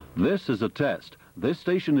This is a test. This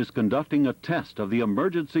station is conducting a test of the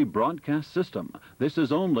emergency broadcast system. This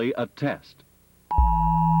is only a test.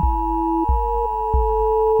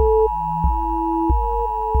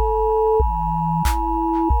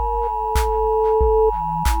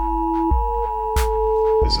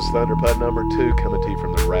 This is Thunderputt number 2 coming to you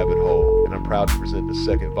from the Rabbit Hole, and I'm proud to present the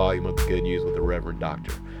second volume of the Good News with the Reverend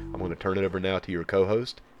Doctor. I'm going to turn it over now to your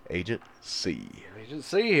co-host, Agent C. Agent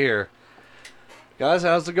C here. Guys,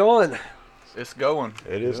 how's it going? It's going.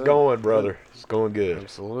 It is going, brother. It's going good.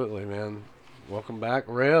 Absolutely, man. Welcome back,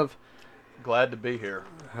 Rev. Glad to be here.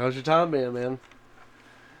 How's your time been, man?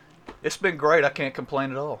 It's been great. I can't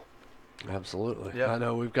complain at all. Absolutely. Yeah. I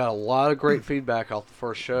know we've got a lot of great feedback off the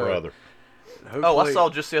first show. Brother. Oh, I saw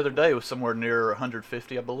just the other day it was somewhere near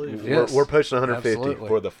 150, I believe. Yes. We're pushing 150 Absolutely.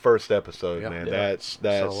 for the first episode, Yep. man. Yeah. That's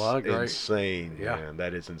So a lot of great- insane, Yeah. man.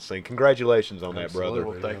 That is insane. Congratulations on that, brother.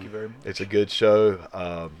 Absolutely. Well, thank you very much. It's a good show.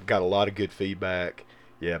 Got a lot of good feedback.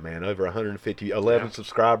 Yeah, man. Over 150, 11 Yeah.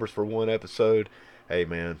 subscribers for one episode. Hey,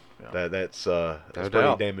 man. Yeah. That's No pretty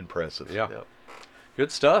doubt. damn impressive. Yeah. Yep.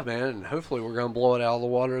 Good stuff, man. And hopefully we're going to blow it out of the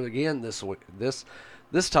water again this week. This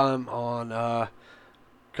time on a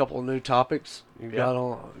couple of new topics you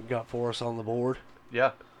got for us on the board.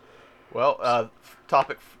 Yeah. Well,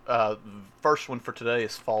 first one for today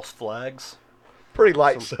is false flags. Pretty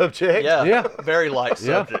light subject. Yeah. Yeah. Very light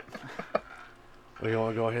Yeah. subject. We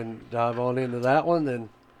want to go ahead and dive on into that one then.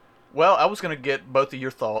 Well, I was going to get both of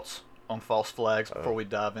your thoughts on false flags before we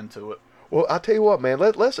dive into it. Well, I'll tell you what, man.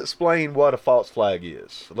 Let's explain what a false flag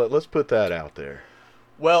is. Let's put that out there.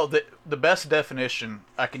 Well, the best definition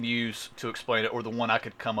I can use to explain it, or the one I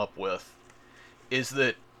could come up with, is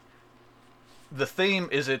that the theme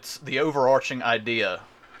is it's the overarching idea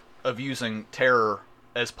of using terror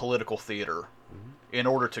as political theater in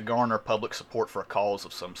order to garner public support for a cause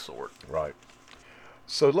of some sort. Right.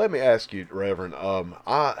 So let me ask you, Reverend.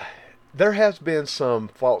 There has been some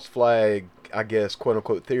false flag, I guess, quote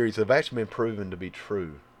unquote, theories that have actually been proven to be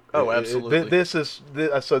true. Oh, absolutely. This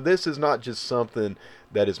is not just something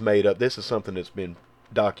that is made up. This is something that's been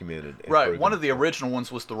documented. And Right. proven. One of the original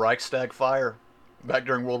ones was the Reichstag fire back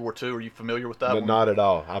during World War II. Are you familiar with that But one? not at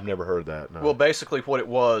all. I've never heard that. No. Well, basically what it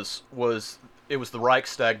was it was the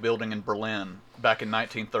Reichstag building in Berlin back in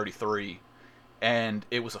 1933, and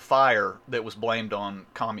it was a fire that was blamed on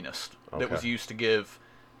communists that was Okay. used to give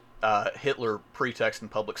Hitler pretext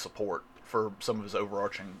and public support for some of his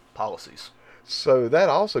overarching policies. So that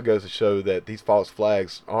also goes to show that these false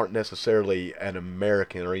flags aren't necessarily an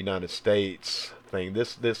American or United States thing.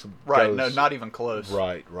 This Right, goes, no, not even close.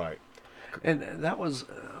 Right. And that was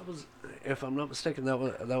if I'm not mistaken, that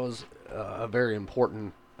was a very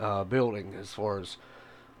important building as far as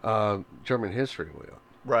German history went.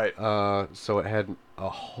 Right. So it had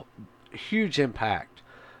a huge impact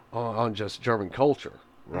on just German culture.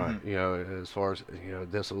 Right. You know, as far as, you know,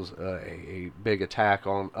 this was a big attack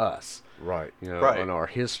on us. Right. You know, Right. on our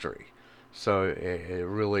history. So it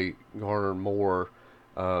really garnered more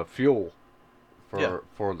fuel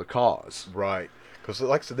for the cause. Right. Because,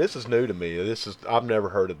 like I said, this is new to me. I've never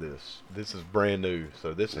heard of this. This is brand new.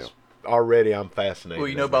 So this is already, I'm fascinated. Well,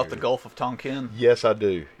 you know about the Gulf of Tonkin? Yes, I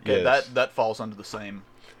do. Okay, Yes. that falls under the same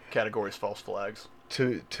category as false flags.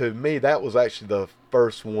 To me, that was actually the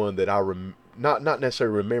first one that I not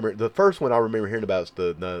necessarily remember. The first one I remember hearing about is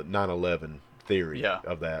the 9/11 theory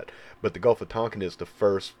of that. But the Gulf of Tonkin is the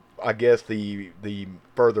first, I guess, the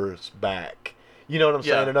furthest back. You know what I'm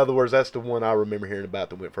saying? In other words, that's the one I remember hearing about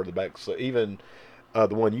that went further back. So even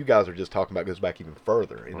the one you guys are just talking about goes back even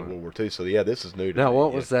further into World War II. So yeah, this is new to me. Now,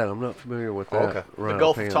 what was that? I'm not familiar with that. Okay. The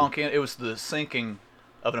Gulf of Tonkin, it was the sinking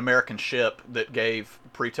of an American ship that gave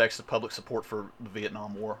pretext of public support for the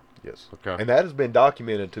Vietnam War. Yes. Okay. And that has been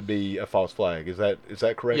documented to be a false flag. Is that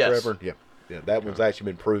correct, Yes. Reverend? Yeah. Yeah. That one's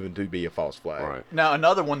actually been proven to be a false flag. Right. Now,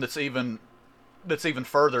 another one that's even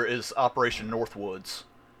further is Operation Northwoods.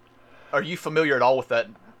 Are you familiar at all with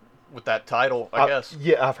that title, I guess?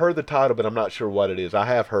 Yeah, I've heard the title, but I'm not sure what it is. I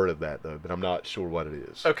have heard of that, though, but I'm not sure what it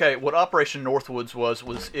is. Okay, what Operation Northwoods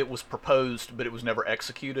was it was proposed, but it was never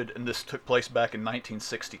executed, and this took place back in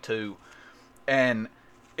 1962. And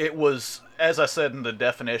it was, as I said in the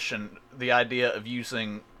definition, the idea of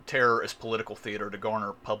using terror as political theater to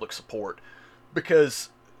garner public support, because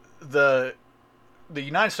the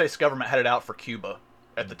United States government had it out for Cuba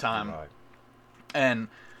at the time, Right. and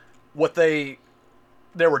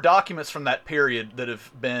there were documents from that period that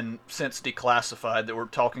have been since declassified that were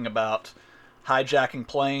talking about hijacking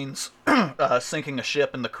planes, sinking a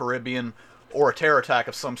ship in the Caribbean, or a terror attack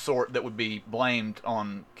of some sort that would be blamed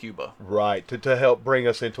on Cuba. Right, to help bring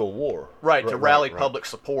us into a war. Right, to rally public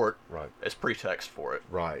support right. as pretext for it.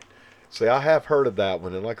 Right. See, I have heard of that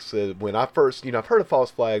one, and like I said, when I first, I've heard of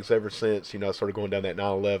false flags ever since, I started going down that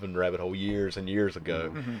 9/11 rabbit hole years and years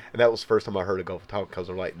ago, and that was the first time I heard of Gulf of Tonkin, because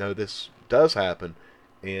they're like, no, this does happen,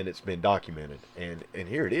 and it's been documented, and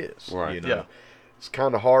here it is. Right. Yeah. It's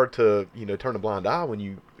kind of hard to, turn a blind eye when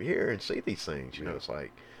you hear and see these things. It's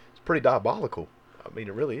like, it's pretty diabolical. I mean,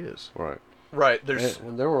 it really is. Right. Right.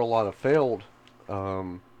 And there were a lot of failed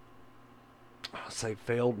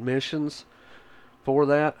missions for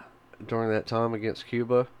that during that time against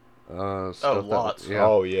Cuba. Lots.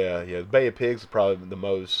 Oh, yeah. The Bay of Pigs is probably the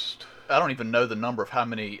most... I don't even know the number of how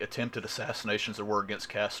many attempted assassinations there were against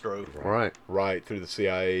Castro. Right, through the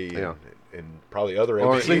CIA and probably other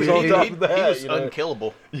Or agencies on top of that. He was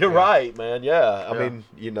unkillable. You're right, man, yeah. I mean,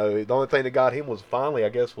 the only thing that got him was finally, I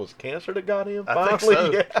guess, was cancer that got him? I think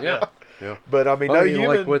so. Yeah. But, I mean, no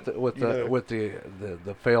human... Like with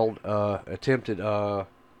the failed attempted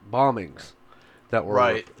bombings that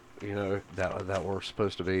were... that were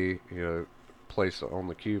supposed to be, placed on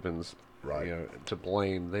the Cubans, to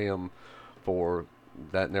blame them for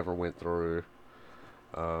that never went through.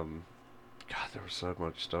 God, there was so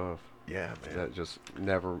much stuff. Yeah, man. That just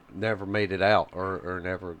never made it out or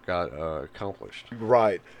never got accomplished.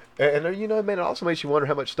 Right. And man, it also makes you wonder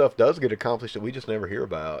how much stuff does get accomplished that we just never hear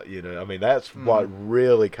about. I mean, that's what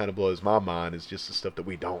really kind of blows my mind, is just the stuff that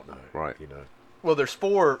we don't know. Right. Well, there's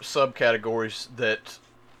 4 subcategories that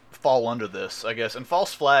fall under this, I guess. And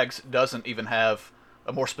false flags doesn't even have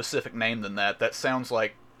a more specific name than that. That sounds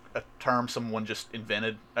like a term someone just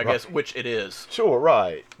invented, I guess, which it is. Sure,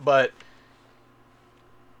 right. But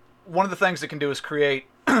one of the things it can do is create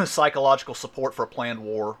psychological support for a planned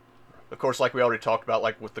war. Of course, like we already talked about,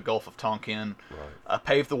 like with the Gulf of Tonkin,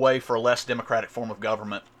 pave the way for a less democratic form of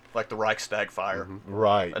government, like the Reichstag fire.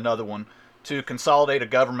 Right. Another one, to consolidate a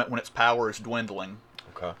government when its power is dwindling.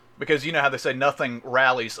 Okay. Because you know how they say nothing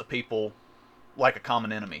rallies a people like a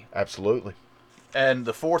common enemy. Absolutely. And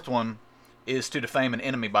the 4th one is to defame an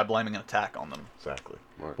enemy by blaming an attack on them. Exactly.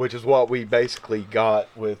 Right. Which is what we basically got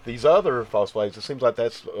with these other false flags. It seems like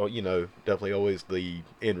that's, definitely always the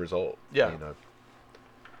end result. Yeah.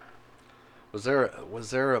 Was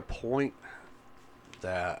there a point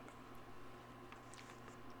that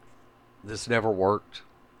this never worked,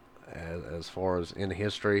 as far as in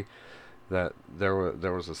history, that there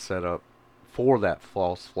was a setup for that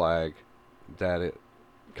false flag that it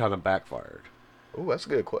kind of backfired? Oh, that's a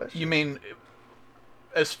good question. You mean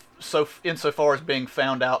insofar as being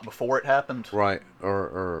found out before it happened? Right,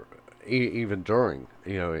 or even during,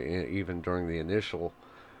 even during the initial,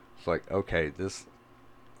 it's like, okay, this,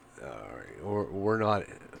 we're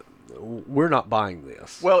not buying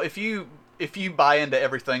this. Well, if you buy into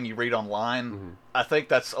everything you read online, I think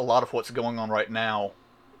that's a lot of what's going on right now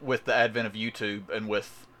with the advent of YouTube and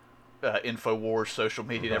with InfoWars, social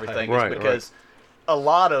media, and everything. Is because a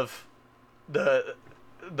lot of the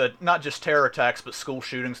not just terror attacks, but school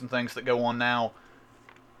shootings and things that go on now,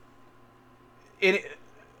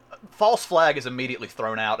 false flag is immediately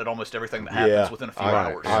thrown out at almost everything that happens within a few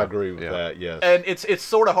hours. I agree with that. Yes. And it's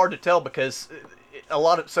sort of hard to tell because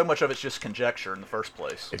so much of it's just conjecture in the first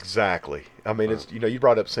place. Exactly. I mean, it's you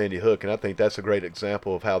brought up Sandy Hook, and I think that's a great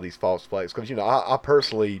example of how these false flags. Because I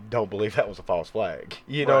personally don't believe that was a false flag.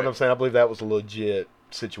 You know what I'm saying? I believe that was a legit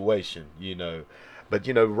situation. But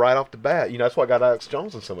right off the bat, that's what got Alex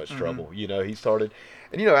Jones in so much trouble. He started,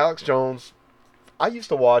 and Alex Jones, I used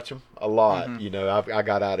to watch him a lot. I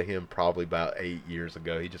got out of him probably about 8 years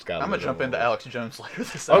ago. He just got. I'm gonna jump into Alex Jones later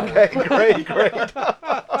this hour. Okay, great.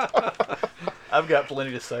 I've got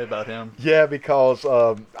plenty to say about him. Yeah, because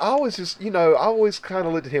I always just, I always kind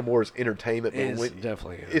of looked at him more as entertainment.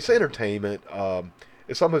 Definitely. It's entertainment.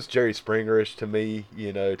 It's almost Jerry Springerish to me,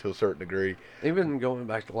 to a certain degree. Even going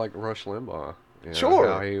back to like Rush Limbaugh. Sure.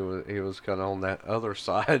 How he was kind of on that other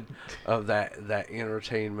side of that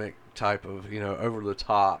entertainment type of, over the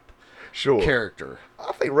top character.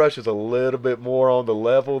 I think Rush is a little bit more on the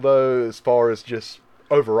level though, as far as just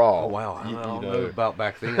overall. Oh wow, I don't know about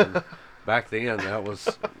back then. Back then, that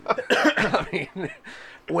was. I mean,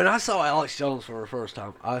 when I saw Alex Jones for the first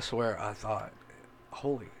time, I swear I thought,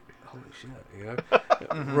 "Holy shit!"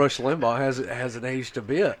 Rush Limbaugh hasn't aged a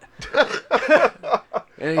bit,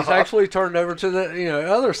 and he's actually turned over to the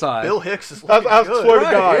other side. Bill Hicks is looking I good. swear to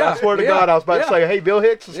God, I swear to God, I was about to say, "Hey, Bill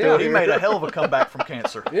Hicks is still here." He made a hell of a comeback from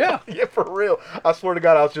cancer. Yeah, for real. I swear to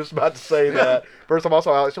God, I was just about to say that. First time I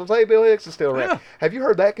saw Alex Jones, hey, Bill Hicks is still around. Yeah. Have you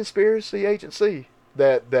heard that conspiracy agency?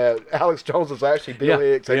 That Alex Jones is actually Bill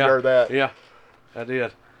Hicks. Have you heard that? Yeah, I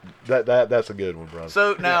did. That's a good one, brother.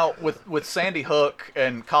 So now with Sandy Hook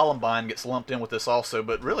and Columbine gets lumped in with this also,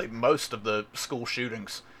 but really most of the school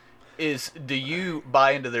shootings do you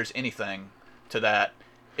buy into there's anything to that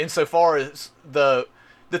insofar as that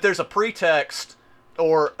there's a pretext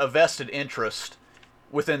or a vested interest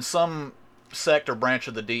within some sect or branch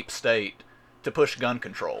of the deep state to push gun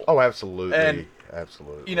control? Oh, absolutely. And,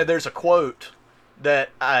 absolutely. There's a quote that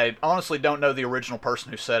I honestly don't know the original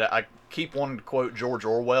person who said it. I keep wanting to quote George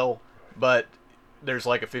Orwell, but there's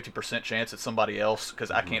like a 50% chance it's somebody else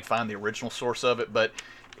because I can't find the original source of it. But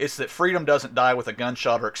it's that freedom doesn't die with a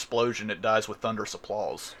gunshot or explosion; it dies with thunderous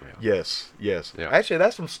applause. Yes. Yeah. Actually,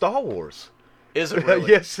 that's from Star Wars. Is it really?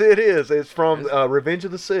 Yes, it is. It's from Revenge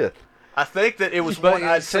of the Sith. I think that it was one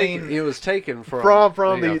I'd seen. It was taken from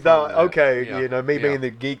me being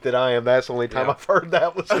the geek that I am. That's the only time I've heard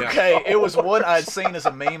that was okay. It was one I'd seen as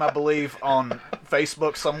a meme, I believe, on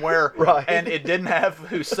Facebook somewhere, right? And it didn't have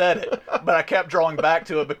who said it, but I kept drawing back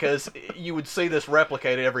to it because you would see this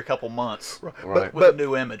replicated every couple months, right? With a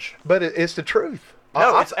new image. But it's the truth.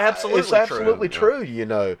 No, it's absolutely true. You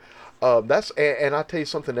know, that's and I tell you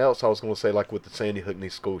something else. I was going to say, like with the Sandy Hook and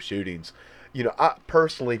these school shootings. You know, I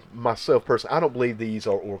don't believe these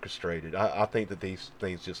are orchestrated. I think that these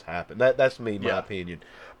things just happen. That's me, my opinion.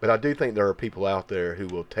 But I do think there are people out there who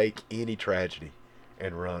will take any tragedy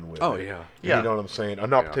and run with it. Oh, yeah. You know what I'm saying?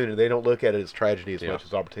 An opportunity. They don't look at it as tragedy as much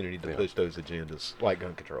as opportunity to push those agendas, like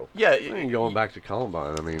gun control. Yeah. I mean, going back to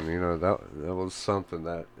Columbine, I mean, you know, that was something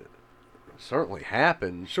that certainly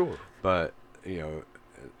happened. Sure. But, you know,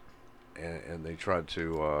 and they tried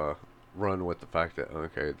to run with the fact that,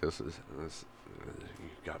 okay, this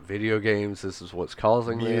you've got video games, this is what's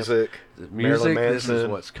causing music, this is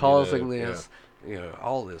what's causing this, you know,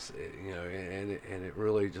 all this, you know, and it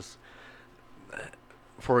really just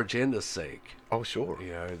for agenda's sake. Oh, sure.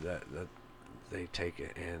 You know, that they take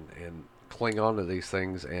it and cling on to these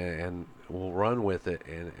things and will run with it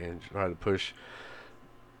and try to push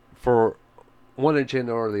for one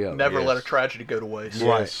agenda or the other. Never let a tragedy go to waste.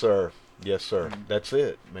 Right, sir. Yes, sir. That's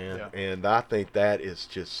it, man. Yeah. And I think that is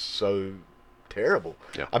just so terrible.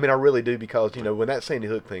 Yeah. I mean, I really do because, you know, when that Sandy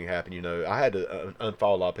Hook thing happened, you know, I had to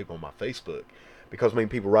unfollow a lot of people on my Facebook because, I mean,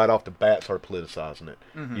 people right off the bat started politicizing it,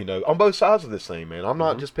 you know, on both sides of this thing, man. I'm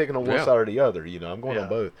not just picking on one side or the other, you know. I'm going on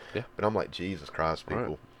both. Yeah. But I'm like, Jesus Christ, people.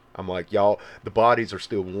 Right. I'm like, y'all, the bodies are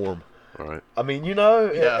still warm. Right. I mean, you know,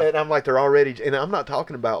 and I'm like, they're already, and I'm not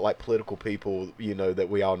talking about, like, political people, you know, that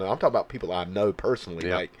we all know. I'm talking about people I know personally,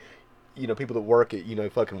 like, you know, people that work at, you know,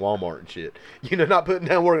 fucking Walmart and shit. You know, not putting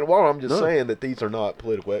down working at Walmart. I'm just saying that these are not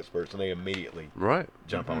political experts, and they immediately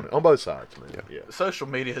jump on it on both sides, man. Yeah. Social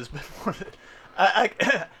media has been one of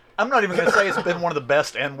the, I'm not even going to say it's been one of the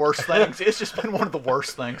best and worst things. It's just been one of the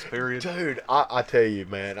worst things, period. Dude, I tell you,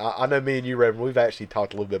 man, I know me and you, Reverend, we've actually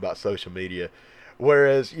talked a little bit about social media.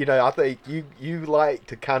 Whereas, you know, I think you like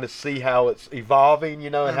to kind of see how it's evolving,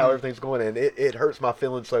 you know, and how everything's going. And it hurts my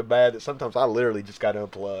feelings so bad that sometimes I literally just got to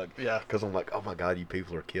unplug. Yeah. Because I'm like, oh, my God, you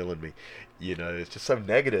people are killing me. You know, it's just so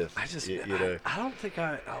negative. You know. I don't think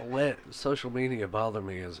I let social media bother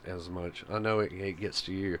me as much. I know it gets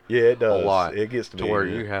to you. Yeah, it does. A lot. It gets to me. Where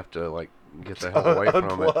you have to, like, get the hell away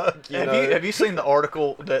from it. Have you seen the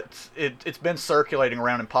article that it's been circulating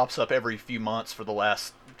around and pops up every few months for the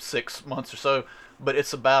last 6 months or so? But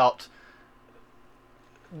it's about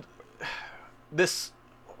this,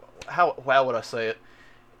 how would I say it?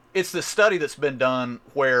 It's this study that's been done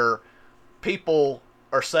where people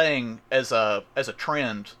are saying as a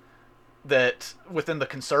trend that within the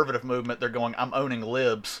conservative movement, they're going, I'm owning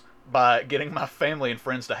libs by getting my family and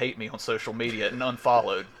friends to hate me on social media and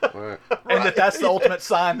unfollowed. Right. And that's the ultimate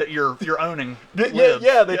sign that you're owning libs.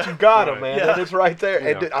 That you got them, man. Yeah. And it's right there.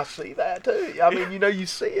 And I see that, too. I mean, you know, you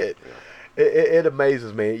see it. Yeah. It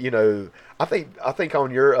amazes me, you know. I think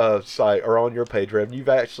on your site or on your page, Rev, you've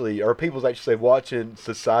actually, or people's actually said watching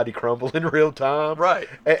society crumble in real time, right?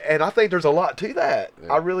 And I think there's a lot to that.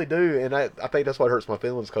 Yeah. I really do, and I think that's what hurts my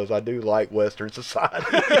feelings because I do like Western society.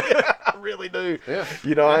 I really do. Yeah.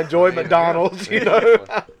 You know, I enjoy McDonald's. You know,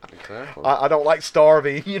 exactly. I don't like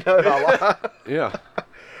starving. You know. Yeah.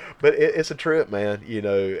 But it's a trip, man, you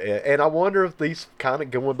know, and I wonder if these kind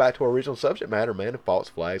of going back to our original subject matter, man, and false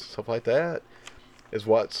flags and stuff like that is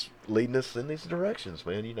what's leading us in these directions,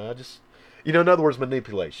 man. You know, in other words,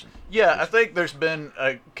 manipulation. Yeah, I think there's been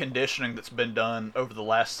a conditioning that's been done over the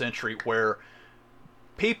last century where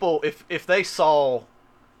people, if they saw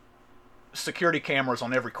security cameras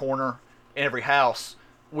on every corner in every house,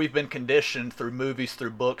 we've been conditioned through movies,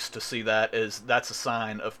 through books to see that as that's a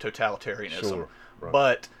sign of totalitarianism. Sure, right.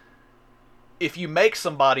 But if you make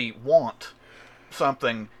somebody want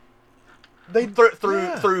something,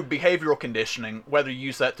 through behavioral conditioning, whether you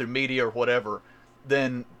use that through media or whatever,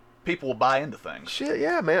 then people will buy into things. Shit,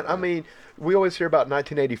 yeah, man. I mean, we always hear about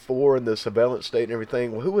 1984 and the surveillance state and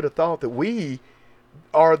everything. Well, who would have thought that we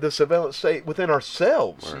are the surveillance state within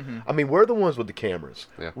ourselves? Mm-hmm. I mean, we're the ones with the cameras.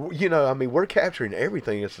 Yeah. You know, I mean, we're capturing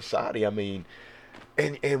everything in society. I mean,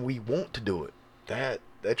 and we want to do it. That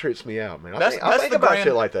trips me out, man. I think about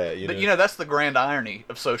shit like that. You know, that's the grand irony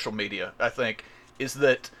of social media, I think, is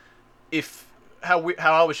that how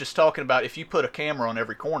I was just talking about, if you put a camera on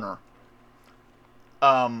every corner,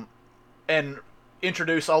 and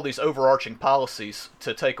introduce all these overarching policies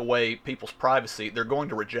to take away people's privacy, they're going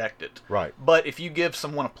to reject it. Right. But if you give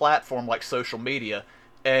someone a platform like social media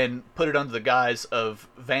and put it under the guise of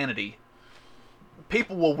vanity,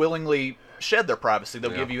 people will willingly shed their privacy.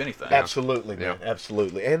 They'll give you anything. Absolutely, man.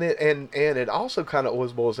 Absolutely. And it also kind of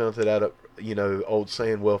always boils down to that, you know, old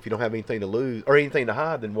saying, well, if you don't have anything to lose or anything to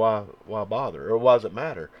hide, then why bother? Or why does it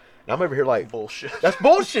matter? And I'm over here like, bullshit. That's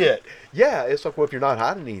bullshit. Yeah, it's like, well, if you're not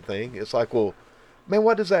hiding anything, it's like, well, man,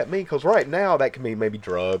 what does that mean? Because right now that can mean maybe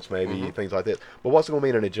drugs, maybe things like that. But what's it going to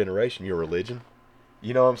mean in a generation? Your religion?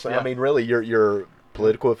 You know what I'm saying? Yeah. I mean, really, your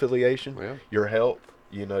political affiliation, your health,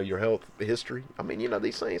 you know, your health history. I mean, you know,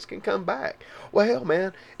 these things can come back. Well, hell,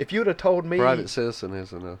 man, if you would have told me... Private citizen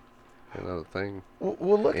isn't another thing.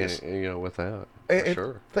 Well, look at... You know, with that, and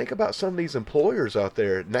sure. Think about some of these employers out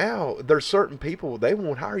there. Now, there's certain people, they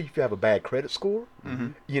won't hire you if you have a bad credit score. Mm-hmm.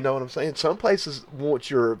 You know what I'm saying? Some places want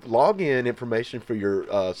your login information for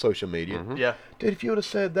your social media. Mm-hmm. Yeah. Dude, if you would have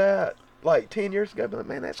said that like 10 years ago, I'd be like,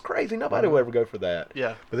 man, that's crazy. Nobody will ever go for that.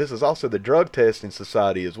 Yeah. But this is also the drug testing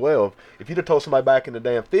society as well. If you'd have told somebody back in the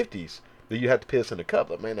damn 50s that you had to piss in a cup,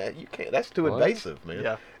 like, man, you can't. That's too invasive, man.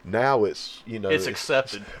 Yeah. Now it's, you know, it's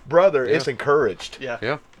accepted. Brother, it's encouraged. Yeah.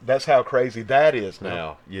 Yeah. That's how crazy that is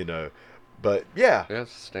now, you know. But yeah,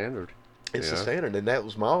 it's standard. it's the standard, and that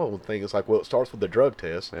was my own thing. It's like, well, it starts with the drug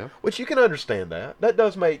test, Yeah. which you can understand that. That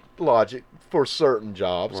does make logic for certain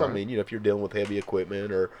jobs. I Right. mean, you know, if you're dealing with heavy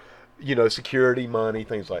equipment or, you know, security money,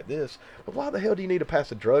 things like this. But why the hell do you need to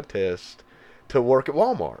pass a drug test to work at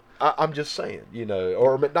Walmart? I'm just saying, you know,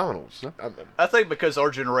 or McDonald's. I think because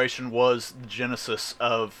our generation was the genesis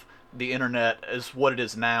of the internet as what it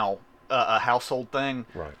is now, a household thing,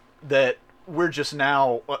 Right. that we're just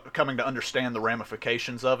now coming to understand the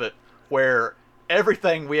ramifications of it, where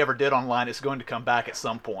everything we ever did online is going to come back at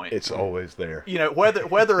some point. It's always there. You know,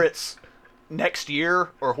 whether it's next year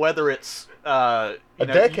or whether it's A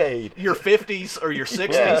decade. your 50s or your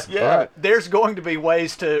 60s, Yeah. there's going to be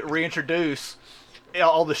ways to reintroduce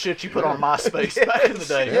all the shit you put on MySpace back in the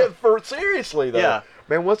day. Yeah, seriously though. Yeah.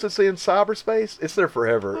 Man, once it's in cyberspace, it's there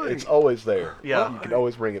forever. It's always there. Yeah. You can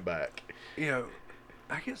always bring it back. You know,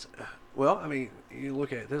 I guess. Well, I mean, you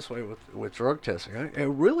look at it this way with drug testing. It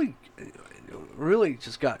really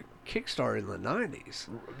just got kickstarted in the '90s.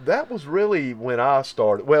 That was really when I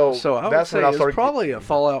started. Well, So I would that's say when I it's started. probably a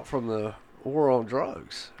fallout from the war on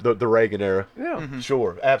drugs. The Reagan era. Yeah.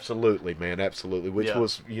 Sure, absolutely, man, absolutely. Which Yeah.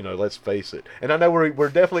 was, you know, let's face it. And I know we're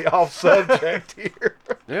definitely off subject here.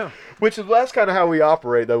 Yeah. That's kind of how we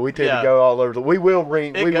operate, though. We tend to Yeah. go all over. We will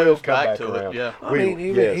goes come back back to it, around. yeah. I mean,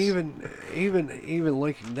 even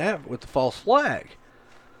linking that with the false flag.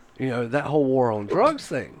 You know, that whole war on drugs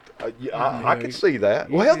thing. I can see that.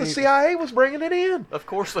 Well, hell, the CIA was bringing it in. Of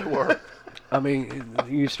course they were. I mean,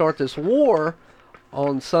 you start this war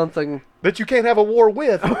on something. That you can't have a war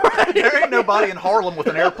with. There ain't nobody in Harlem with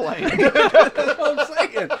an airplane. That's what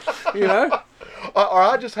I'm saying. You know? Or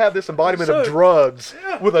I just have this embodiment of drugs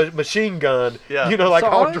with a machine gun. Yeah. You know, like So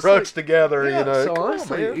all honestly- drugs together. Yeah, You know. so Come on,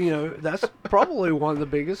 honestly, man. you know, that's probably one of the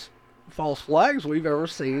biggest false flags we've ever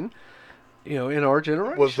seen, you know, in our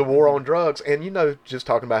generation. Was the war on drugs. And, you know, just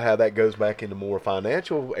talking about how that goes back into more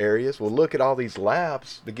financial areas. Well, look at all these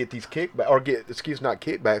labs that get these kickbacks, or not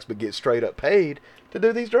kickbacks, but get straight up paid to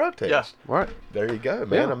do these drug tests. Yeah. Right. There you go,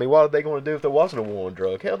 man. Yeah. I mean, what are they going to do if there wasn't a war on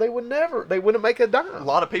drugs? Hell, they wouldn't make a dime. A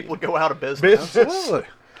lot of people would go out of business. Absolutely.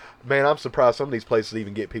 Man, I'm surprised some of these places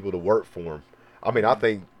even get people to work for them. I mean, I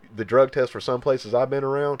think the drug test for some places I've been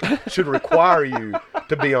around should require you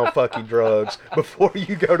to be on fucking drugs before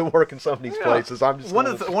you go to work in some of these places. I'm just one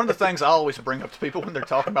of the things I always bring up to people when they're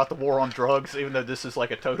talking about the war on drugs, even though this is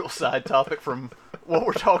like a total side topic from what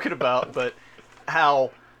we're talking about, but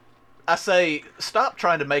how I say stop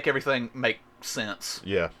trying to make everything make sense.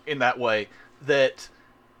 Yeah. In that way, that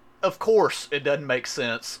of course it doesn't make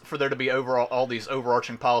sense for there to be all these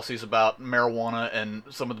overarching policies about marijuana and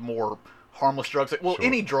some of the more harmless drugs. Well, Sure.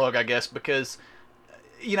 any drug, I guess, because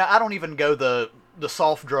you know I don't even go the the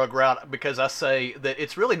soft drug route because I say that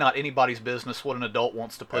it's really not anybody's business what an adult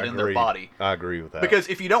wants to put in their body. I agree with that. Because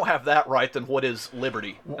if you don't have that right, then what is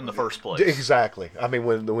liberty in the first place? Exactly. I mean,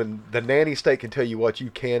 when the nanny state can tell you what you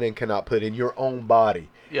can and cannot put in your own body.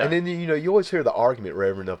 Yeah. And then, you always hear the argument,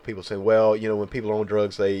 Reverend, of people saying, well, when people are on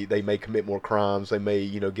drugs, they may commit more crimes. They may,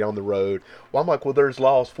 get on the road. Well, I'm like, well, there's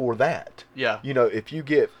laws for that. Yeah. If you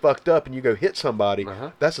get fucked up and you go hit somebody,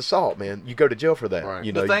 that's assault, man. You go to jail for that.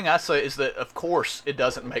 Right. The thing I say is that, of course, it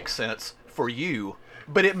doesn't make sense for you,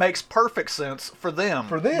 but it makes perfect sense for them.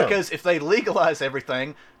 Because if they legalize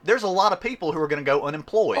everything, there's a lot of people who are going to go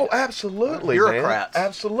unemployed. Oh, absolutely, bureaucrats. Man.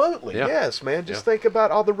 Absolutely, yeah. Yes, man. Just think about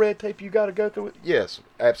all the red tape you got to go through. Yes,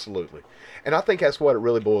 absolutely. And I think that's what it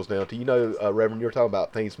really boils down to. Reverend, you were talking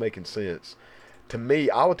about things making sense. To me,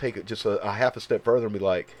 I would take it just a half a step further and be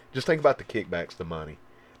like, just think about the kickbacks, the money.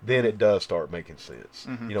 Then it does start making sense.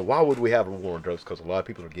 Why would we have a war on drugs? Because a lot of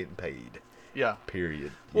people are getting paid. Yeah.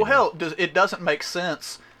 Period. Well, hell, it doesn't make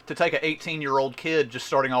sense to take an 18-year-old kid just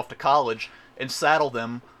starting off to college and saddle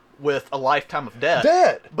them with a lifetime of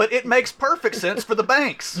debt. But it makes perfect sense for the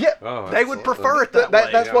banks. Yeah. Oh, they would prefer it that way.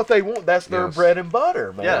 That's what they want. That's their bread and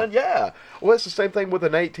butter, man. Yeah. Well, it's the same thing with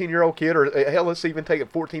an 18-year-old kid, or hell, let's even take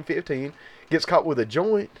it 14, 15, gets caught with a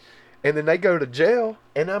joint, and then they go to jail,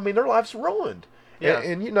 and I mean, their life's ruined. Yeah.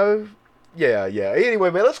 And yeah.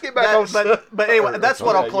 Anyway, man, let's get back on stuff. But anyway, that's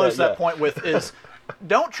what I'll close that point with is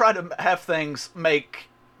don't try to have things make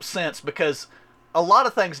sense because a lot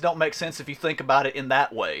of things don't make sense if you think about it in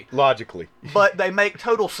that way. Logically. But they make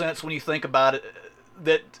total sense when you think about it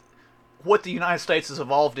that what the United States has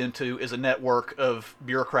evolved into is a network of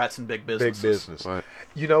bureaucrats and big businesses. Big business. Right.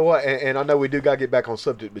 You know what? And I know we do got to get back on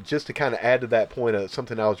subject, but just to kind of add to that point of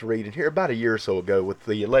something I was reading here about a year or so ago with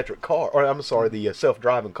the electric car, or I'm sorry, the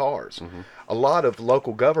self-driving cars. A lot of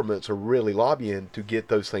local governments are really lobbying to get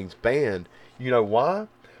those things banned. You know why?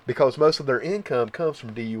 Because most of their income comes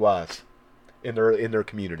from DUIs in their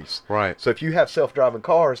communities. Right. So if you have self-driving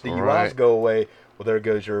cars, DUIs Right. go away. Well, there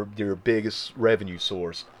goes your biggest revenue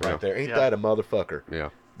source right there. Ain't that a motherfucker? Yeah.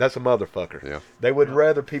 That's a motherfucker. Yeah. They would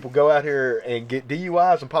rather people go out here and get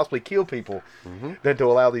DUIs and possibly kill people than to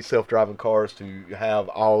allow these self-driving cars to have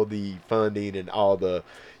all the funding and all the,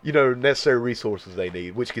 necessary resources they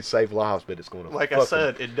need, which could save lives, but it's going to Like I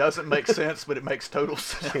said, it doesn't make sense, but it makes total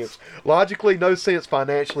sense. Logically, no sense.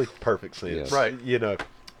 Financially, perfect sense. Yes. Right.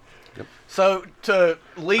 Yep. So to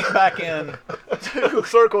leap back in to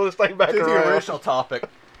circle this thing back to around. the original topic,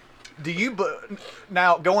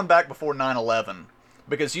 now going back before 9/11,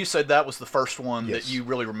 because you said that was the first one that you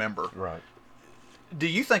really remember. Right. Do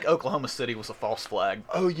you think Oklahoma City was a false flag?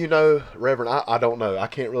 Oh, Reverend, I don't know. I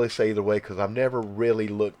can't really say either way because I've never really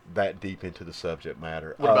looked that deep into the subject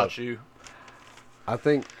matter. What about you? I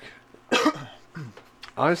think,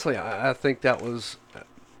 honestly, I think that was,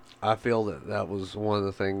 I feel that was one of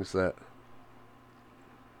the things that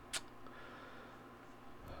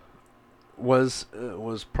was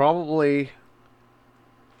probably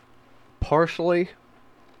partially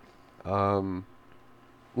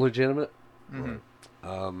legitimate.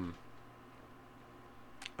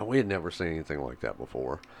 We had never seen anything like that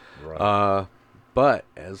before. Right. But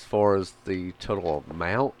as far as the total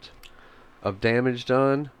amount of damage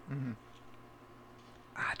done,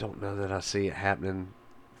 I don't know that I see it happening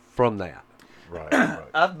from that. Right.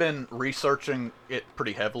 I've been researching it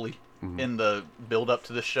pretty heavily in the build-up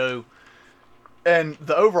to this show, and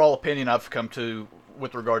the overall opinion I've come to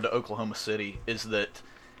with regard to Oklahoma City is that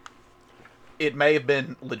it may have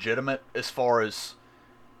been legitimate as far as,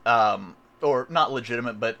 or not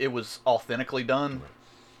legitimate, but it was authentically done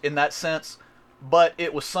in that sense, but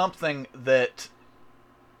it was something that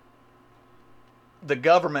the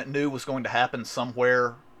government knew was going to happen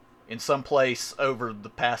somewhere in some place over the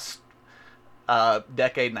past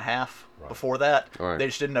decade and a half before that. Right. They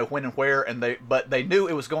just didn't know when and where, but they knew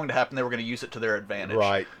it was going to happen. They were going to use it to their advantage.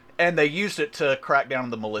 Right. And they used it to crack down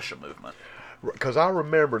on the militia movement. Because I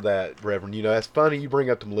remember that, Reverend. It's funny you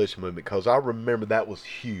bring up the militia movement because I remember that was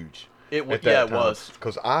huge. It was.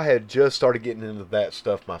 Because I had just started getting into that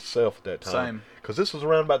stuff myself at that time. Same. Because this was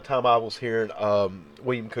around about the time I was hearing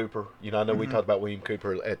William Cooper. I know we talked about William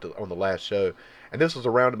Cooper on the last show. And this was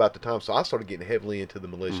around about the time, so I started getting heavily into the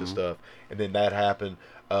militia stuff. And then that happened.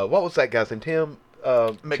 What was that guy's name? Tim?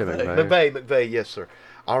 McVeigh, yes, sir.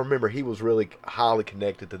 I remember he was really highly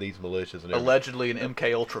connected to these militias. And everything. Allegedly an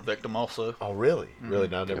MK Ultra victim also. Oh, really? Really?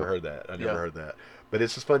 No, I never heard that. I never heard that. But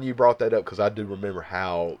it's just funny you brought that up because I do remember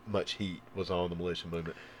how much heat was on the militia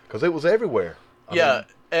movement. Because it was everywhere. I mean,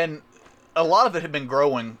 and a lot of it had been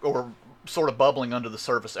growing or sort of bubbling under the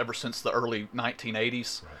surface ever since the early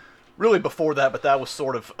 1980s. really before that, but that was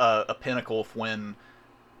sort of a pinnacle of when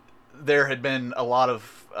there had been a lot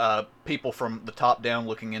of people from the top down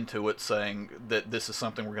looking into it, saying that this is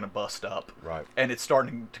something we're going to bust up. Right. And it's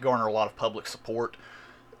starting to garner a lot of public support.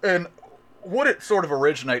 And what it sort of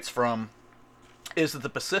originates from is that the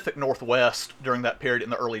Pacific Northwest during that period in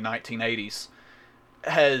the early 1980s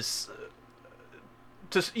has,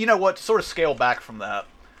 to sort of scale back from that,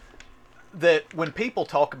 that when people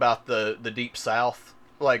talk about the Deep South,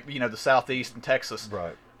 like, the Southeast and Texas,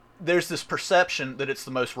 Right. there's this perception that it's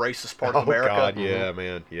the most racist part of America. Oh, God, yeah,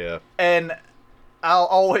 man, yeah. And I'll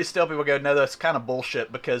always tell people, no, that's kind of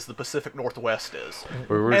bullshit, because the Pacific Northwest is.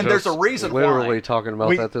 And there's a reason why. Literally talking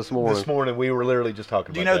about that this morning. This morning we were literally just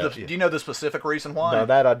talking about that. Do you know the specific reason why? No,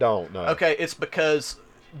 that I don't know. Okay, it's because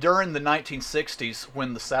during the 1960s,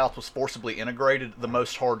 when the South was forcibly integrated, the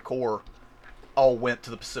most hardcore all went to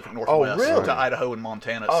the Pacific Northwest, really? to Idaho and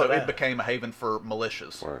Montana. Oh, so it became a haven for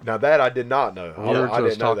militias. Right. Now that I did not know. We were I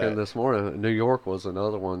just didn't know talking that. this morning. New York was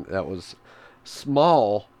another one that was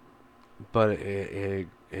small, but it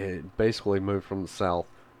basically moved from the south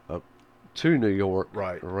up to New York,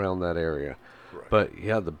 Right. around that area. Right. But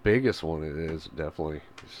yeah, the biggest one is definitely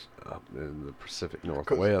up in the Pacific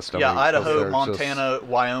Northwest. Yeah, Idaho, there's Montana,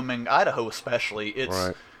 Wyoming, Idaho especially. It's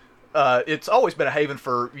Right. it's always been a haven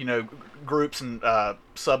for groups and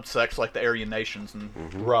subsects like the Aryan nations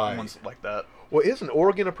and Right. ones like that. Well, isn't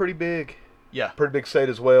Oregon a pretty big state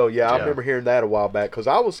as well? Yeah, I remember hearing that a while back, because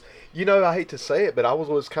I was, I hate to say it, but I was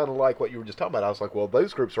always kind of like what you were just talking about. I was like, well,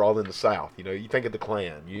 those groups are all in the South. You think of the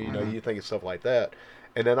Klan, you think of stuff like that.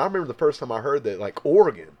 And then I remember the first time I heard that, like,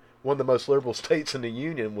 Oregon, one of the most liberal states in the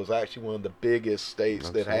Union, was actually one of the biggest states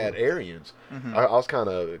that had Aryans. I was kind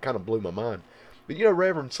of blew my mind. But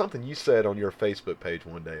Reverend, something you said on your Facebook page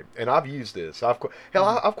one day, and I've used this. I've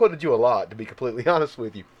quoted you a lot, to be completely honest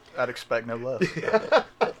with you. I'd expect no less.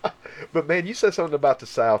 But man, you said something about the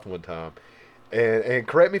South one time, and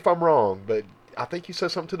correct me if I'm wrong, but I think you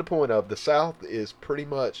said something to the point of the South is pretty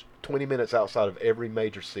much 20 minutes outside of every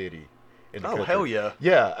major city in the country. Hell yeah.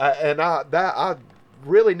 Yeah, I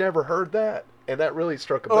really never heard that, and that really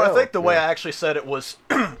struck a bell. I think the way I actually said it was,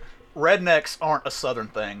 rednecks aren't a Southern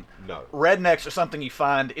thing. No. Rednecks are something you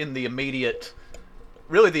find in the immediate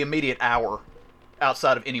hour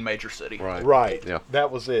outside of any major city. Right. Yeah.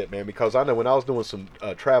 That was it, man. Because I know when I was doing some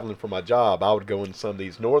traveling for my job, I would go into some of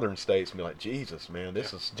these northern states and be like, Jesus, man,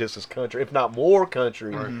 this is just as country, if not more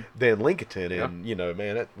country than Lincoln. And,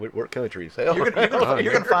 man, we're country as hell. You're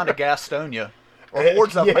gonna find a Gastonia or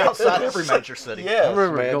hordes of them outside every major city. Yes, I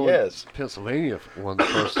remember man, going yes. to Pennsylvania one of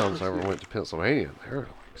the first times I ever went to Pennsylvania. There were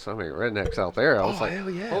so many rednecks out there. I was like,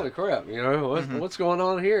 hell yeah. holy crap, what's going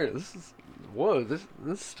on here? This is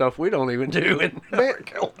stuff we don't even do in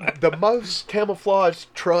America. The most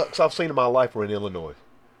camouflaged trucks I've seen in my life were in Illinois.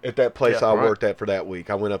 At that place I worked at for that week.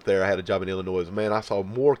 I went up there. I had a job in Illinois. Man, I saw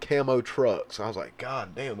more camo trucks. I was like,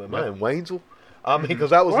 God damn, am I in Waynesville? I mean, because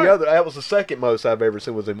that was that was the second most I've ever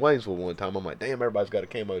seen was in Waynesville one time. I'm like, damn, everybody's got a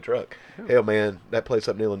camo truck. Hell, man, that place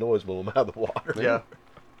up in Illinois blew them out of the water. Yeah.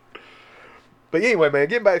 But anyway, man,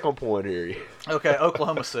 getting back on point here. Okay,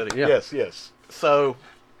 Oklahoma City. Yeah. Yes. So,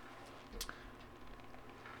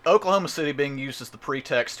 Oklahoma City being used as the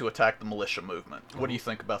pretext to attack the militia movement. What do you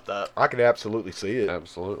think about that? I can absolutely see it.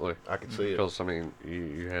 Absolutely. I can see it. Because, I mean,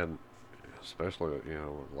 you had, especially,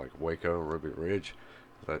 like Waco and Ruby Ridge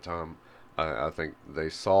at that time, I think they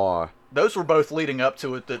saw... Those were both leading up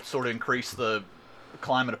to it that sort of increased the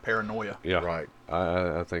climate of paranoia. Yeah. Right.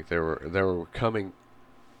 I think they were becoming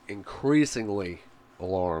increasingly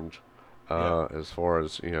alarmed as far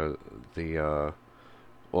as, the...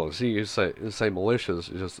 Well, see, you say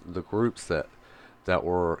militias, just the groups that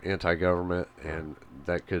were anti-government and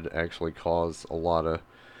that could actually cause a lot of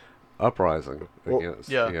uprising against,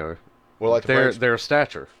 well, like their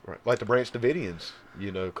stature. Right, like the Branch Davidians,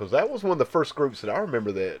 because that was one of the first groups that I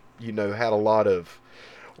remember that, had a lot of,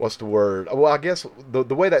 what's the word? Well, I guess the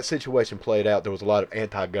way that situation played out, there was a lot of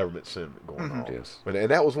anti-government sentiment going on. Yes. And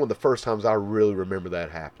that was one of the first times I really remember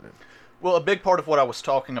that happening. Well, a big part of what I was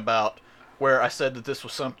talking about, where I said that this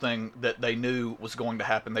was something that they knew was going to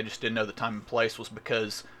happen, they just didn't know the time and place, was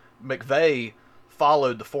because McVeigh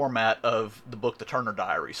followed the format of the book The Turner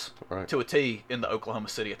Diaries to a T in the Oklahoma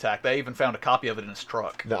City attack. They even found a copy of it in his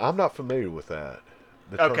truck. Now, I'm not familiar with that.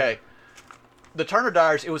 The Turner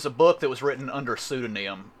Diaries, it was a book that was written under a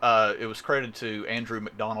pseudonym. It was credited to Andrew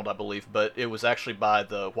MacDonald, I believe, but it was actually by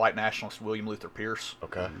the white nationalist William Luther Pierce,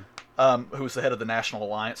 who was the head of the National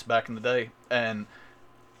Alliance back in the day. And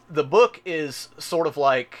the book is sort of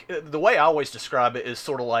like, the way I always describe it is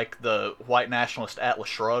sort of like the white nationalist Atlas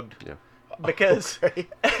Shrugged. Yeah. Because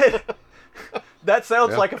that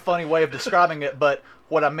sounds like a funny way of describing it, but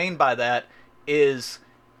what I mean by that is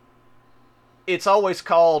it's always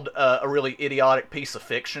called a really idiotic piece of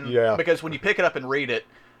fiction. Yeah. Because when you pick it up and read it,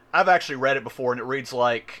 I've actually read it before, and it reads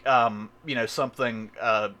like, something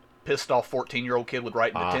pissed off 14-year-old kid would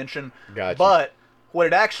write in detention. Gotcha. But what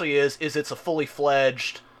it actually is it's a fully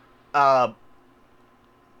fledged,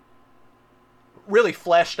 really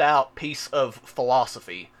fleshed out piece of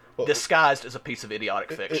philosophy disguised as a piece of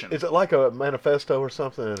idiotic fiction. Is it like a manifesto or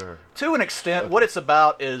something? Or? To an extent, what it's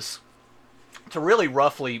about is, to really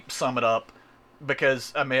roughly sum it up,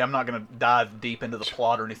 because, I mean, I'm not going to dive deep into the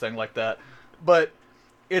plot or anything like that, but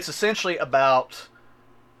it's essentially about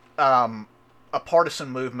a partisan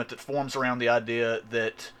movement that forms around the idea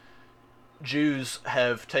that Jews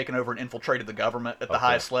have taken over and infiltrated the government at the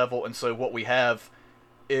highest level, and so what we have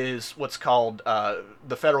is what's called,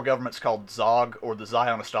 the federal government's called Zog, or the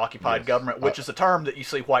Zionist Occupied Government, which is a term that you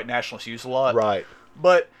see white nationalists use a lot. Right.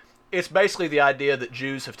 But it's basically the idea that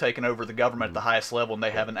Jews have taken over the government at the highest level, and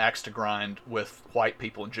they have an axe to grind with white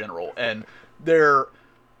people in general. And they're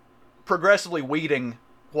progressively weeding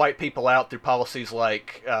white people out through policies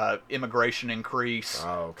like immigration increase,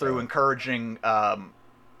 through encouraging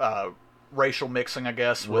racial mixing, I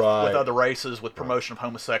guess, with other races, with promotion of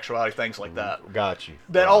homosexuality, things like that. Got you.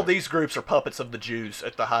 That all these groups are puppets of the Jews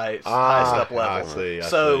at the highest up level. I see.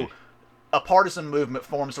 So a partisan movement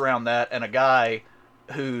forms around that, and a guy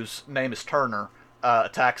whose name is Turner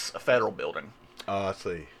attacks a federal building. Oh, I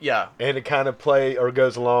see. Yeah. And it kind of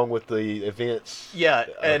goes along with the events. Yeah,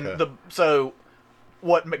 and so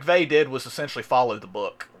what McVeigh did was essentially follow the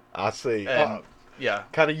book. I see. And, yeah.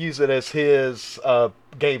 Kind of use it as his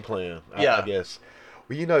game plan, I guess.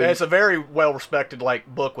 Well, and it's a very well-respected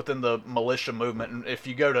book within the militia movement, and if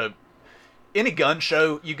you go to any gun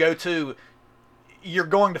show you go to, you're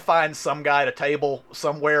going to find some guy at a table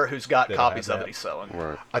somewhere who's got copies of it he's selling.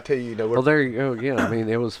 Right. I tell you, well, there you go again. I mean,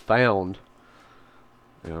 it was found.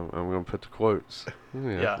 I'm going to put the quotes.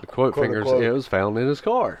 The quote fingers. It was found in his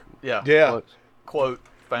car. Yeah. Yeah. Quote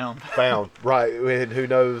found. Found. Right. And who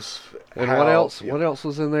knows? And what else? Yeah. What else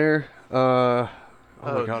was in there? Oh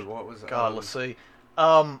my God! What was? God, let's see.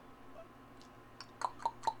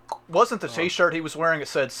 Wasn't the T-shirt he was wearing? It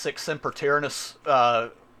said "Sic Semper Tyrannis,"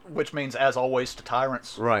 which means "as always to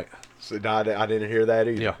tyrants." Right. So I didn't hear that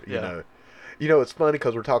either. Yeah. You know, it's funny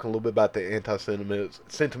because we're talking a little bit about the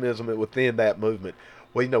anti-Semitism within that movement.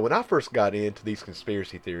 Well, when I first got into these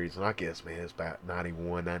conspiracy theories, and I guess, man, it's about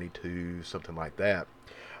 91, 92, something like that.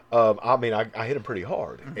 I mean, I hit them pretty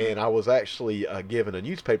hard. Mm-hmm. And I was actually given a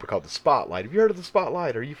newspaper called The Spotlight. Have you heard of The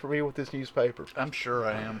Spotlight? Are you familiar with this newspaper? I'm sure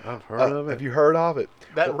I am. I've heard of it. Have you heard of it?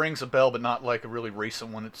 That rings a bell, but not like a really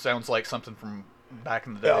recent one. It sounds like something from back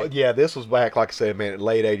in the day. Yeah, this was back, like I said, man,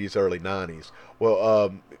 late 80s, early 90s.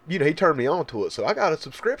 Well, he turned me on to it, so I got a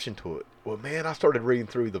subscription to it. Well, man, I started reading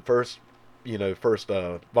through the first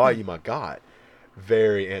volume I got.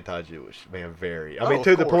 Very anti-Jewish, man, very. I mean,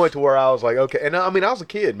 to the point to where I was like, okay. And I mean, I was a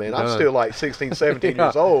kid, man. I'm still like 16, 17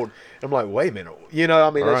 years old. I'm like, wait a minute. I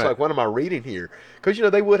mean, it's like, what am I reading here? Because,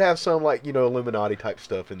 they would have some, Illuminati type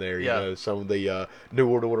stuff in there. Some of the New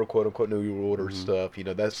World Order, quote-unquote New World Order stuff.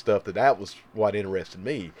 That stuff, that was what interested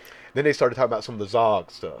me. Then they started talking about some of the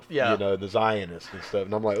Zog stuff. Yeah. The Zionists and stuff.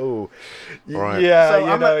 And I'm like, oh, yeah,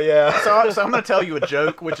 so I'm going to tell you a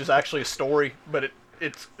joke, which is actually a story, but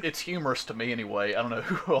it's humorous to me anyway. I don't know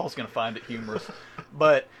who else is going to find it humorous.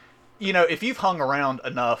 But, if you've hung around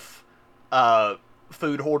enough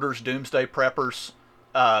food hoarders, doomsday preppers,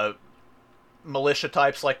 militia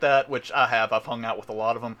types like that, which I have, I've hung out with a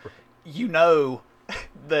lot of them,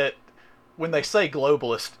 that when they say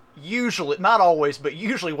globalist, usually, not always, but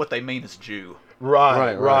usually what they mean is Jew.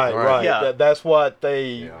 Right. Yeah. That's what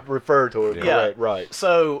they refer to it. Yeah. Right.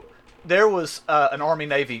 So there was an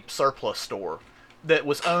Army-Navy surplus store that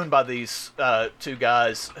was owned by these two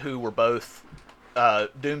guys who were both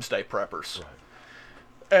doomsday preppers. Right.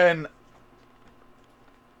 And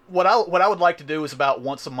what I would like to do is about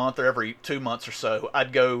once a month or every 2 months or so,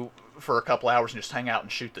 I'd go for a couple hours and just hang out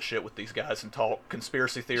and shoot the shit with these guys and talk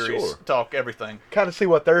conspiracy theories, talk everything. Kind of see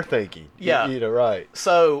what they're thinking. Yeah. Right.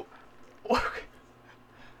 So,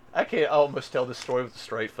 I can't almost tell this story with a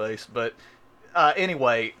straight face, but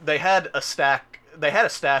anyway, they had a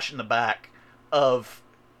stash in the back of,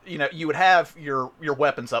 you would have your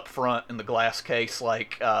weapons up front in the glass case,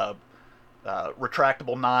 like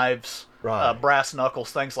retractable knives, brass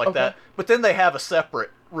knuckles, things like that. But then they have a separate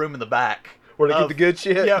room in the back where they keep the good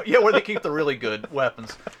shit. Yeah, where they keep the really good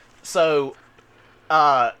weapons. So,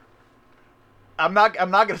 I'm not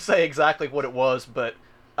going to say exactly what it was, but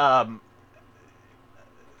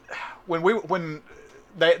when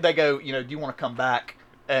they go, do you want to come back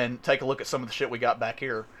and take a look at some of the shit we got back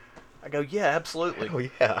here? I go, yeah, absolutely. Oh,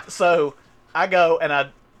 yeah. So I go and I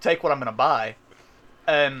take what I'm going to buy,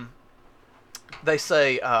 and they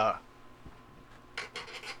say,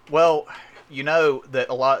 well, that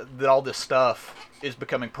all this stuff is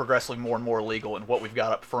becoming progressively more and more illegal, and what we've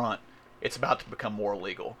got up front, it's about to become more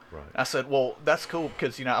illegal. Right. I said, well, that's cool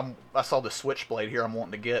because I saw this switchblade here I'm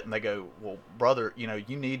wanting to get, and they go, well, brother, you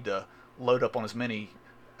need to load up on as many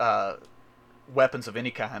weapons of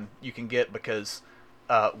any kind you can get because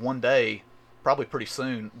one day, probably pretty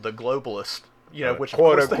soon, the globalists, which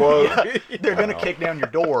quote unquote, they're going to kick down your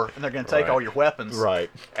door and they're going to take all your weapons. Right.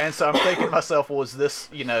 And so I'm thinking to myself, well, is this,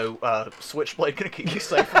 switchblade going to keep you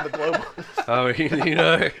safe from the globalists?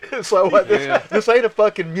 Oh, So what? This ain't a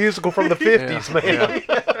fucking musical from the 50s, man.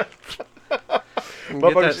 Yeah.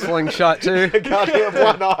 Get that slingshot too. Goddamn,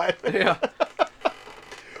 why not? Yeah.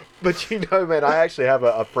 But man, I actually have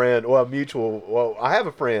a friend, I have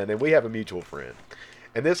a friend, and we have a mutual friend.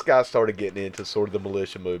 And this guy started getting into sort of the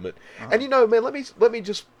militia movement. And man, let me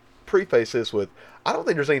just preface this with, I don't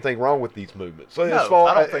think there's anything wrong with these movements. So as far,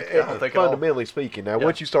 I don't think fundamentally speaking. Now,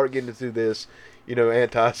 once you start getting into this,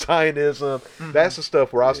 anti-Zionism, that's the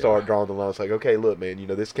stuff where I start drawing the line. It's like, okay, look, man,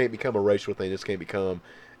 this can't become a racial thing. This can't become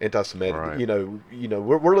anti-Semitic. Right.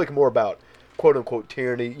 We're looking more about quote unquote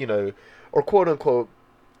tyranny, or quote unquote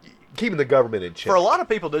keeping the government in check. For a lot of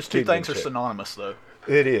people, those two things are synonymous, though.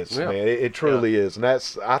 It is, man. It truly is, and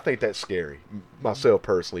I think that's scary, myself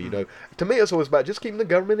personally. To me, it's always about just keeping the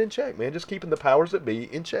government in check, man. Just keeping the powers that be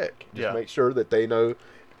in check. Just make sure that they know,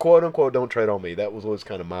 quote unquote, don't tread on me. That was always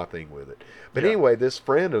kind of my thing with it. But anyway, this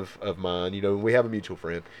friend of mine, we have a mutual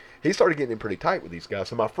friend. He started getting in pretty tight with these guys,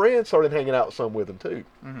 so my friend started hanging out some with them too.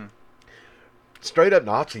 Mm-hmm. Straight up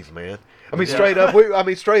Nazis, man. Straight up.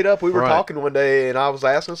 We were talking one day, and I was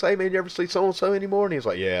asking, "Hey, man, you ever see so and so anymore?" And he was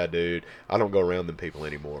like, "Yeah, dude, I don't go around them people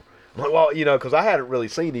anymore." I'm like, "Well, because I hadn't really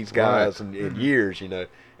seen these guys in years,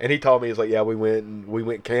 And he told me, he's like, "Yeah, we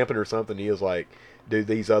went camping or something." He was like, "Dude,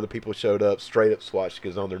 these other people showed up, straight up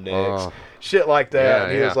swastikas on their necks, shit like that." Yeah,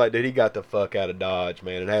 and he was like, "Dude, he got the fuck out of Dodge,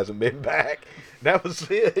 man, and hasn't been back." That was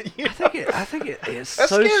it. I think it's that's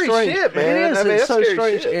so scary strange. shit, man. It is. It's so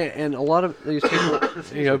strange, shit. and a lot of these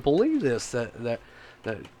people, believe this that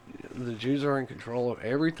the Jews are in control of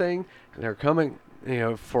everything, and they're coming,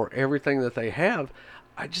 for everything that they have.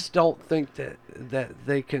 I just don't think that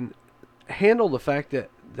they can handle the fact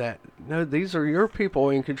that no, these are your people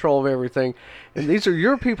in control of everything, and these are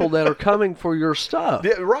your people that are coming for your stuff.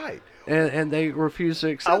 Yeah, right. And they refuse to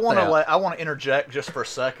accept that. I want to interject just for a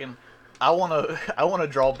second. I want to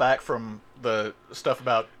draw back from the stuff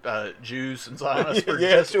about Jews and Zionists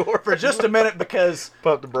for just a minute, because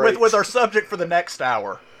with our subject for the next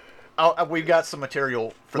hour, we've got some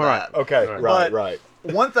material for that. Okay, right.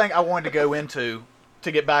 One thing I wanted to go into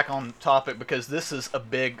to get back on topic, because this is a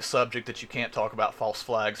big subject that you can't talk about false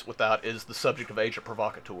flags without, is the subject of agent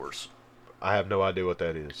provocateurs. I have no idea what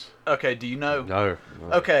that is. Okay, do you know? No.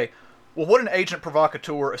 Okay, well, what an agent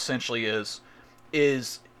provocateur essentially is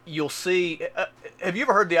you'll see. Have you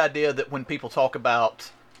ever heard the idea that when people talk about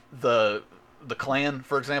the Klan,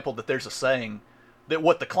 for example, that there's a saying that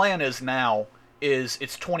what the Klan is now is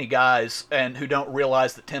it's 20 guys and who don't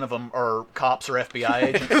realize that 10 of them are cops or FBI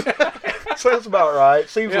agents? Sounds about right.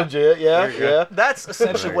 Seems legit. Yeah. That's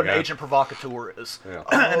essentially what an agent provocateur is. Yeah.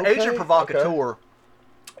 An agent provocateur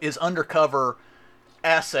is undercover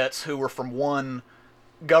assets who are from one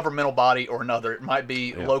governmental body or another. It might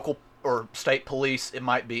be local or state police, it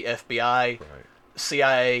might be FBI,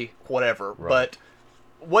 CIA, whatever. Right. But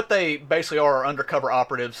what they basically are undercover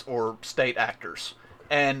operatives or state actors.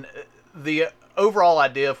 And the overall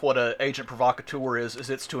idea of what an agent provocateur is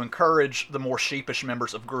it's to encourage the more sheepish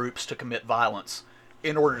members of groups to commit violence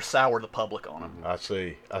in order to sour the public on them. I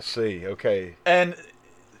see. Okay. And,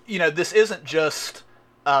 this isn't just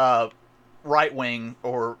right-wing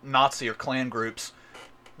or Nazi or Klan groups.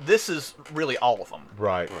 This is really all of them.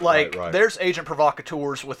 Right. There's agent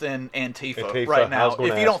provocateurs within Antifa right now.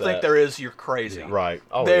 If you don't think there is, you're crazy. Right.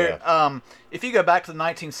 Oh, if you go back to the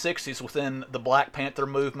 1960s within the Black Panther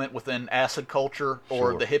movement, within acid culture,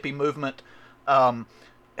 or the hippie movement,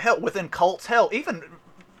 within cults, even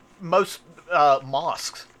most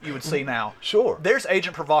mosques you would see now. Sure. There's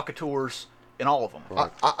agent provocateurs in all of them.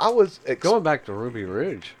 Right. I was... Going back to Ruby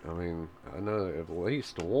Ridge, I know at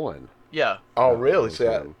least one. Yeah. Oh, really?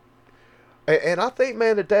 And I think,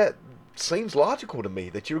 man, that seems logical to me,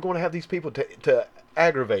 that you're going to have these people to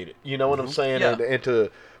aggravate it. You know what I'm saying? Yeah. And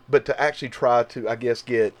to actually try to, I guess,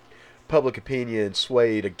 get public opinion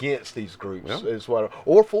swayed against these groups,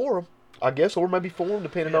 or for them. I guess, or maybe form,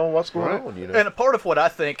 depending on what's going on. You know. And a part of what I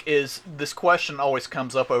think is this question always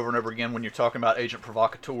comes up over and over again when you're talking about agent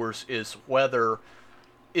provocateurs is whether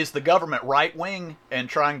is the government right wing and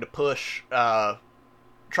trying to push a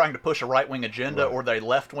right wing agenda, or are they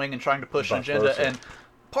left wing and trying to push an agenda? And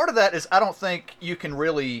part of that is I don't think you can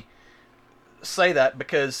really say that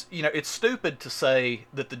because it's stupid to say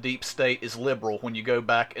that the deep state is liberal when you go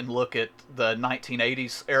back and look at the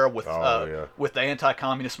 1980s era with the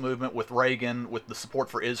anti-communist movement, with Reagan, with the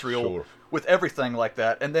support for Israel, with everything like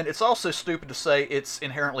that. And then it's also stupid to say it's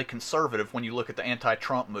inherently conservative when you look at the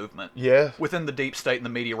anti-Trump movement within the deep state and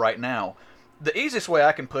the media right now. The easiest way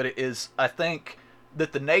I can put it is I think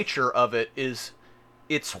that the nature of it is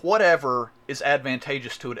it's whatever is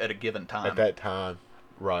advantageous to it at a given time. At that time.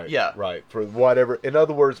 Right. Yeah. Right. For whatever. In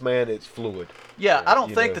other words, man, it's fluid. Yeah, I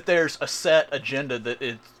don't think that there's a set agenda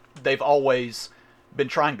that they've always been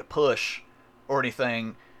trying to push or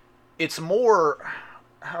anything. It's more,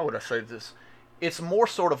 how would I say this? It's more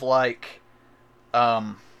sort of like,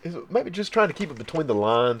 maybe just trying to keep it between the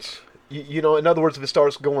lines. In other words, if it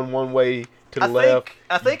starts going one way to the left,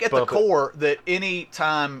 I think at the core that any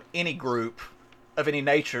time any group of any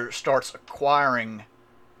nature starts acquiring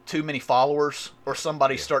too many followers or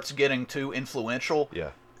somebody starts getting too influential,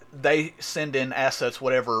 they send in assets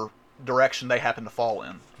whatever direction they happen to fall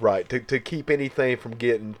in. Right, to keep anything from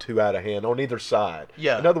getting too out of hand on either side.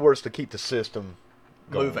 Yeah. In other words, to keep the system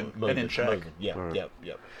moving and in check. Yeah, right.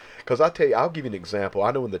 Because I tell you, I'll give you an example.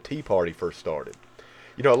 I know when the Tea Party first started,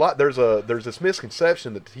 there's this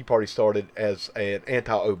misconception that the Tea Party started as an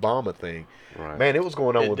anti-Obama thing. Right. Man, it was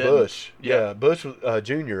going on with Bush. Yeah, Bush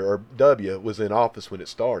Jr. or W was in office when it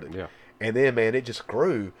started. Yeah. And then, man, it just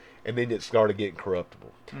grew, and then it started getting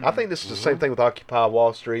corruptible. Mm-hmm. I think this is the same thing with Occupy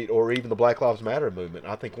Wall Street or even the Black Lives Matter movement.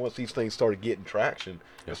 I think once these things started getting traction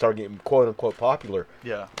and started getting quote-unquote popular,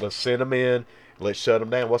 let's send them in, let's shut them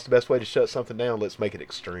down. What's the best way to shut something down? Let's make it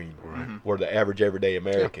extreme, where the average everyday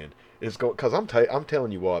American is going. Because I'm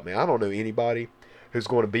telling you what, man, I don't know anybody who's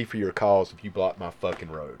going to be for your cause if you block my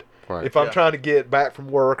fucking road. Right. If I'm trying to get back from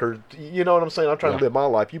work or, you know what I'm saying, I'm trying to live my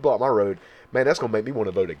life, you block my road, man, that's going to make me want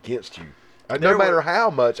to vote against you. No matter how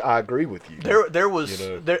much I agree with you. There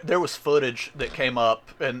was footage that came up,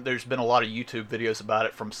 and there's been a lot of YouTube videos about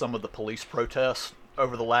it from some of the police protests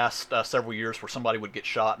over the last several years where somebody would get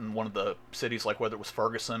shot in one of the cities, like whether it was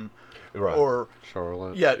Ferguson or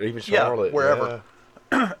Charlotte. Yeah, even Charlotte. Wherever.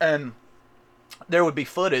 Yeah. And there would be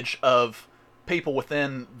footage of people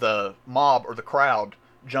within the mob or the crowd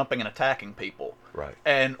jumping and attacking people. Right.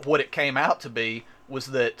 And what it came out to be was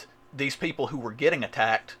that these people who were getting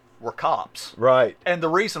attacked were cops. Right. And the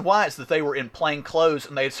reason why is that they were in plain clothes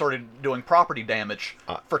and they had started doing property damage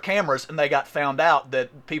for cameras, and they got found out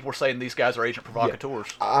that people were saying these guys are agent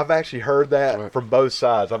provocateurs. Yeah. I've actually heard that from both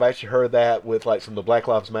sides. I've actually heard that with like some of the Black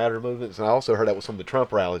Lives Matter movements, and I also heard that with some of the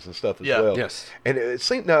Trump rallies and stuff as well. Yes. And it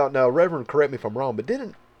seemed, now Reverend, correct me if I'm wrong, but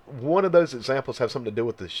didn't one of those examples have something to do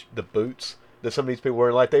with the boots that some of these people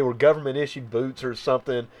were, like they were government issued boots or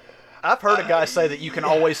something? I've heard a guy say that you can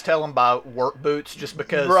always tell them by work boots, just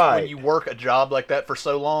because when you work a job like that for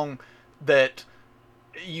so long that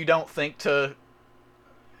you don't think to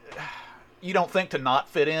not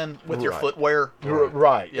fit in with your footwear.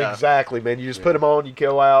 Right. Yeah. Exactly, man. You just put them on, you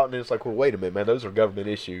go out, and it's like, well, wait a minute, man, those are government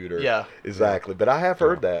issued. Or, exactly. But I have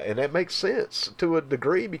heard that, and that makes sense to a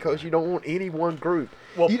degree because you don't want any one group.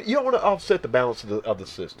 Well, you don't want to offset the balance of the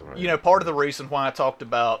system. Right? Part of the reason why I talked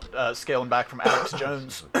about scaling back from Alex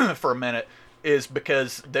Jones for a minute is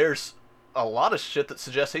because there's a lot of shit that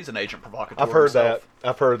suggests he's an agent provocateur. I've heard himself. that.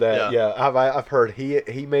 I've heard that. Yeah. I've heard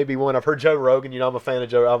he may be one. I've heard Joe Rogan. I'm a fan of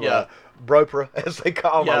Joe. I'm Bropra, as they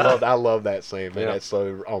call him. I love that saying, man. That's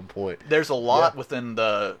so on point. There's a lot within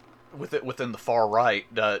the far right.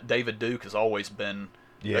 David Duke has always been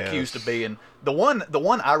accused of being the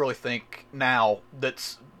one I really think now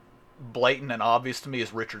that's blatant and obvious to me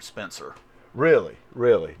is Richard Spencer. Really?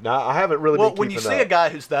 Now, I haven't really been keeping when you see a guy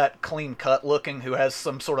who's that clean-cut looking, who has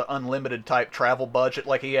some sort of unlimited type travel budget,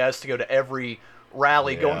 like he has to go to every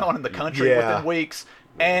rally going on in the country within weeks,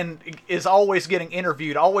 and is always getting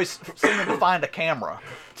interviewed, always seeming to find a camera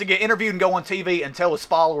to get interviewed and go on TV and tell his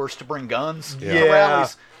followers to bring guns to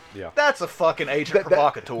rallies. Yeah. That's a fucking agent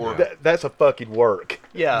provocateur. That's a fucking work.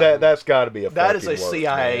 Yeah. That's got to be a fucking work. That is a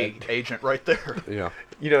CIA agent right there. Yeah.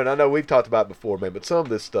 And I know we've talked about it before, man, but some of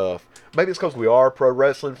this stuff, maybe it's because we are pro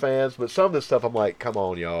wrestling fans, but some of this stuff I'm like, come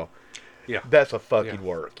on, y'all. Yeah. That's a fucking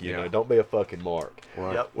work, you know. Don't be a fucking mark.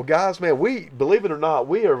 Right. Yep. Well, guys, man, believe it or not,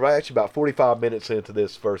 we are actually about 45 minutes into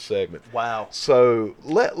this first segment. Wow. So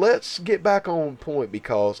let's get back on point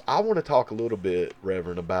because I want to talk a little bit,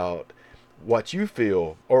 Reverend, about what you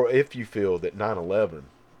feel, or if you feel that 9/11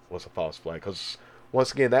 was a false flag. Because,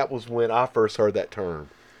 once again, that was when I first heard that term,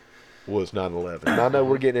 was 9/11. And I know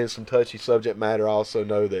we're getting into some touchy subject matter. I also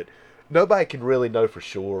know that nobody can really know for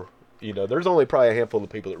sure. You know, there's only probably a handful of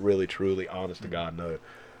people that really, truly, honest to God, know.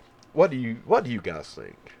 What do you guys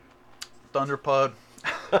think? Thunderpud.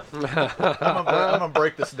 I'm gonna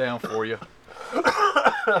break this down for you.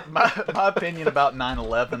 My opinion about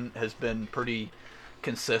 9/11 has been pretty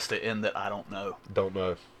consistent in that I don't know. Don't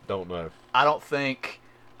know.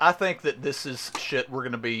 I think that this is shit we're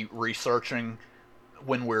gonna be researching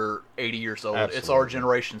when we're 80 years old. Absolutely. It's our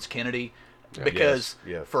generation's Kennedy, because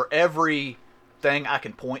for every thing I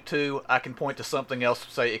can point to something else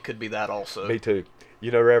to say it could be that also. Me too. You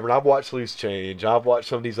know, Reverend, I've watched Loose Change. I've watched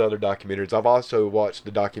some of these other documentaries. I've also watched the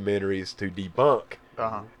documentaries to debunk,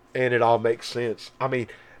 and it all makes sense. I mean,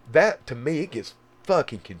 that, to me, it gets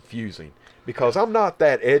fucking confusing, because I'm not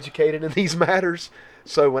that educated in these matters.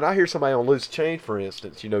 So when I hear somebody on Loose Change, for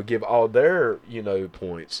instance, you know, give all their, you know,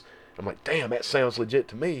 points, I'm like, damn, that sounds legit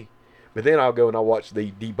to me. But then I'll go and I'll watch the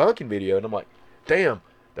debunking video, and I'm like, damn,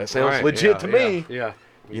 that sounds legit to me. Yeah.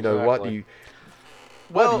 You know, what do you...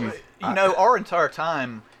 Well, you know, our entire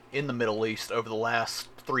time in the Middle East over the last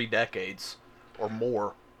 3 decades or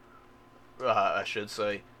more, I should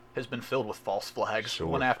say, has been filled with false flags,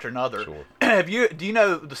 one after another. Sure. Do you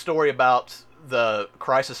know the story about the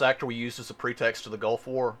crisis actor we used as a pretext to the Gulf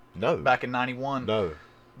War? No. Back in 91? No.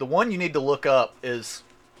 The one you need to look up is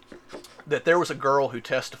that there was a girl who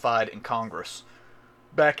testified in Congress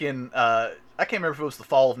back in, I can't remember if it was the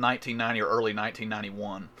fall of 1990 or early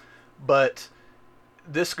 1991, but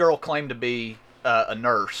this girl claimed to be a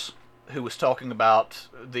nurse who was talking about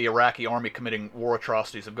the Iraqi army committing war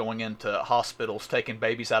atrocities of going into hospitals, taking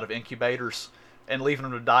babies out of incubators, and leaving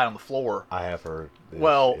them to die on the floor. I have heard this.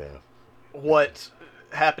 Well, what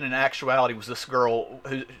happened in actuality was this girl,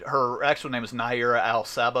 her actual name is Naira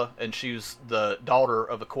Al-Saba, and she was the daughter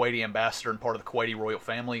of a Kuwaiti ambassador and part of the Kuwaiti royal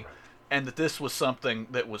family, and that this was something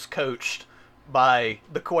that was coached by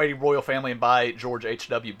the Kuwaiti royal family and by George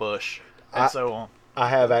H.W. Bush, and so on. I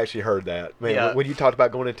have actually heard that. Man, when you talked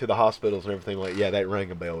about going into the hospitals and everything, like, that rang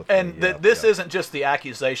a bell with me. And this isn't just the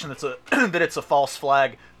accusation that's that it's a false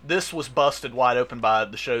flag. This was busted wide open by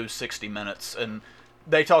the show 60 Minutes, and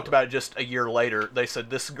they talked about it just a year later. They said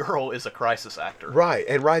this girl is a crisis actor. Right,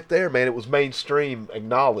 and right there, man, it was mainstream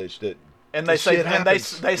acknowledged that. And they say,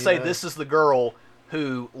 they say this is the girl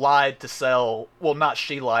who lied to sell. Well, not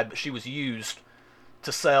she lied, but she was used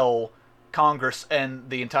to sell Congress and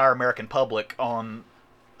the entire American public on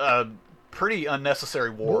a pretty unnecessary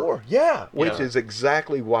war. Which is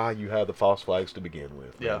exactly why you have the false flags to begin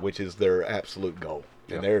with. Man, which is their absolute goal.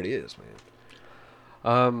 And there it is,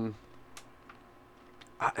 man.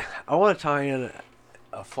 I want to tie in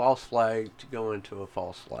a false flag to go into a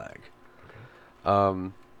false flag.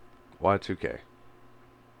 Okay. Y2K.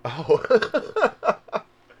 Oh.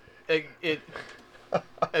 it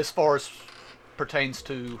as far as pertains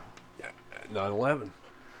to 9/11.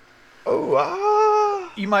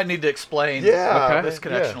 Oh, you might need to explain this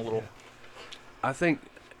connection a little. I think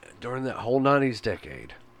during that whole 90s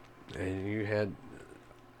decade, and you had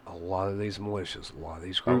a lot of these militias, a lot of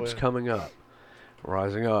these groups coming up,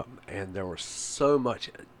 rising up, and there was so much,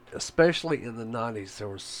 especially in the 90s, there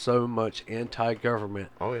was so much anti-government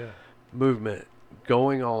movement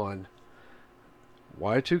going on.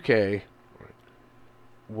 Y2K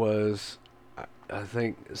was, I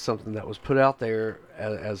think, something that was put out there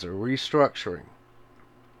as a restructuring,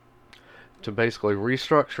 to basically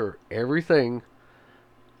restructure everything.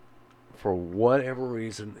 For whatever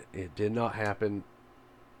reason, it did not happen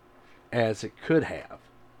as it could have.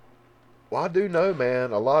 Well, I do know,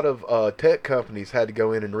 man, a lot of tech companies had to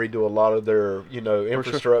go in and redo a lot of their,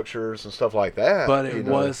 infrastructures and stuff like that. But it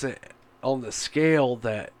wasn't on the scale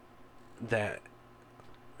that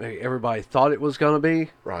everybody thought it was going to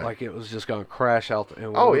be. Right. Like it was just going to crash out,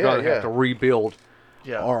 and we're going to have to rebuild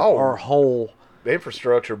our whole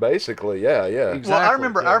infrastructure, basically. Yeah. Exactly.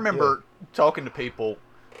 Well, I remember talking to people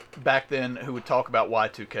back then who would talk about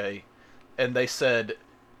Y2K, and they said,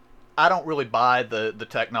 I don't really buy the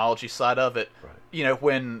technology side of it. Right.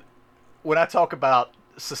 When I talk about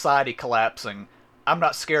society collapsing, I'm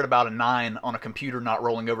not scared about a 9 on a computer not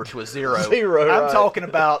rolling over to a 0. I'm talking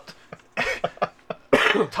about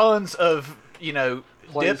tons of,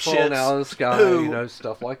 planes falling out of the sky, who,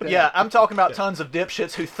 stuff like that. Yeah, I'm talking about tons of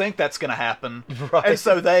dipshits who think that's going to happen. Right. And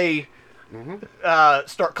so they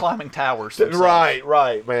start climbing towers themselves.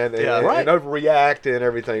 Right, man. And overreact and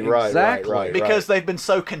everything. Exactly. Right. Because they've been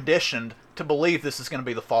so conditioned to believe this is going to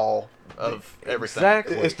be the fall of everything.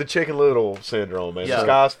 Exactly. It's the Chicken Little syndrome, man. Yeah. The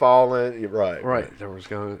sky's falling. Right. Right. There was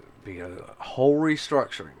going to be a whole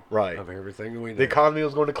restructuring Right. of everything we know. The economy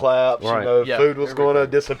was going to collapse. Right. You know, Yeah, food was going to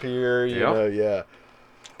everything. disappear. You know, yeah.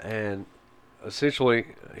 And essentially,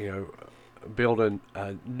 building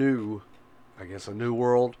a new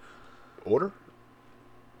world. Order?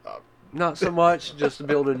 Not so much just to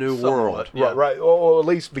build a new Somewhat. world. Yeah. Right. Or at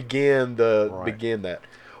least begin Right. that.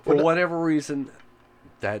 For Well, whatever reason,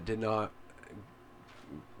 that did not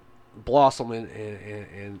blossom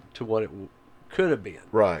into what it could have been.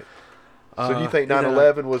 Right. So do you think and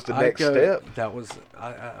 9/11 was the I next go- step? That was,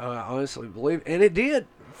 I honestly believe, and it did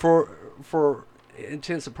for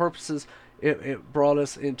intents and purposes. It brought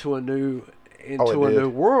us into a new did. new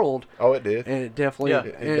world, Oh, it did. and it definitely Yeah,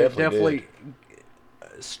 it definitely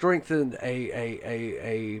strengthened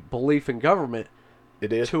a belief in government It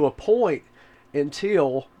did. to a point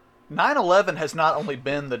until 9/11 has not only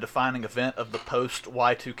been the defining event of the post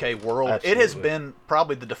Y2K world, it has Absolutely. been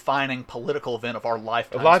probably the defining political event of our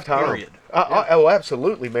lifetime. A lifetime. Period. Oh,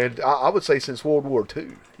 absolutely, man. I would say since World War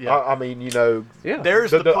II. Yeah. I mean, you know, yeah,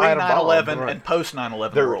 There's the atom pre bomb, 9/11 right. and post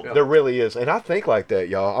 9/11 there, world. there really is. And I think like that,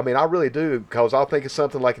 y'all. I mean, I really do, because I'll think of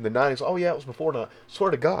something like in the 90s. Oh, yeah, it was before now.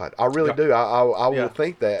 Swear to God. I really do. I Yeah. will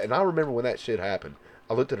think that. And I remember when that shit happened.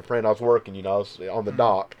 I looked at a friend. I was working, I was on the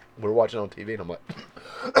dock. We were watching on TV, and I'm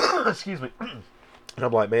like, excuse me. And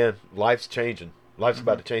I'm like, man, life's changing. Life's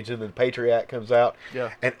about to change. And then the Patriot Act comes out.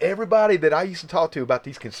 Yeah. And everybody that I used to talk to about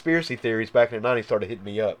these conspiracy theories back in the 90s started hitting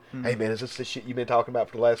me up. Hey, man, is this the shit you've been talking about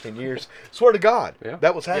for the last 10 years? Swear to God, Yeah.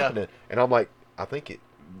 that was happening. And I'm like, I think it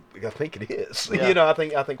is. Yeah. I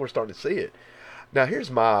think we're starting to see it. Now,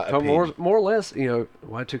 here's my So opinion. more or less,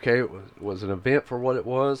 Y2K was an event for what it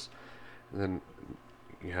was. And then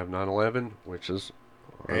you have 9/11, which is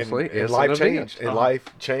honestly and it's life an event. changed. And life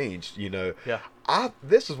changed. Yeah.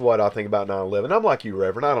 This is what I think about 9/11. I'm like you,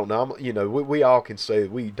 Reverend. I don't know. We all can say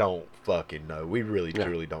we don't fucking know. We really,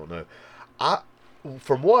 truly don't know.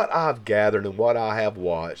 From what I've gathered and what I have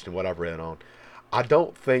watched and what I've read on, I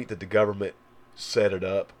don't think that the government set it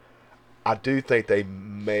up. I do think they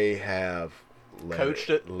may have Coached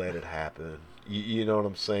it. let it happen. You know what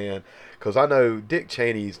I'm saying? Because I know Dick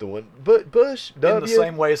Cheney's the one, but Bush, In the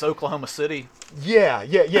same way as Oklahoma City. yeah.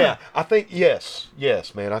 I think yes,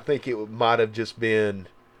 man. I think it might have just been,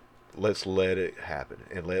 let's let it happen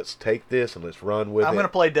and let's take this and let's run with it. I'm going to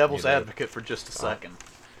play devil's you know. advocate for just a second.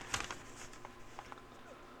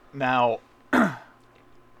 Now,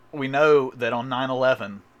 we know that on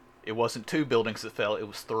 9/11, it wasn't 2 buildings that fell; it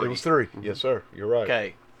was 3. It was 3. Yes, sir. You're right.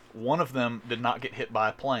 Okay, one of them did not get hit by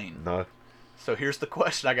a plane. No. So here's the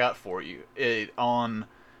question I got for you.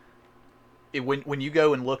 When you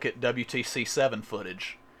go and look at WTC7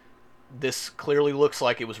 footage, this clearly looks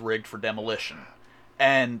like it was rigged for demolition.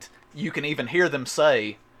 And you can even hear them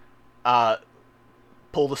say,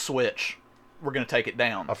 pull the switch. We're going to take it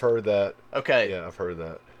down. I've heard that. Okay. Yeah, I've heard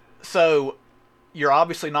that. So you're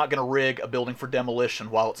obviously not going to rig a building for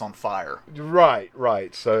demolition while it's on fire.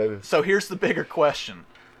 Right. So here's the bigger question.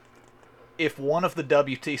 If one of the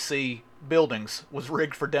WTC buildings was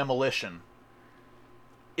rigged for demolition,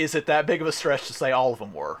 is it that big of a stretch to say all of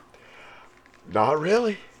them were? not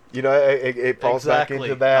really. It falls back Exactly,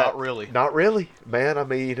 into that. not really. Not really, man. I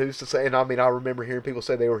mean, who's to say? And I mean, I remember hearing people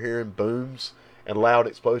say they were hearing booms and loud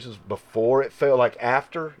explosions before it fell, like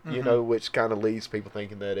after, which kind of leaves people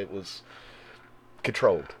thinking that it was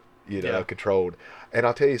controlled, controlled. And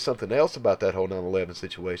I'll tell you something else about that whole 9/11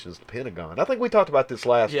 situation is the Pentagon. I think we talked about this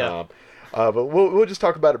last time, but we'll just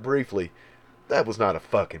talk about it briefly. That was not a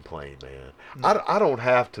fucking plane, man. No. I don't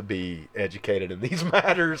have to be educated in these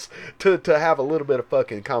matters to have a little bit of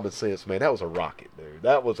fucking common sense, man. That was a rocket, dude.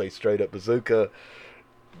 That was a straight up bazooka.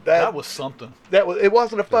 That was something. It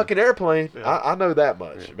wasn't a fucking airplane. Yeah. I know that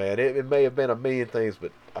much, man. It may have been a million things,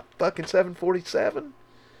 but a fucking 747?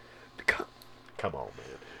 Come on,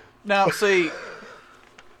 man. Now, see,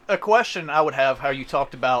 a question I would have, how you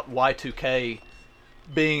talked about Y2K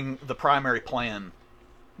being the primary plan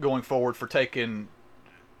going forward for taking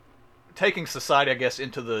society, I guess,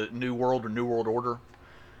 into the new world or new world order.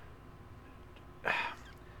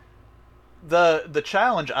 The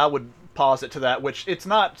challenge I would posit to that, which it's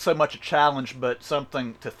not so much a challenge but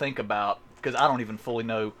something to think about, because I don't even fully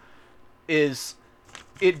know, is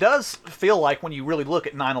it does feel like when you really look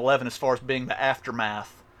at 9/11 as far as being the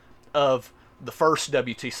aftermath of the first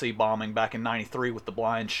WTC bombing back in 93 with the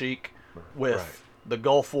Blind Sheik, with the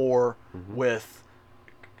Gulf War, with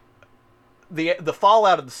the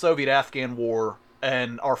fallout of the Soviet-Afghan War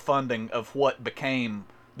and our funding of what became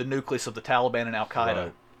the nucleus of the Taliban and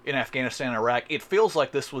Al-Qaeda. in Afghanistan and Iraq, it feels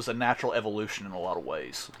like this was a natural evolution in a lot of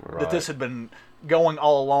ways. Right. That this had been going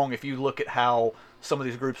all along if you look at how some of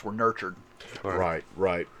these groups were nurtured. Right.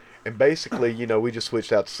 And basically, we just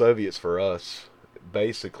switched out the Soviets for us,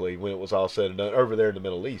 basically, when it was all said and done over there in the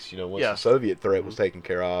Middle East. Once the Soviet threat was taken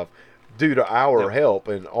care of, due to our help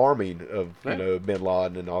and arming of, Bin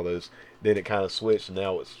Laden and all those, then it kind of switched, and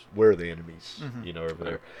now we're the enemies, over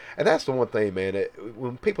there. And that's the one thing, man.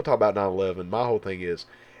 When people talk about 9/11, my whole thing is,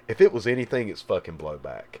 if it was anything, it's fucking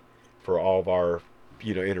blowback for all of our,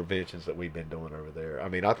 interventions that we've been doing over there. I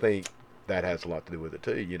mean, I think that has a lot to do with it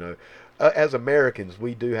too. As Americans,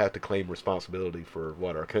 we do have to claim responsibility for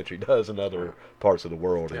what our country does in other parts of the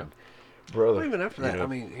world. And brother, well, even after that, I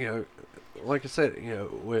mean, like I said,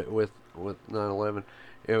 with 9/11,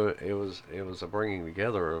 it was a bringing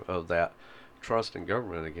together of that trust in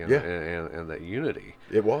government again, and that unity.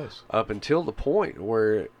 It was up until the point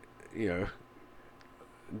where,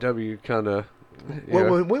 W kind of.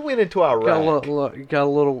 When we went into Iraq, got a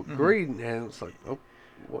little greed, and it's like,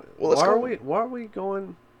 why are we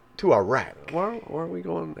going to Iraq? Why are we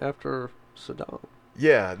going after Saddam?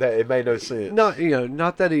 Yeah, it made no sense.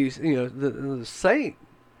 Not that he's the saint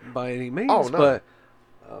by any means. Oh, no. But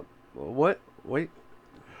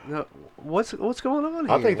what's going on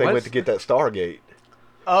here? I think they went to get that Stargate.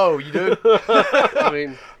 Oh, you do? I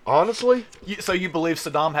mean, honestly, so you believe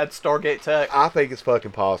Saddam had Stargate tech? I think it's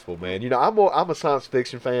fucking possible, man. I'm a science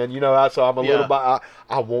fiction fan. So I'm a little bit.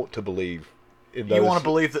 I want to believe. You want to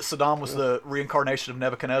believe that Saddam was the reincarnation of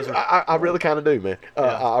Nebuchadnezzar? I really kind of do, man.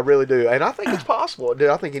 I really do, and I think it's possible, dude.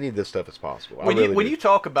 I think any of this stuff is possible. When you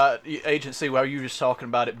talk about agency, well, you were just talking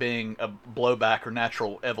about it being a blowback or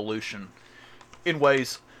natural evolution, in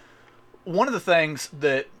ways. One of the things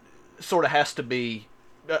that sort of has to be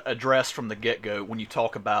addressed from the get-go when you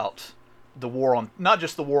talk about the war on, not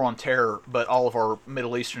just the war on terror, but all of our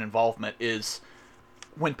Middle Eastern involvement, is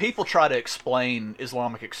when people try to explain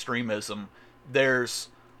Islamic extremism, there's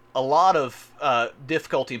a lot of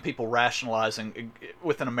difficulty in people rationalizing,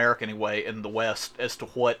 within America anyway, in the West, as to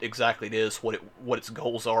what exactly it is, what its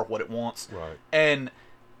goals are, what it wants. Right. And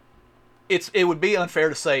it would be unfair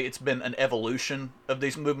to say it's been an evolution of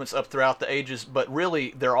these movements up throughout the ages, but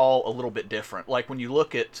really they're all a little bit different. Like when you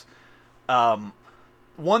look at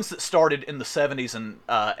ones that started in the 70s and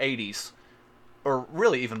 80s, or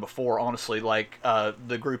really even before, honestly, like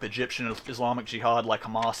the group Egyptian Islamic Jihad, like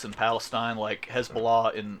Hamas in Palestine, like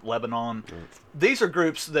Hezbollah in Lebanon. These are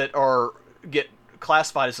groups that get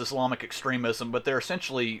classified as Islamic extremism, but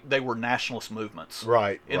they were nationalist movements,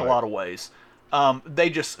 right? In a lot of ways. They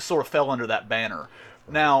just sort of fell under that banner.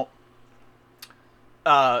 Right.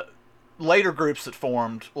 Now, later groups that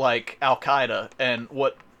formed, like Al-Qaeda, and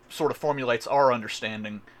what sort of formulates our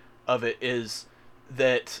understanding of it is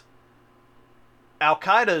that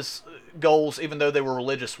Al-Qaeda's goals, even though they were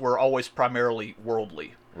religious, were always primarily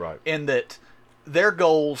worldly. Right. In that their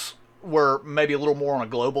goals were maybe a little more on a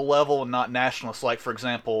global level and not nationalist. Like, for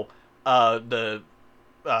example, the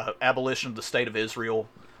abolition of the State of Israel,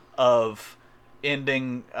 of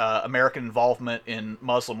ending American involvement in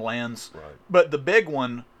Muslim lands. Right. But the big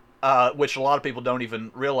one, which a lot of people don't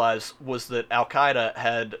even realize, was that Al-Qaeda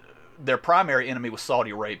had their primary enemy was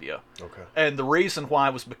Saudi Arabia. Okay. And the reason why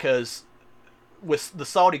was because with the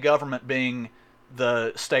Saudi government being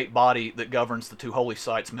the state body that governs the two holy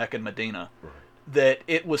sites, Mecca and Medina, right, that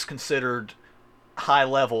it was considered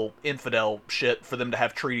high-level infidel shit for them to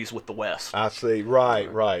have treaties with the West. I see.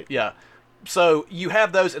 Right. Yeah. So you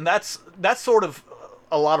have those, and that's sort of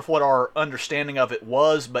a lot of what our understanding of it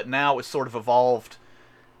was, but now it's sort of evolved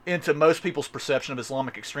into most people's perception of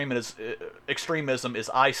Islamic extremism is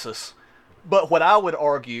ISIS. But what I would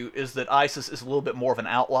argue is that ISIS is a little bit more of an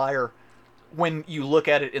outlier when you look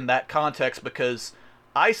at it in that context, because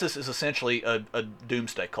ISIS is essentially a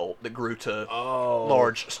doomsday cult that grew to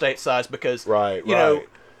large state size. Because, you know,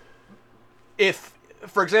 if,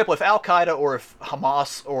 for example, if Al-Qaeda or if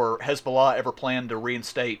Hamas or Hezbollah ever planned to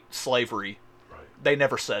reinstate slavery, they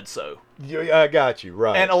never said so. Yeah, I got you,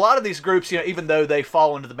 right. And a lot of these groups, even though they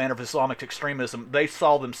fall into the banner of Islamic extremism, they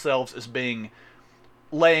saw themselves as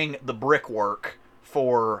laying the brickwork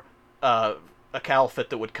for a caliphate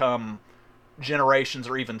that would come generations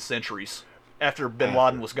or even centuries after bin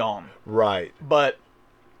Laden was gone. Right. But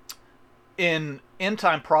in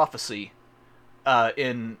end-time prophecy,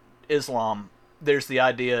 in Islam, there's the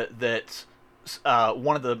idea that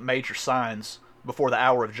one of the major signs before the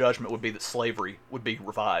hour of judgment would be that slavery would be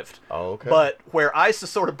revived. Oh, okay. But where ISIS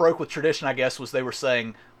sort of broke with tradition, I guess, was they were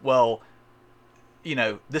saying, well,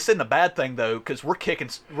 this isn't a bad thing though, because we're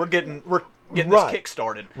getting this kick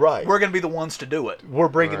started. Right. We're going to be the ones to do it. We're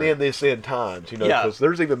bringing in this end times, because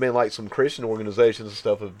there's even been like some Christian organizations and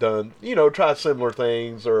stuff have done, tried similar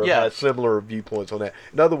things or had similar viewpoints on that.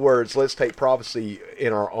 In other words, let's take prophecy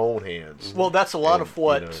in our own hands. Well, that's a lot of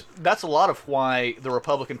why the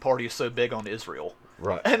Republican Party is so big on Israel.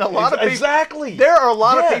 Right. And a lot of people, exactly. There are a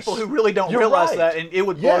lot of people who really don't realize that, and it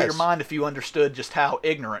would blow your Yes. mind if you understood just how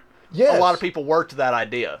ignorant Yes. a lot of people were to that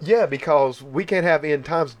idea. Yeah, because we can't have end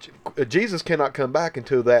times. Jesus cannot come back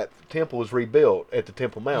until that temple is rebuilt at the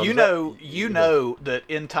Temple Mount. You know that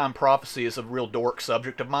end time prophecy is a real dork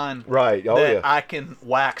subject of mine. Right. Oh, that yeah. I can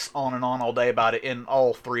wax on and on all day about it in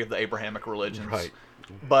all three of the Abrahamic religions. Right.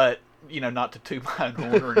 But, not to toot my own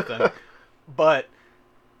horn or anything. But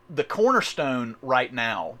the cornerstone right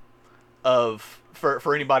now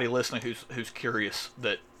for anybody listening who's curious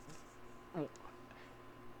that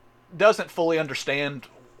doesn't fully understand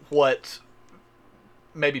what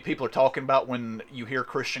maybe people are talking about when you hear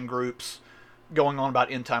Christian groups going on about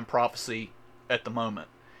end time prophecy at the moment,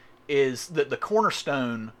 is that the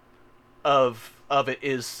cornerstone of it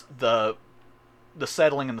is the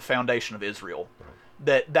settling and the foundation of Israel.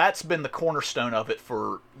 Right. That's been the cornerstone of it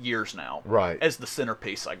for years now. Right. As the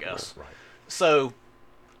centerpiece, I guess. Right. So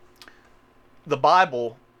the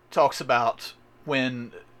Bible talks about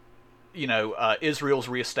when Israel's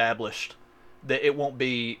reestablished, that it won't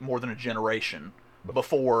be more than a generation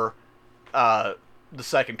before the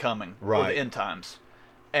second coming or the end times.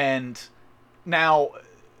 And now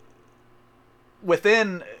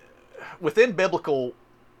within biblical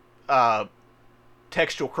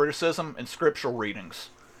textual criticism and scriptural readings,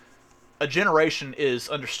 a generation is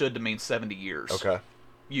understood to mean 70 years. Okay.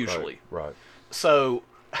 Usually. Right. So,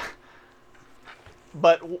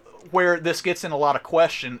 but where this gets in a lot of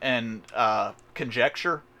question and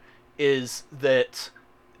conjecture is that,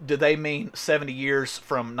 do they mean 70 years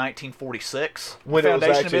from 1946, when the foundation it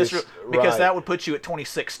was actually, of Israel? Because right. that would put you at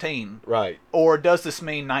 2016. Right. Or does this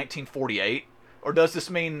mean 1948? Or does this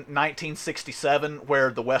mean 1967, where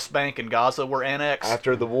the West Bank and Gaza were annexed?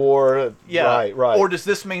 After the war? Yeah. Right. Or does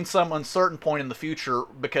this mean some uncertain point in the future,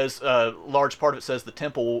 because a large part of it says the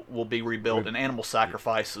temple will be rebuilt and animal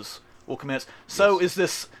sacrifices will commence. So is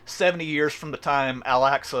this 70 years from the time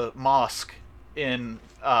Al-Aqsa Mosque in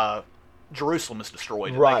Jerusalem is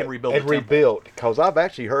destroyed? Right. They can rebuild and the temple? rebuilt. Because I've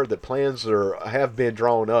actually heard that plans have been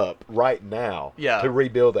drawn up right now to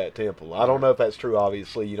rebuild that temple. I don't know if that's true,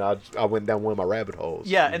 obviously. I went down one of my rabbit holes.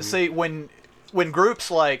 Yeah, and see, when groups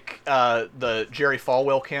like the Jerry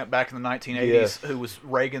Falwell camp back in the 1980s, who was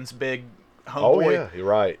Reagan's big homeboy. Oh, yeah, you're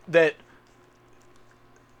right. That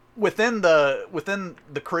within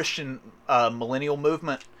the Christian millennial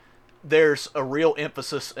movement, there's a real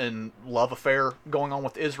emphasis and love affair going on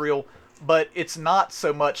with Israel, but it's not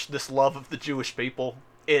so much this love of the Jewish people.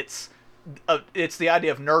 It's the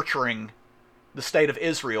idea of nurturing the state of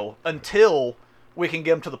Israel until we can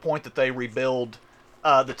get them to the point that they rebuild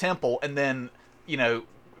the temple, and then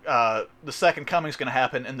the second coming is going to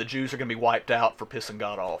happen, and the Jews are going to be wiped out for pissing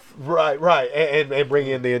God off. Right, and bring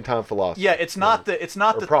in the end time philosophy. Yeah, it's not that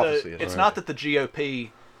the GOP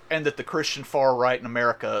and that the Christian far right in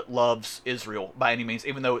America loves Israel by any means,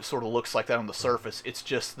 even though it sort of looks like that on the surface. It's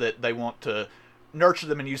just that they want to nurture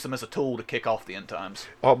them and use them as a tool to kick off the end times.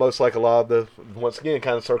 Almost like a lot of once again,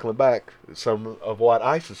 kind of circling back, some of what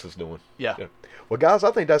ISIS is doing. Yeah. Well, guys,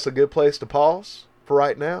 I think that's a good place to pause for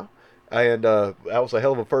right now. And that was a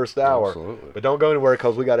hell of a first hour. Absolutely. But don't go anywhere,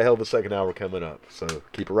 because we got a hell of a second hour coming up. So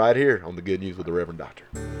keep it right here on The Good News with the Reverend Doctor.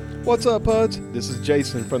 What's up, Puds? This is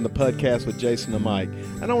Jason from the Pudcast with Jason and Mike.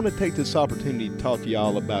 And I want to take this opportunity to talk to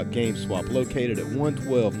y'all about GameSwap, located at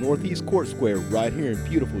 112 Northeast Court Square, right here in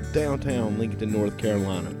beautiful downtown Lincoln, North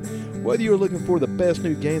Carolina. Whether you're looking for the best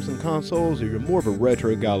new games and consoles, or you're more of a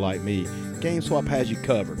retro guy like me, GameSwap has you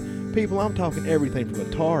covered. People, I'm talking everything from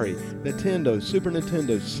Atari, Nintendo, Super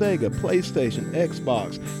Nintendo, Sega, PlayStation,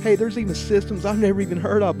 Xbox. Hey, there's even systems I've never even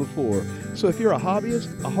heard of before. So if you're a hobbyist,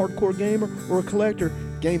 a hardcore gamer, or a collector,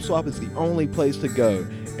 GameSwap is the only place to go.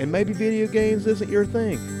 And maybe video games isn't your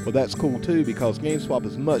thing. Well, that's cool too, because GameSwap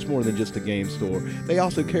is much more than just a game store. They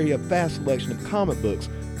also carry a vast selection of comic books,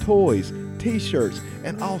 toys, t-shirts,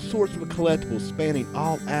 and all sorts of collectibles spanning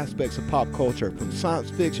all aspects of pop culture, from science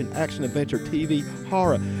fiction, action, adventure, TV,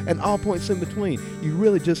 horror, and all points in between. You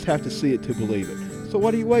really just have to see it to believe it. So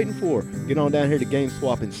what are you waiting for? Get on down here to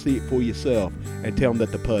GameSwap and see it for yourself, and tell them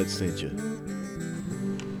that the Pud sent you.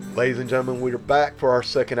 Ladies and gentlemen, we are back for our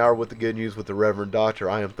second hour with the Good News with the Reverend Doctor.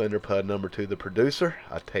 I am Thunderpud number 2, the producer.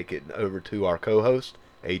 I take it over to our co-host,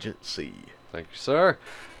 Agent C. Thank you, sir.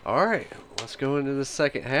 All right, let's go into the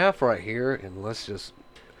second half right here, and let's just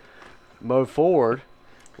move forward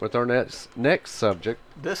with our next subject.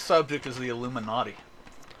 This subject is the Illuminati.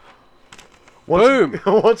 Boom!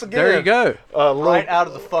 Once again, There you go. Right out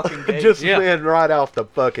of the fucking gate. Just been right off the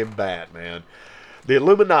fucking bat, man. The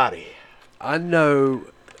Illuminati. I know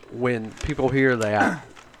when people hear that,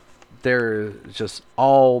 there's just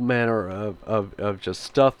all manner of just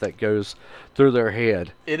stuff that goes through their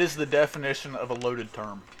head. It is the definition of a loaded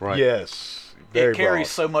term. Right. Yes. It carries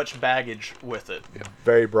so much baggage with it. Yeah.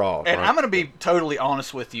 Very broad. And I'm going to be totally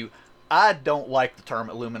honest with you. I don't like the term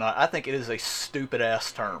Illuminati. I think it is a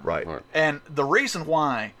stupid-ass term. Right. And the reason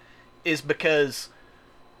why is because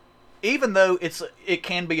even though it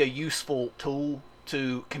can be a useful tool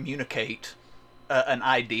to communicate an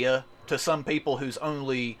idea to some people whose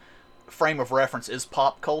only frame of reference is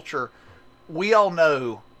pop culture, we all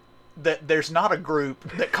know that there's not a group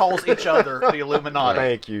that calls each other the Illuminati.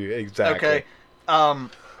 Thank you. Exactly. Okay.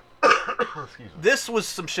 This was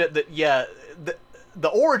some shit that, the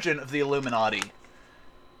origin of the Illuminati,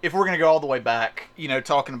 if we're going to go all the way back,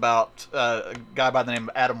 talking about a guy by the name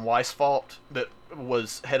of Adam Weishaupt that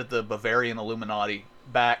was head of the Bavarian Illuminati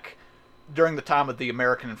back during the time of the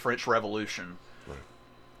American and French Revolution. Right.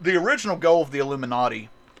 The original goal of the Illuminati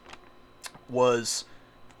was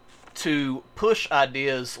to push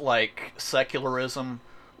ideas like secularism,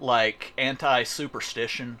 like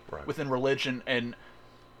anti-superstition within religion, and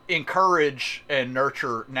encourage and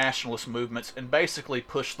nurture nationalist movements, and basically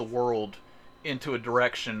push the world into a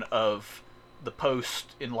direction of the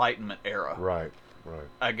post-Enlightenment era. Right.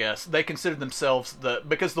 I guess they considered themselves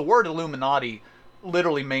because the word Illuminati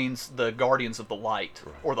literally means the guardians of the light,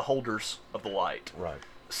 or the holders of the light. Right.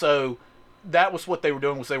 So that was what they were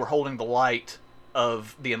doing, was they were holding the light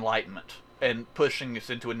of the Enlightenment and pushing us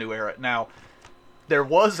into a new era. Now, there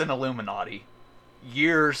was an Illuminati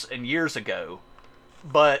years and years ago,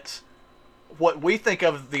 but what we think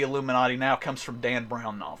of the Illuminati now comes from Dan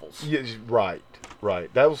Brown novels. Yeah, right.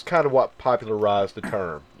 That was kind of what popularized the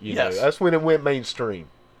term. You know, that's when it went mainstream.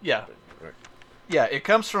 Yeah. Right. Yeah, it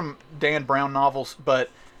comes from Dan Brown novels, but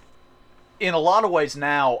in a lot of ways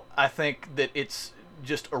now, I think that it's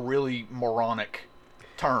just a really moronic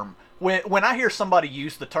term. When I hear somebody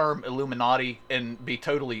use the term Illuminati and be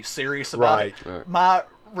totally serious about it, my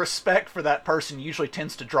respect for that person usually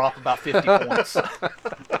tends to drop about 50 points.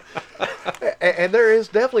 And there is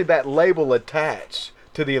definitely that label attached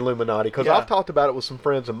to the Illuminati, because I've talked about it with some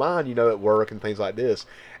friends of mine, at work and things like this,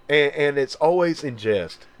 and it's always in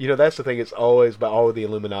jest. That's the thing. It's always about the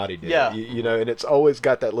Illuminati did. Yeah. And it's always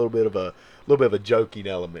got that little bit of a joking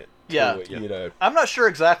element. Yeah. To it, I'm not sure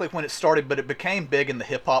exactly when it started, but it became big in the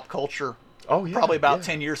hip hop culture. Oh yeah. Probably about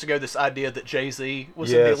 10 years ago. This idea that Jay-Z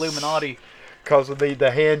was in the Illuminati. Because of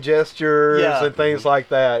the hand gestures and things like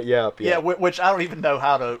that. Yeah, which I don't even know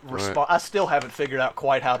how to respond. Right. I still haven't figured out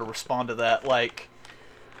quite how to respond to that. I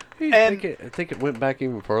think it went back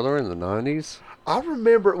even further in the 90s. I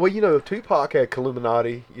remember, Tupac had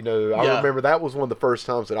Illuminati. I remember that was one of the first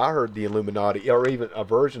times that I heard the Illuminati, or even a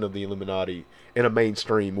version of the Illuminati, in a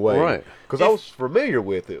mainstream way. Right. Because I was familiar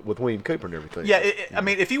with it, with William Cooper and everything. Yeah, I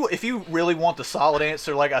mean, if you really want the solid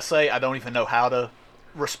answer, like I say, I don't even know how to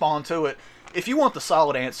respond to it. If you want the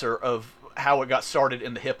solid answer of how it got started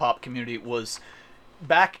in the hip-hop community, it was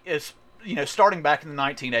starting back in the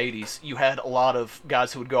 1980s, you had a lot of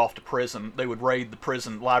guys who would go off to prison. They would raid the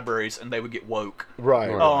prison libraries, and they would get woke. Right.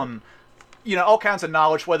 All kinds of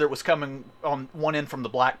knowledge, whether it was coming on one end from the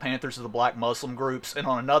Black Panthers or the Black Muslim groups, and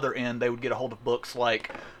on another end, they would get a hold of books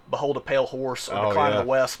like Behold a Pale Horse or Decline of the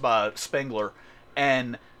West by Spengler,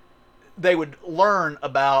 and they would learn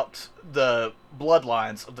about the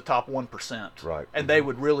bloodlines of the top 1%. Right. And they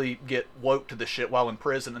would really get woke to this shit while in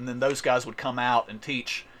prison, and then those guys would come out and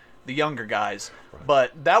teach the younger guys. Right.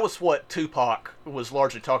 But that was what Tupac was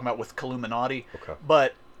largely talking about with Illuminati. Okay.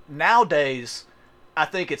 But nowadays, I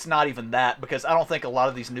think it's not even that, because I don't think a lot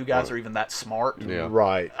of these new guys are even that smart. Yeah.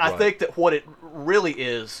 Right. I think that what it really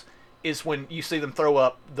is when you see them throw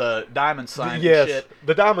up the diamond sign and shit.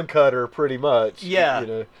 The diamond cutter, pretty much.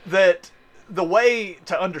 Yeah. That the way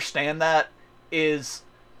to understand that is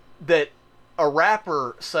that a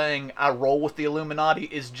rapper saying I roll with the Illuminati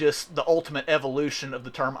is just the ultimate evolution of the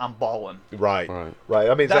term I'm ballin'. Right.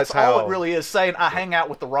 I mean, that's all how it really is. Saying I hang out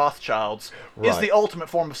with the Rothschilds is the ultimate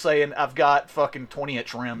form of saying I've got fucking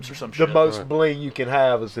 20-inch rims or some shit. The most bling you can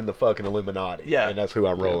have is in the fucking Illuminati. Yeah. And that's who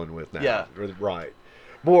I'm rolling with now. Yeah. Right.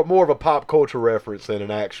 More of a pop culture reference than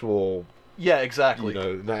an actual... Yeah, exactly.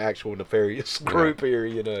 An actual nefarious group here,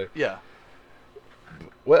 Yeah.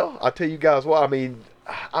 Well, I'll tell you guys what, I mean,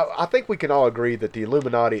 I think we can all agree that the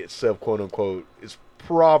Illuminati itself, quote unquote, is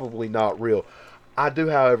probably not real. I do,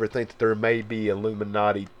 however, think that there may be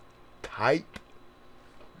Illuminati type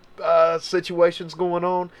situations going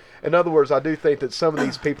on. In other words, I do think that some of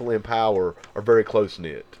these people in power are very close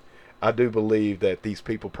knit. I do believe that these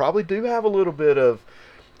people probably do have a little bit of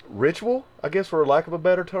ritual, I guess, for lack of a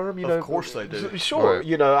better term. Of course they do. Sure.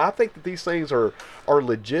 Right. I think that these things are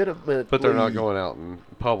legitimate. But they're not going out in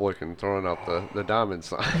public and throwing out the diamond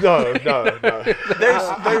sign. No.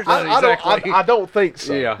 I don't think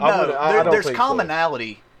so. Yeah. There's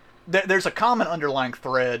commonality. There's a common underlying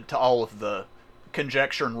thread to all of the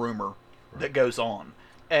conjecture and rumor that goes on.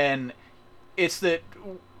 And it's that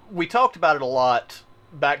we talked about it a lot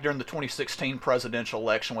back during the 2016 presidential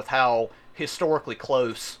election with how historically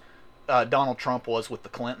close Donald Trump was with the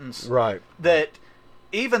Clintons. Right. That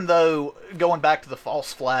even though, going back to the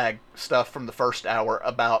false flag stuff from the first hour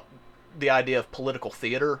about the idea of political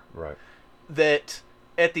theater, right, that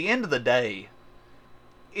at the end of the day,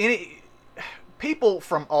 people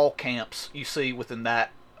from all camps you see within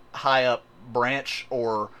that high up branch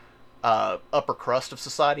or upper crust of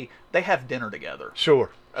society, they have dinner together. Sure.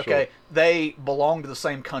 Okay? Sure. They belong to the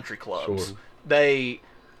same country clubs. Sure. They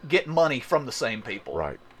get money from the same people.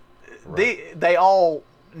 Right. They all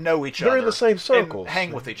know each other. They're in the same circles. And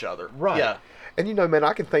hang with each other. Right. Yeah. And man,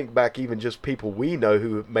 I can think back even just people we know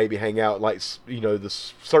who maybe hang out like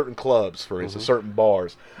the certain clubs, for instance, certain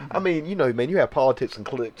bars. I mean, man, you have politics and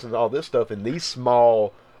cliques and all this stuff in these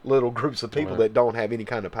small little groups of people that don't have any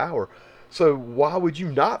kind of power. So why would you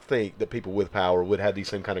not think that people with power would have these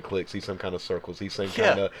same kind of cliques, these same kind of circles, these same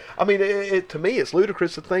kind of... I mean, to me, it's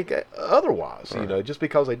ludicrous to think otherwise, just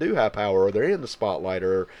because they do have power or they're in the spotlight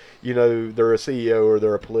or, they're a CEO or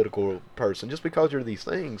they're a political person. Just because you're these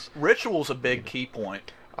things... Ritual's a big key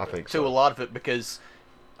point. I think so. To a lot of it because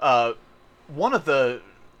one of the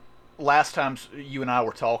last times you and I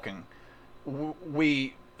were talking,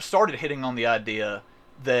 we started hitting on the idea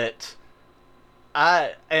that...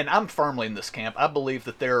 I'm firmly in this camp. I believe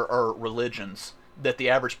that there are religions that the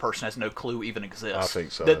average person has no clue even exist. I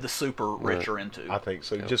think so. That the super rich are into. I think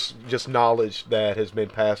so. Yep. Just knowledge that has been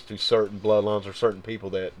passed through certain bloodlines or certain people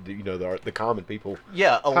that the common people.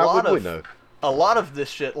 Yeah, a lot of this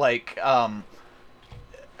shit, like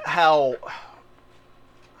how.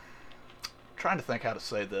 Trying to think how to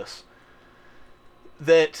say this.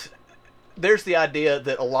 That there's the idea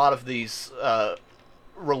that a lot of these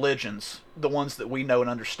religions, the ones that we know and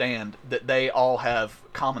understand, that they all have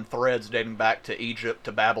common threads dating back to Egypt,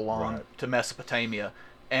 to Babylon, to Mesopotamia,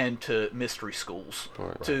 and to mystery schools,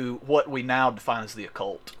 to what we now define as the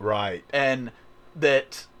occult. Right. And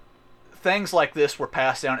that things like this were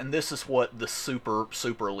passed down, and this is what the super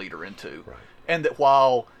elite are into. Right. And that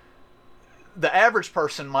while the average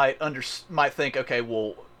person might think, okay,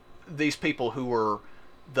 well, these people who are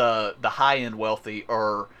the high-end wealthy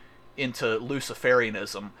are into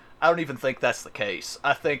Luciferianism. I don't even think that's the case.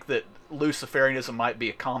 I think that Luciferianism might be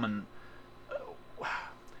a common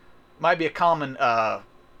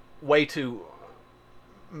way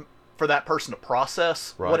for that person to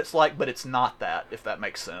process what it's like, but it's not that, if that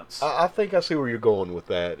makes sense. I think I see where you're going with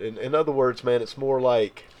that. In other words, man, it's more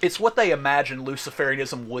like... It's what they imagine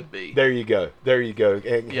Luciferianism would be. There you go.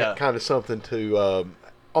 And kind of something to...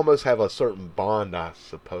 almost have a certain bond, I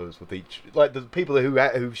suppose, with each, like the people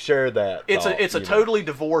who share that. It's a totally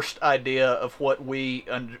divorced idea of what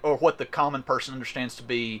or what the common person understands to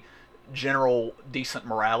be general decent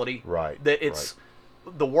morality. Right. That it's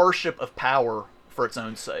the worship of power for its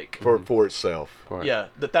own sake. For itself. Right. Yeah.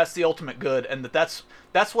 That's the ultimate good, and that's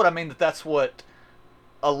what I mean. That's what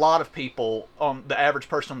a lot of people, the average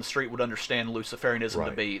person on the street, would understand Luciferianism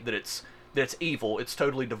to be. That it's evil. It's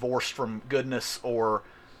totally divorced from goodness or.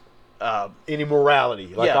 Any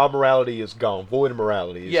morality, all morality is gone. Void of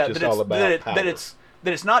morality. It's just all about power. That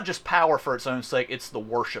it's not just power for its own sake. It's the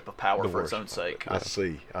worship of power for its own sake. I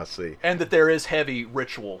see. And that there is heavy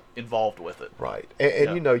ritual involved with it. Right.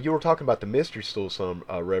 And you were talking about the mystery school,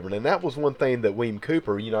 Reverend, and that was one thing that William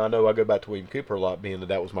Cooper. I know I go back to William Cooper a lot, being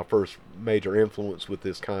that was my first major influence with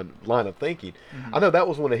this kind of line of thinking. Mm-hmm. I know that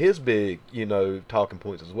was one of his big, talking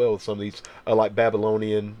points as well. With some of these like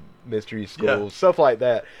Babylonian mystery schools, stuff like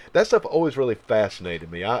that. That stuff always really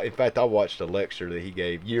fascinated me. In fact, I watched a lecture that he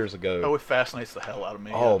gave years ago. Oh, it fascinates the hell out of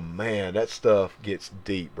me. Oh, man, that stuff gets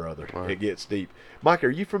deep, brother. Right. It gets deep. Mike,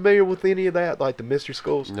 are you familiar with any of that, like the mystery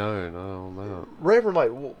schools? No. Reverend,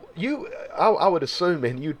 I would assume,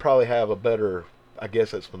 and you'd probably have a better, I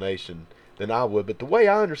guess, explanation than I would, but the way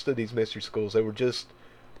I understood these mystery schools, they were just,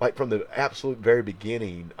 like, from the absolute very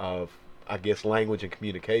beginning of, I guess, language and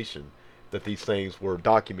communication, that these things were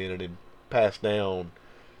documented and passed down.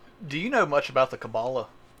 Do you know much about the Kabbalah?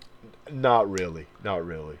 Not really. Not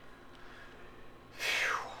really.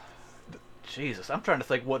 Jesus, I'm trying to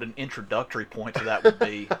think what an introductory point to that would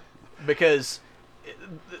be. Because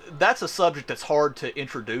that's a subject that's hard to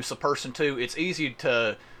introduce a person to. It's easy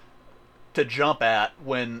to jump at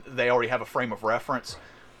when they already have a frame of reference.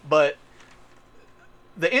 But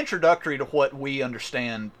the introductory to what we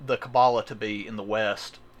understand the Kabbalah to be in the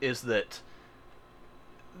West is that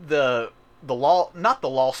the law, not the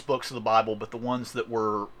lost books of the Bible, but the ones that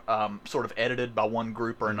were sort of edited by one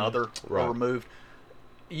group or another, or removed.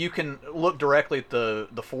 You can look directly at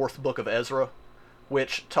the fourth book of Ezra,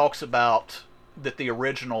 which talks about that the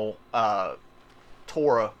original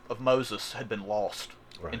Torah of Moses had been lost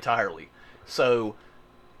entirely. So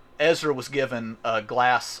Ezra was given a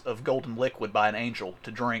glass of golden liquid by an angel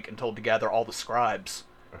to drink and told to gather all the scribes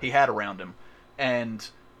he had around him. And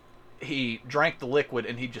he drank the liquid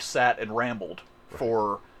and he just sat and rambled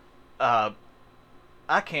for, I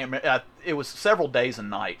can't remember, it was several days and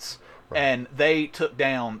nights. And they took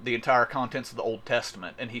down the entire contents of the Old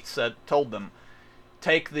Testament. And he told them,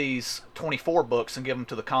 take these 24 books and give them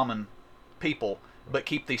to the common people, but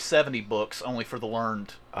keep these 70 books only for the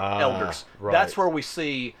learned elders. That's where we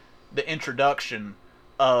see the introduction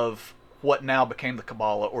of what now became the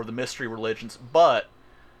Kabbalah, or the mystery religions. But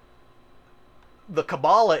the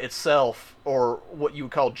Kabbalah itself, or what you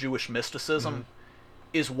would call Jewish mysticism,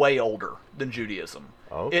 is way older than Judaism.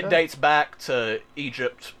 Okay. It dates back to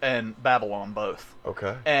Egypt and Babylon both.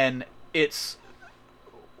 Okay. And it's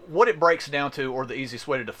what it breaks down to, or the easiest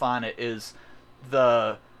way to define it, is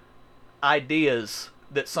the ideas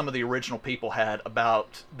that some of the original people had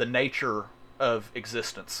about the nature of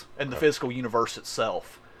existence and the physical universe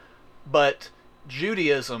itself. But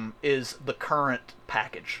Judaism is the current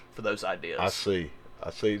package for those ideas. I see.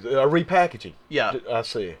 A repackaging. Yeah. I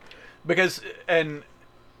see. Because, and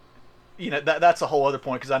that's a whole other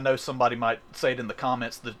point, because I know somebody might say it in the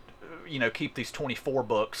comments that, keep these 24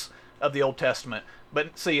 books of the Old Testament.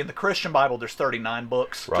 But see, in the Christian Bible, there's 39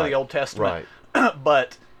 books to the Old Testament.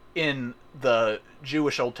 But in the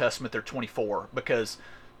Jewish Old Testament, they're 24, because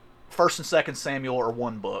 1st and 2nd Samuel are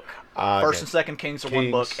one book. 1st and 2nd Kings are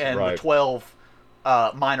one book, and the 12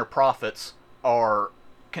 minor prophets are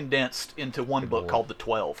condensed into one book called the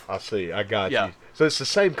 12. I see. I got you. So it's the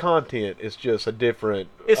same content. It's just a different.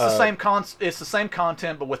 It's the same It's the same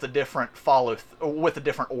content, but with a different with a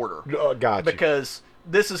different order. Got you. Because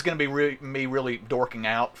this is going to be me really dorking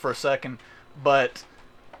out for a second, but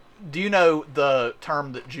do you know the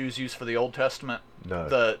term that Jews use for the Old Testament? No.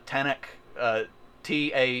 The Tanakh.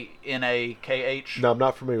 Tanakh. No, I'm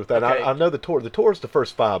not familiar with that. Okay. I know the Torah. The Torah is the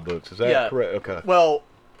first 5 books. Is that correct? Okay. Well,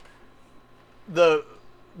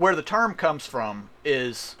 where the term comes from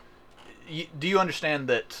is, do you understand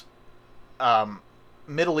that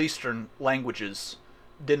Middle Eastern languages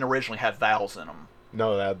didn't originally have vowels in them?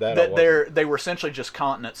 No, they were essentially just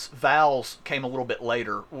consonants. Vowels came a little bit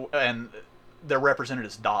later, and they're represented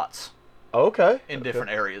as dots. Okay. In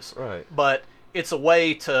different areas. Right. But it's a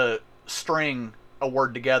way to string a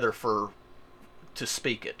word together to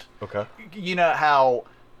speak it. Okay. You know how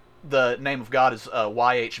the name of God is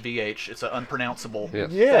YHVH. It's an unpronounceable thing.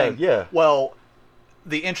 Yeah. Well,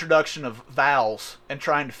 the introduction of vowels and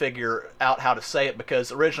trying to figure out how to say it,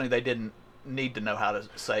 because originally they didn't need to know how to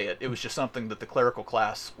say it. It was just something that the clerical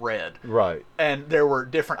class read. Right. And there were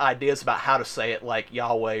different ideas about how to say it, like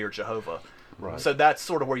Yahweh or Jehovah. Right. So that's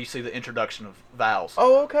sort of where you see the introduction of vowels.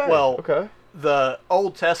 Oh, okay. Well, the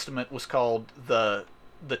Old Testament was called the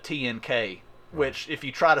TNK, which if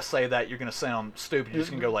you try to say that, you're going to sound stupid. You're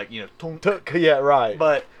just going to go like, tunk. Yeah, right.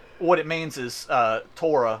 But what it means is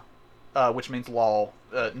Torah, which means law,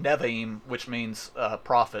 Nevi'im, which means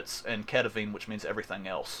prophets, and Ketuvim, which means everything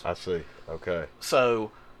else. I see. Okay.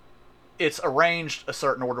 So it's arranged a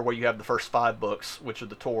certain order where you have the first 5 books, which are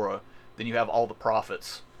the Torah, then you have all the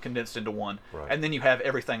prophets condensed into one, and then you have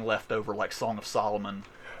everything left over, like Song of Solomon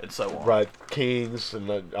and so on. Right, Kings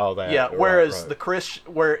and all that. Yeah, whereas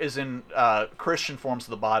whereas in Christian forms of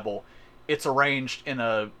the Bible, it's arranged in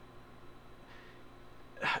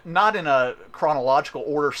not in a chronological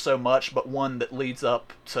order so much, but one that leads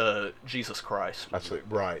up to Jesus Christ. I see.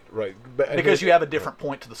 Right. Because you have a different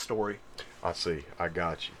point to the story. I see. I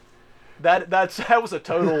got you. That was a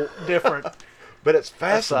total different. But it's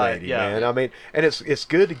fascinating, man. I mean, and it's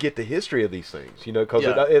good to get the history of these things, because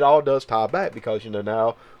it all does tie back. Because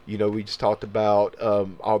now, we just talked about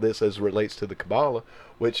all this as it relates to the Kabbalah,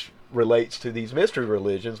 which relates to these mystery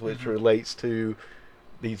religions, which relates to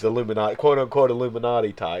these Illuminati, quote unquote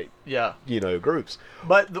Illuminati type, groups.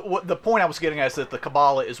 But the point I was getting at is that the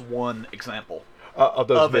Kabbalah is one example of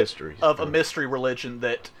those mysteries of a mystery religion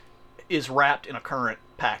that is wrapped in a current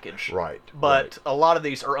package. Right. But a lot of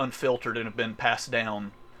these are unfiltered and have been passed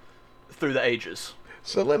down through the ages.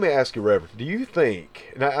 So let me ask you, Reverend, do you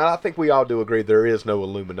think, and I think we all do agree there is no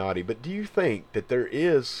Illuminati, but do you think that there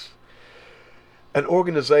is an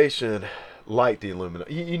organization like the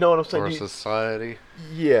Illuminati? You know what I'm saying? Or a society?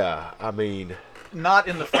 Yeah, I mean... Not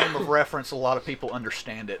in the frame of reference a lot of people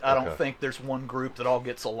understand it. I don't think there's one group that all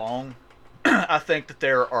gets along. I think that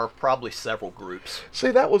there are probably several groups. See,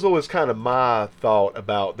 that was always kind of my thought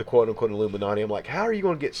about the quote-unquote Illuminati. I'm like, how are you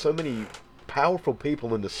going to get so many powerful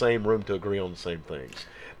people in the same room to agree on the same things?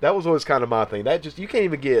 That was always kind of my thing. That just, you can't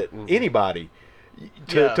even get anybody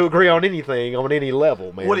to agree on anything on any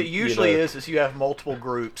level, man. What it usually is you have multiple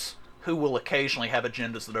groups who will occasionally have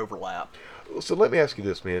agendas that overlap. So let me ask you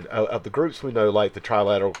this, man. Of the groups we know, like the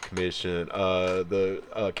Trilateral Commission, the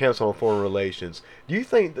Council on Foreign Relations, do you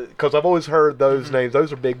think that, because I've always heard those names,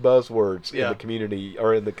 those are big buzzwords in the community,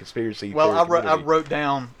 or in the conspiracy Well, theory I wrote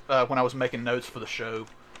down, when I was making notes for the show,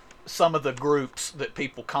 some of the groups that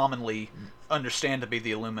people commonly understand to be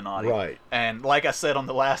the Illuminati. Right. And like I said on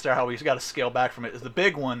the last hour, how we've got to scale back from it, is the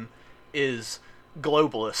big one is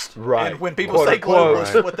globalist. Right. And when people Quote say unquote.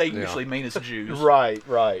 globalist, what they usually mean is Jews. Right.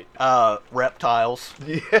 Reptiles,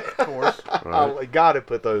 Yeah. of course. I got to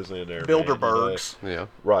put those in there. Bilderbergs. Yeah.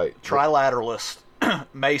 Right. Trilateralists,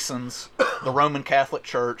 Masons, the Roman Catholic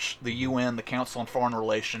Church, the UN, the Council on Foreign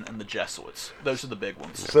Relations, and the Jesuits. Those are the big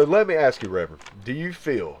ones. So let me ask you, Reverend, do you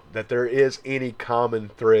feel that there is any common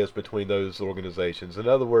threads between those organizations? In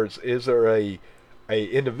other words, is there a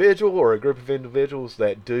individual or a group of individuals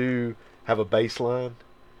that do have a baseline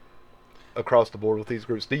across the board with these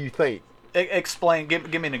groups? Do you think? Explain. Give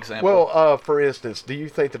me an example. Well, for instance, do you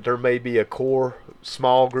think that there may be a core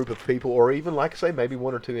small group of people, or even, like I say, maybe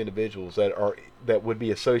one or two individuals that would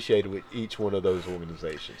be associated with each one of those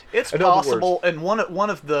organizations? It's possible, and one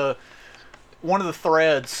of the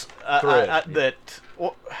threads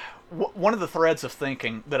one of the threads of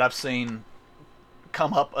thinking that I've seen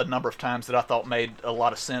come up a number of times that I thought made a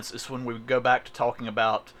lot of sense is when we go back to talking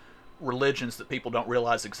about religions that people don't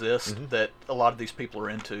realize exist, that a lot of these people are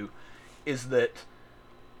into, is that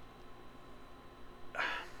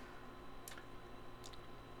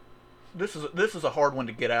this is a hard one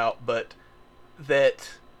to get out, but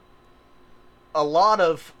that a lot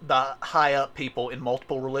of the high up people in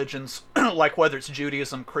multiple religions, like whether it's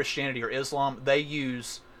Judaism, Christianity, or Islam, they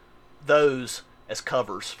use those as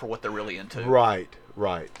covers for what they're really into. Right.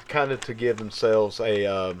 Kind of to give themselves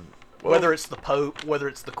a whether it's the Pope, whether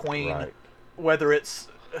it's the Queen, whether it's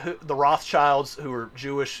the Rothschilds who are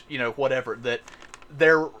Jewish, whatever, that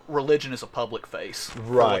their religion is a public face for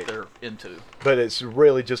what they're into. But it's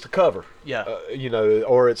really just a cover. Yeah.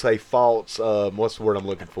 Or it's a false, what's the word I'm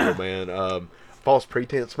looking for, man? False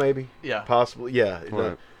pretense, maybe? Yeah. Possibly, yeah.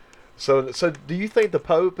 Right. So do you think the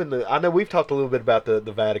Pope and I know we've talked a little bit about the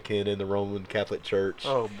Vatican and the Roman Catholic Church.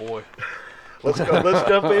 Oh, boy. Let's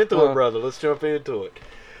jump into it, brother. Let's jump into it.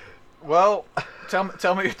 Well,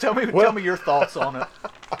 tell me your thoughts on it.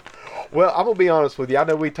 Well, I'm gonna be honest with you. I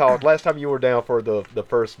know we talked last time you were down for the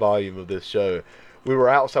first volume of this show. We were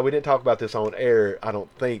outside. We didn't talk about this on air. I don't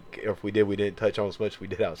think. If we did, we didn't touch on as much as we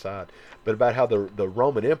did outside. But about how the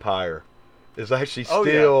Roman Empire is actually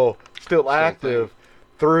still active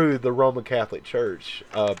through the Roman Catholic Church.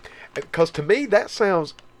 Because to me, that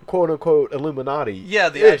sounds quote unquote Illuminati. Yeah,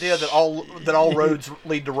 the idea that all roads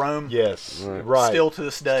lead to Rome. Yes, right. Still to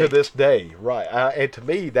this day. To this day, right. And to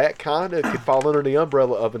me, that kind of could fall under the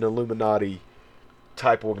umbrella of an Illuminati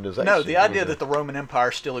type organization. No, the idea that the Roman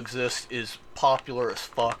Empire still exists is popular as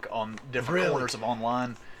fuck on different corners of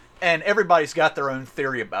online, and everybody's got their own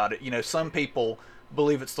theory about it. Some people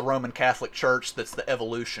believe it's the Roman Catholic Church that's the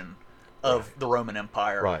evolution of the Roman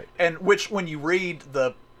Empire, right? And which, when you read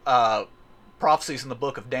the prophecies in the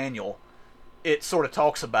book of Daniel, it sort of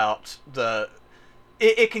talks about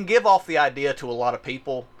it can give off the idea to a lot of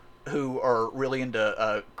people who are really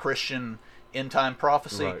into Christian end time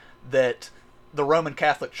prophecy that the Roman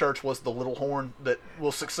Catholic Church was the little horn that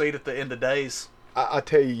will succeed at the end of days. I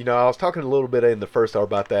tell you, I was talking a little bit in the first hour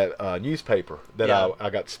about that newspaper that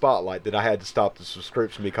I got Spotlight, that I had to stop the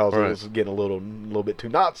subscription because it was getting a little bit too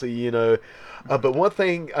Nazi, But one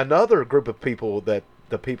thing, another group of people that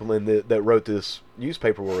the people that wrote this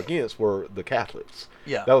newspaper were against were the Catholics.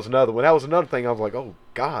 Yeah, that was another one. That was another thing. I was like, oh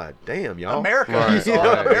God, damn, y'all. America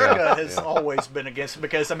has always been against it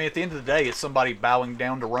because, at the end of the day, it's somebody bowing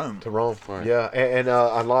down to Rome. Yeah, and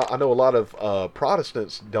I know a lot of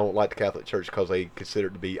Protestants don't like the Catholic Church because they consider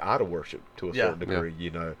it to be idol worship to a certain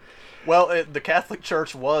degree. Well, the Catholic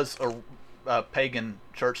Church was a pagan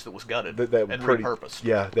church that was gutted and repurposed.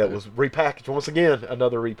 Yeah, that was repackaged. Once again,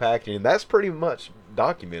 another repackaging. And that's pretty much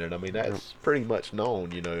documented. I mean, that's pretty much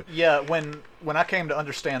known, you know. Yeah, when I came to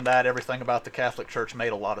understand that, everything about the Catholic Church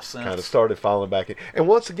made a lot of sense. Kind of started falling back in. And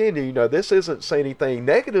once again, you know, this isn't saying anything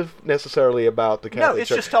negative necessarily about the Catholic Church. No, it's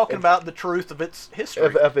just talking about the truth of its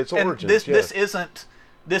history. Of its origins,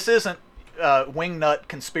 This isn't wingnut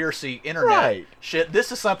conspiracy internet shit.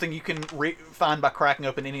 This is something you can find by cracking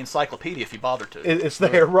open any encyclopedia if you bother to. It's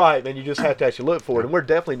there, right, and you just have to actually look for it. And we're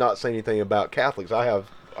definitely not saying anything about Catholics. I have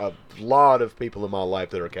a lot of people in my life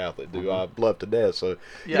that are Catholic, I love to death. So,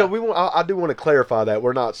 you know, I do want to clarify that.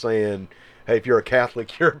 We're not saying, hey, if you're a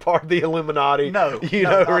Catholic, you're a part of the Illuminati,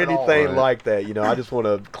 or anything like that. You know, I just want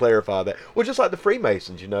to clarify that. Well, just like the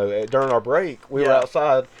Freemasons, you know, during our break, we were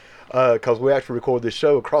outside because we actually recorded this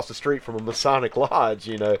show across the street from a Masonic lodge,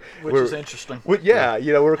 you know. Which is interesting. You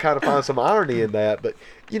know, we were kind of finding some irony in that. But,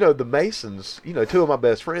 you know, the Masons, you know, two of my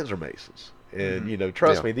best friends are Masons. And, you know,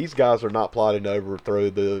 trust me, these guys are not plotting to overthrow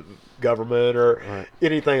the government or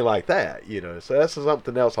anything like that, you know. So that's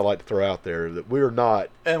something else I like to throw out there, that we're not.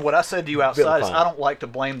 And what I said to you outside is I don't like to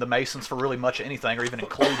blame the Masons for really much of anything or even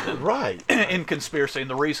include them in conspiracy. And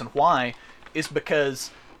the reason why is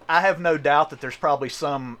because I have no doubt that there's probably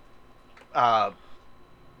some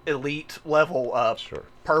elite level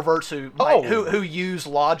perverts who use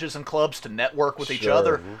lodges and clubs to network with each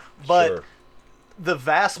other. But the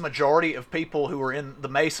vast majority of people who are in the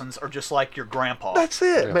Masons are just like your grandpa. That's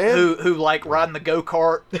it, man. Who like riding the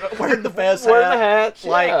go-kart, wearing the fez wearing the hats,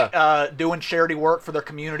 like doing charity work for their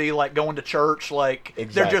community, like going to church. Like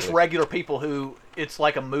they're just regular people who it's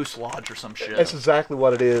like a moose lodge or some shit. That's exactly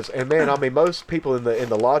what it is. And man, I mean, most people in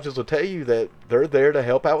the lodges will tell you that they're there to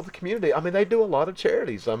help out with the community. I mean, they do a lot of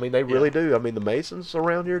charities. I mean, they really do. I mean, the Masons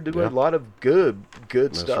around here do a lot of good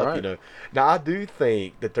stuff. You know. Now, I do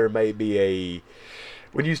think that there may be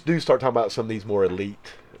when you do start talking about some of these more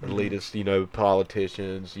elitist, you know,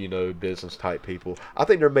 politicians, you know, business type people, I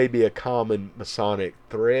think there may be a common Masonic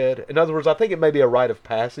thread. In other words, I think it may be a rite of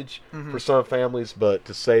passage for some families, but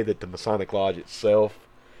to say that the Masonic Lodge itself,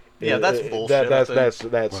 that's bullshit. That's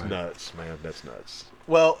nuts, man. That's nuts.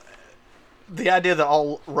 Well, the idea that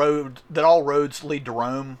all roads lead to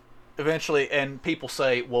Rome eventually, and people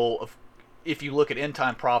say, well, if you look at end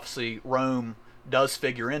time prophecy, Rome does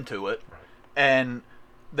figure into it, and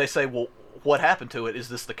they say, well, what happened to it? Is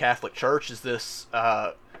this the Catholic Church? Is this,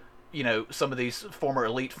 you know, some of these former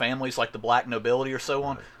elite families like the black nobility or so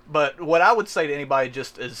on? But what I would say to anybody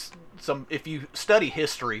just is, if you study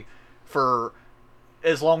history for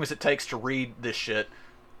as long as it takes to read this shit,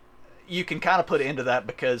 you can kind of put it into that,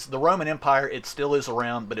 because the Roman Empire, it still is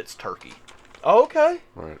around, but it's Turkey. Okay.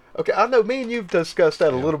 Right. Okay. I know me and you've discussed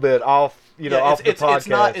that a little bit off, off the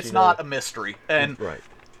podcast. It's not a mystery. And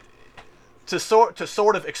to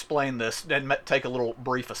sort of explain this and take a little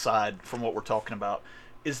brief aside from what we're talking about,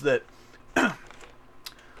 is that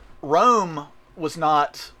Rome was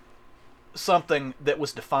not something that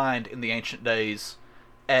was defined in the ancient days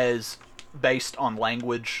as based on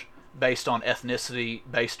language, based on ethnicity,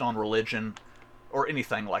 based on religion, or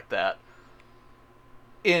anything like that.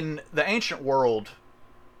 In the ancient world,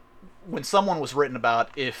 when someone was written about,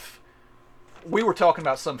 if we were talking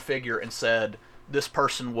about some figure and said this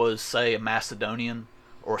person was, say, a Macedonian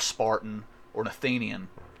or a Spartan or an Athenian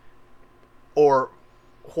or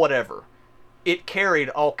whatever, it carried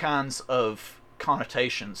all kinds of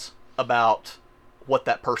connotations about what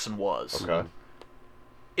that person was. Okay.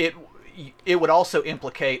 It would also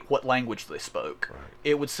implicate what language they spoke. Right.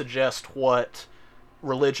 It would suggest what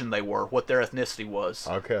religion they were, what their ethnicity was.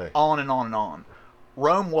 Okay. On and on and on.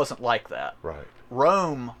 Rome wasn't like that. Right.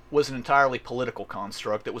 Rome was an entirely political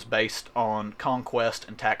construct that was based on conquest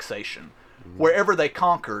and taxation. Wherever they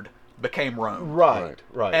conquered became Rome. Right.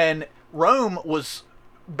 And Rome was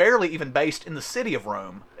barely even based in the city of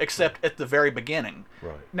Rome, except at the very beginning.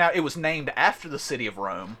 Right. Now, it was named after the city of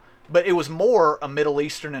Rome, but it was more a Middle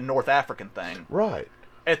Eastern and North African thing. Right.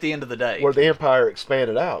 At the end of the day. Where the empire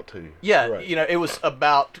expanded out to. Yeah, right. It was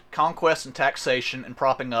about conquest and taxation and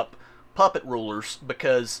propping up puppet rulers,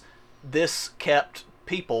 because this kept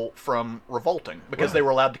people from revolting, because they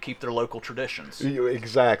were allowed to keep their local traditions.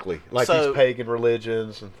 Exactly. Like these pagan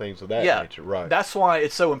religions and things of that nature. Right. That's why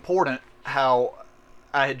it's so important how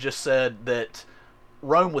I had just said that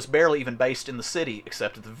Rome was barely even based in the city,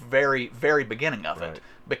 except at the very, very beginning of it.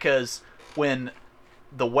 Because when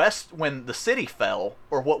the city fell,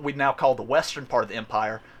 or what we now call the western part of the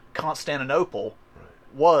empire, Constantinople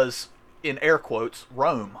was, in air quotes,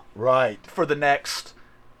 Rome. Right. For the next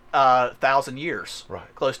 1,000 years.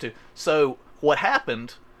 Right. Close to. So what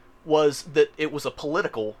happened was that it was a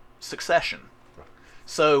political succession. Right.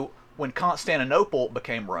 So when Constantinople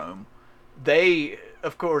became Rome, they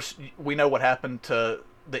of course, we know what happened to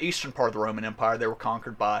the eastern part of the Roman Empire. They were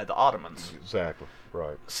conquered by the Ottomans. Exactly.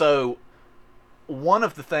 Right. So, one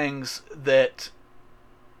of the things that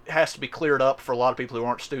has to be cleared up for a lot of people who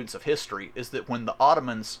aren't students of history is that when the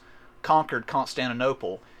Ottomans conquered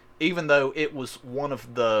Constantinople, even though it was one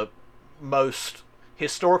of the most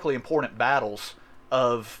historically important battles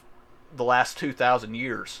of the last 2,000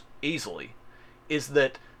 years, easily, is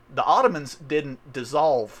that the Ottomans didn't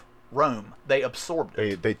dissolve Rome. They absorbed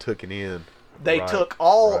it. They took it in. They took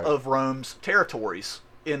all of Rome's territories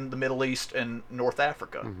in the Middle East and North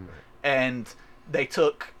Africa. And they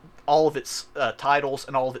took all of its titles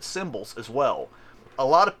and all of its symbols as well. A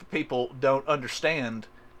lot of people don't understand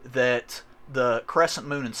that the crescent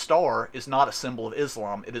moon and star is not a symbol of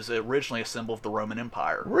Islam. It is originally a symbol of the Roman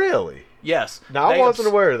Empire. Really? Yes. Now, I wasn't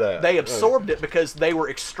aware of that. They absorbed it because they were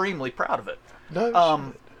extremely proud of it.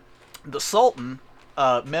 No. The Sultan,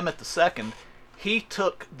 Mehmet II, he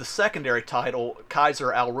took the secondary title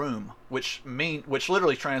Kaiser al-Rum, which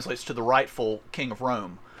literally translates to the rightful king of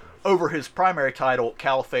Rome, over his primary title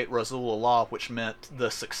Caliphate Rasulullah, which meant the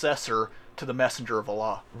successor to the messenger of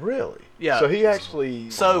Allah. Really? Yeah. So he actually...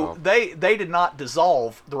 So they did not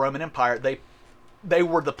dissolve the Roman Empire. They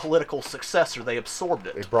were the political successor. They absorbed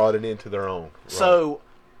it. They brought it into their own. Right. So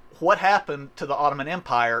what happened to the Ottoman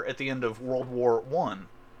Empire at the end of World War I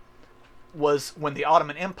was when the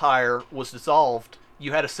Ottoman Empire was dissolved,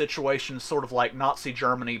 you had a situation sort of like Nazi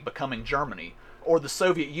Germany becoming Germany, or the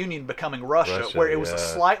Soviet Union becoming Russia, where it was a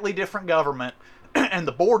slightly different government and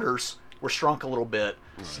the borders were shrunk a little bit.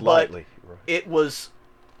 Slightly. But it was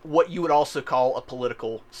what you would also call a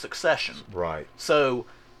political succession. Right. So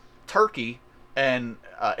Turkey and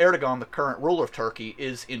Erdogan, the current ruler of Turkey,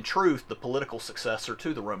 is in truth the political successor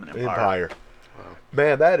to the Roman Empire. Wow.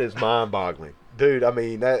 Man, that is mind-boggling. Dude, I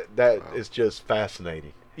mean, that is just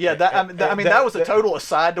fascinating. Yeah, that was a total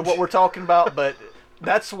aside to what we're talking about, but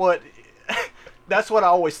that's what I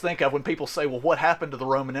always think of when people say, well, what happened to the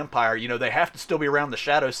Roman Empire? You know, they have to still be around the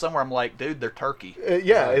shadows somewhere. I'm like, dude, they're Turkey.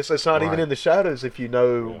 It's not even in the shadows if you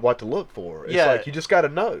know what to look for. It's like you just got to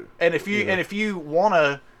know. And if you want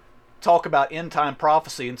to talk about end time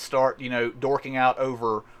prophecy and start, dorking out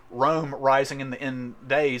over Rome rising in the end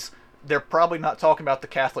days, they're probably not talking about the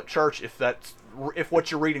Catholic Church if what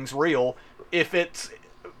you're reading's real. If it's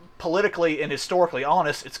politically and historically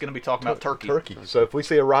honest, it's going to be talking about Turkey. So if we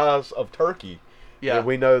see a rise of Turkey, then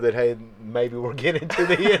we know that, hey, maybe we're getting to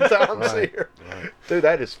the end times here. Right. Dude,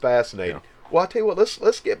 that is fascinating. Yeah. Well, I'll tell you what,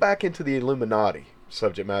 let's get back into the Illuminati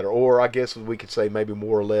subject matter, or I guess we could say maybe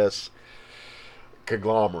more or less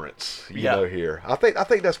conglomerates, here. I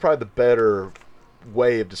think that's probably the better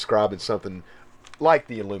way of describing something like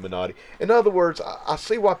the Illuminati. In other words, I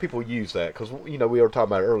see why people use that, because we were talking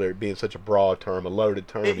about it earlier, it being such a broad term, a loaded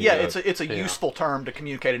term. It's a useful term to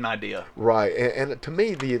communicate an idea. Right, and to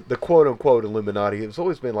me, the quote unquote Illuminati has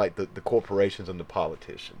always been like the corporations and the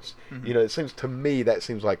politicians. Mm-hmm. It seems to me that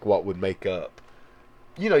seems like what would make up,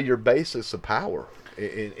 your basis of power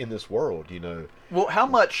in this world. Well, how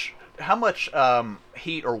much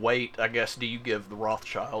heat or weight, I guess, do you give the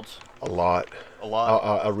Rothschilds? A lot.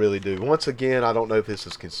 I really do. Once again, I don't know if this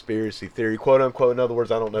is conspiracy theory, quote unquote. In other words,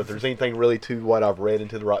 I don't know if there's anything really to what I've read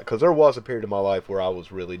into the because there was a period of my life where I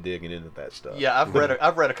was really digging into that stuff. Yeah, I've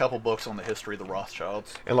read a couple books on the history of the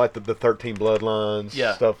Rothschilds and like the 13 bloodlines,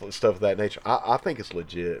 stuff of that nature. I think it's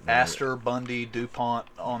legit. Man. Astor, Bundy, DuPont,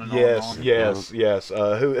 on and on. Yes.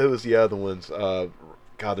 Who was the other ones?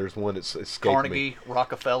 God, there's one that's escaped Carnegie, me.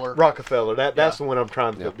 Rockefeller. That's the one I'm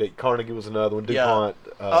trying to update. Carnegie was another one. DuPont.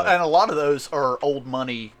 And a lot of those are old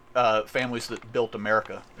money families that built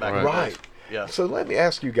America back in the day. Yeah. So let me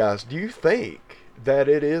ask you guys, do you think that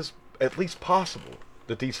it is at least possible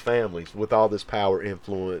that these families, with all this power,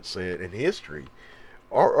 influence, and history,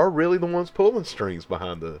 are really the ones pulling strings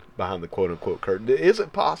behind the quote-unquote curtain? Is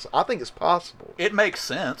it possible? I think it's possible. It makes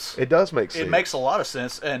sense. It does make sense. It makes a lot of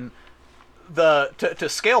sense. And to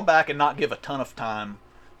scale back and not give a ton of time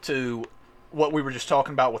to what we were just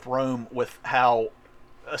talking about with Rome, with how,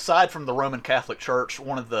 aside from the Roman Catholic Church,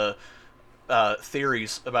 one of the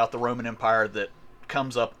theories about the Roman Empire that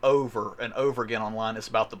comes up over and over again online is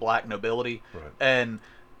about the black nobility. Right. And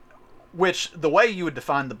which the way you would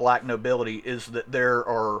define the black nobility is that there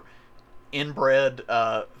are inbred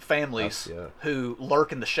families who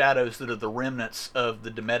lurk in the shadows that are the remnants of the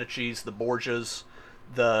de Medicis, the Borgias,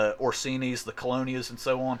 the Orsinis, the Colonias, and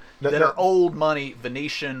so on, that are old money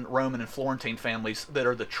Venetian, Roman, and Florentine families that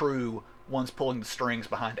are the true ones pulling the strings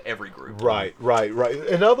behind every group. Right.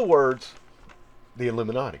 In other words, the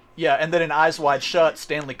Illuminati. Yeah, and then in Eyes Wide Shut,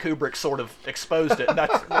 Stanley Kubrick sort of exposed it. And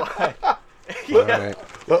that's why. Yeah.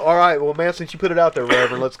 Well, all right, well, man, since you put it out there,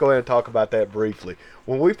 Reverend, let's go ahead and talk about that briefly.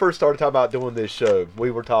 When we first started talking about doing this show,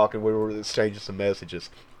 we were exchanging some messages,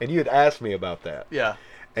 and you had asked me about that. Yeah.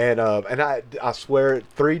 And I swear,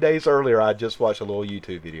 3 days earlier, I just watched a little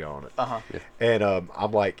YouTube video on it. Yeah. And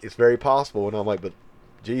I'm like, it's very possible, and I'm like, but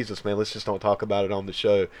Jesus, man, let's just don't talk about it on the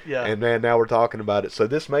show. Yeah. And man, now we're talking about it, so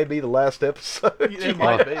this may be the last episode. It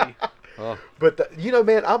might be. But you know,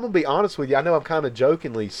 man, I'm gonna be honest with you. I know I'm kind of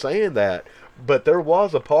jokingly saying that, but there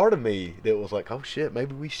was a part of me that was like, oh shit,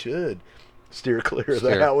 maybe we should steer clear of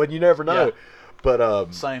that one. You never know. Yeah.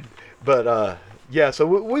 But Same. But yeah. So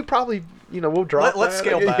we probably, we'll drop. Let's that.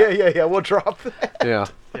 scale back. Yeah. We'll drop that. Yeah.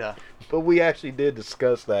 Yeah. But we actually did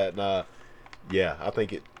discuss that, and yeah, I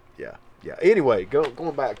think it. Yeah. Anyway,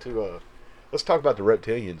 going back to let's talk about the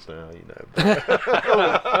reptilians now.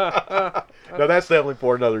 No, that's definitely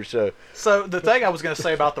for another show. So the thing I was going to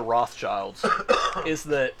say about the Rothschilds is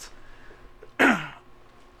that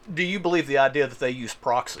do you believe the idea that they use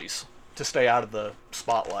proxies to stay out of the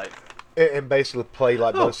spotlight? And basically play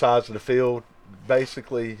like both sides of the field.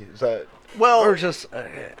 Basically, is that? Well, Or just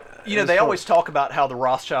they always talk about how the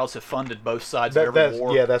Rothschilds have funded both sides of every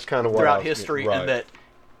war. Yeah, that's kind of what throughout history, right. and that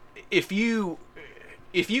if you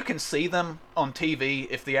can see them on TV,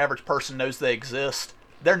 if the average person knows they exist,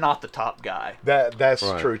 they're not the top guy. That's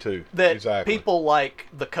right. true too. That exactly. people like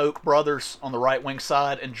the Koch brothers on the right wing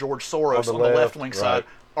side and George Soros on the left wing right. side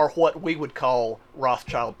are what we would call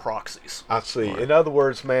Rothschild proxies. I see. Right. In other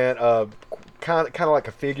words, man, kind of like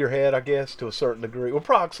a figurehead, I guess, to a certain degree. Well,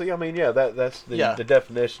 proxy. I mean, yeah, that's the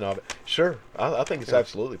definition of it. Sure, I think it's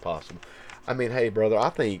absolutely possible. I mean, hey, brother,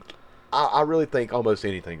 I really think almost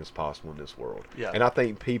anything is possible in this world. Yeah. And I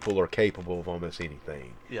think people are capable of almost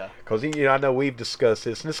anything. Yeah. Because, I know we've discussed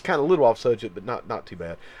this, and it's kind of a little off subject, but not too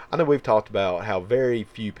bad. I know we've talked about how very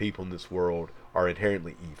few people in this world are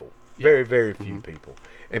inherently evil. Yeah. Very, very few people.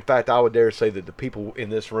 In fact, I would dare say that the people in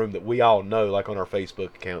this room that we all know, like on our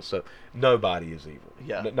Facebook account, so nobody is evil.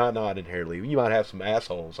 Yeah. Not inherently. You might have some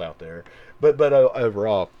assholes out there, but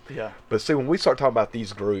overall. Yeah. But see, when we start talking about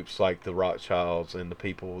these groups like the Rothschilds and the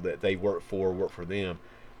people that they work for them,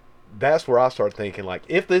 that's where I start thinking, like,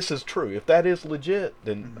 if this is true, if that is legit,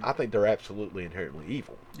 then I think they're absolutely inherently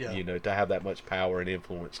evil. Yeah. To have that much power and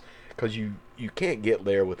influence, because you can't get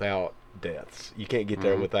there without deaths. You can't get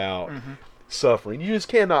there without suffering. You just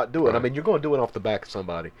cannot do it. Right. I mean, you're going to do it off the back of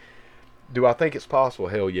somebody. Do I think it's possible?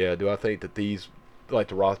 Hell yeah. Do I think that these, like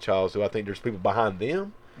the Rothschilds, do I think there's people behind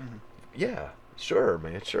them? Yeah, sure,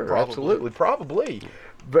 man, sure, probably. Absolutely, probably,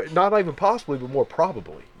 but not even possibly, but more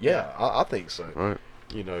probably. Yeah. I think so.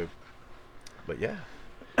 Right. But yeah.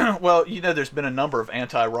 Well, there's been a number of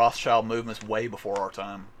anti-Rothschild movements way before our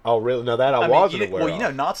time. Oh, really? No, that I wasn't aware of.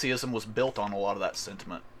 Well, Nazism was built on a lot of that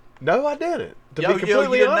sentiment. No, I didn't. To be you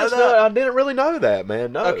completely didn't honest, know that? no, I didn't really know that,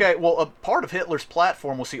 man. No. Okay, well, a part of Hitler's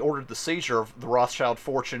platform was he ordered the seizure of the Rothschild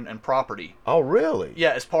fortune and property. Oh, really?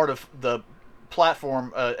 Yeah, as part of the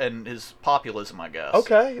platform and his populism, I guess.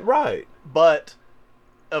 Okay, right. But,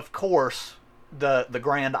 of course, the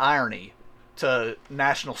grand irony to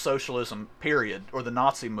National Socialism, period, or the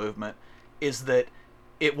Nazi movement, is that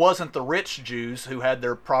it wasn't the rich Jews who had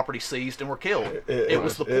their property seized and were killed. It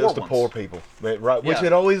was the poor ones. It was the poor people, right? Which Yeah.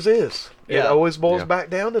 it always is. It always boils Yeah.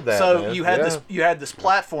 back down to that. So man. you had this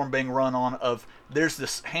platform being run on of there's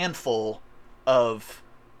this handful of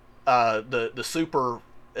the super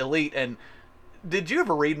elite. And did you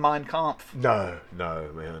ever read Mein Kampf? No,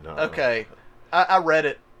 man, no. Okay, I read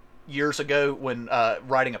it years ago when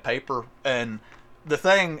writing a paper, and the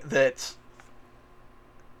thing that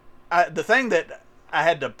I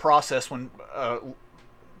had to process when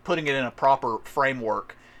putting it in a proper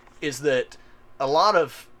framework is that a lot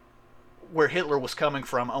of where Hitler was coming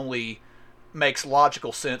from only makes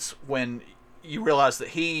logical sense when you realize that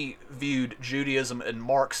he viewed Judaism and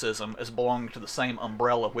Marxism as belonging to the same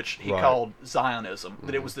umbrella, which he called Zionism.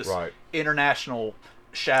 That it was this international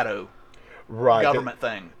shadow government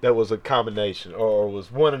thing. That was a combination, or was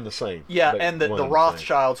one and the same. Yeah, and the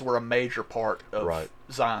Rothschilds were a major part of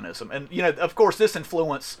Zionism. And, of course, this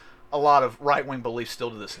influenced a lot of right-wing beliefs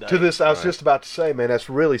still to this day. I was just about to say, man, that's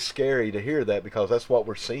really scary to hear that, because that's what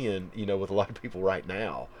we're seeing, with a lot of people right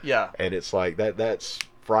now. Yeah. And it's like, that's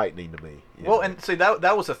frightening to me. Well, and see,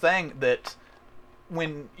 that was a thing that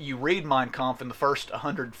when you read Mein Kampf in the first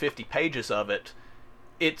 150 pages of it,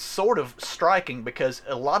 it's sort of striking because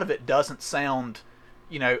a lot of it doesn't sound,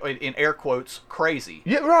 in air quotes, crazy.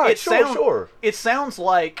 Yeah, right. Sure. It sounds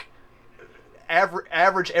like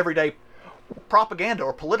average, everyday propaganda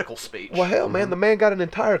or political speech. Well, hell, man, the man got an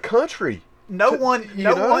entire country no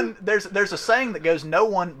one. There's a saying that goes, no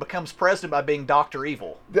one becomes president by being Dr.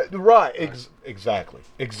 Evil. Right.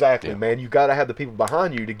 Exactly, man. You got to have the people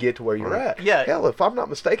behind you to get to where you're at. Yeah. Hell, if I'm not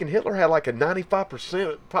mistaken, Hitler had like a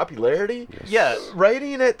 95% popularity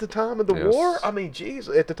rating at the time of the war. I mean, geez,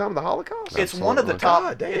 at the time of the Holocaust. It's one of the top.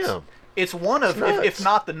 God damn. It's one of, if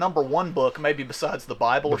not the number one book, maybe besides the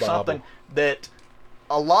Bible or something, that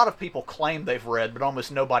a lot of people claim they've read, but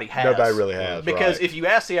almost nobody has. Nobody really has, because right. if you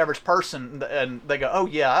ask the average person and they go, "Oh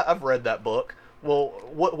yeah, I've read that book," well,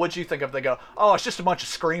 what'd you think of? They go, "Oh, it's just a bunch of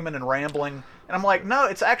screaming and rambling," and I'm like, "No,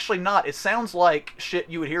 it's actually not. It sounds like shit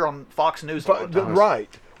you would hear on Fox News all the time."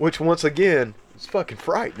 Right, which once again is fucking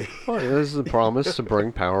frightening. Well, this is the promise to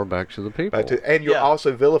bring power back to the people, and you're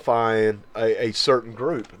also vilifying a certain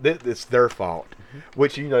group. It's their fault.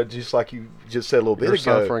 Which, just like you just said a little bit ago. Your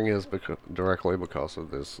suffering is directly because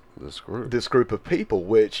of this group. This group of people,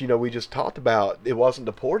 which, we just talked about, it wasn't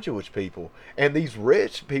the poor Jewish people. And these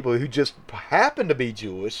rich people who just happen to be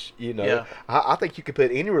Jewish, I think you could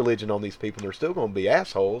put any religion on these people and they're still going to be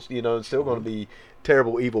assholes, and still going to be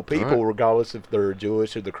terrible, evil people, regardless if they're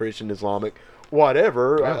Jewish or the Christian, Islamic,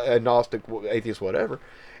 whatever, agnostic, atheist, whatever.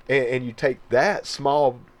 And you take that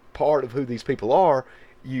small part of who these people are,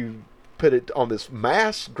 you put it on this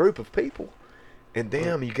mass group of people, and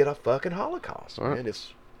damn, you get a fucking Holocaust, man.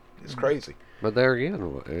 It's crazy. But there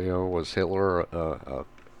again, was Hitler a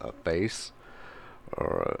face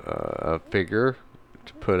or a figure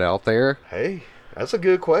to put out there? Hey, that's a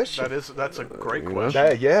good question. That's a great question.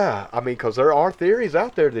 I mean, because there are theories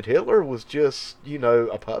out there that Hitler was just,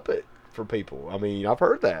 a puppet for people. I mean, I've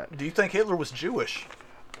heard that. Do you think Hitler was Jewish?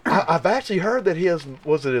 I've actually heard that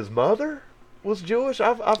was it his mother was Jewish?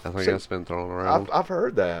 I think that's been thrown around. I've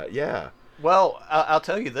heard that, yeah. Well, I'll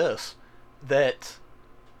tell you this, that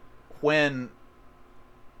when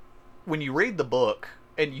you read the book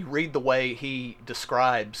and you read the way he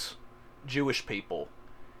describes Jewish people,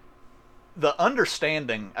 the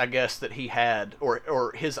understanding, I guess, that he had,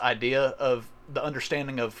 or his idea of the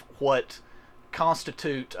understanding of what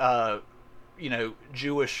constitute,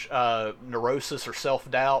 Jewish neurosis or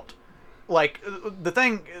self-doubt. Like,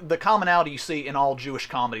 the commonality you see in all Jewish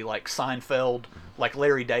comedy, like Seinfeld, like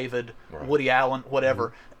Larry David, Woody Allen,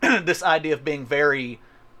 whatever, this idea of being very,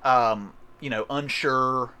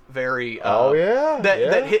 unsure, very...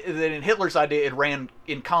 That in Hitler's idea, it ran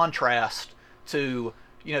in contrast to,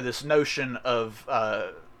 this notion of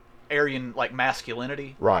Aryan, like,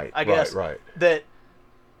 masculinity. Right, I guess. Right. That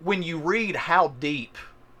when you read how deep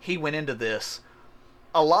he went into this,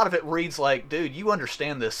 a lot of it reads like, dude, you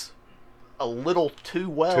understand this a little too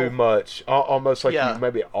well. Too much. Almost like you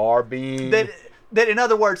maybe are being... That, in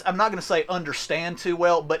other words, I'm not going to say understand too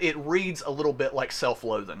well, but it reads a little bit like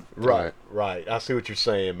self-loathing. Right. I see what you're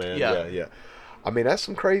saying, man. Yeah. I mean, that's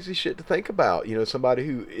some crazy shit to think about. Somebody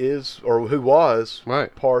who is, or who was,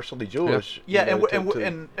 partially Jewish. Yeah,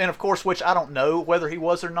 and of course, which I don't know whether he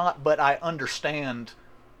was or not, but I understand,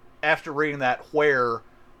 after reading that, where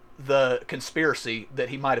the conspiracy that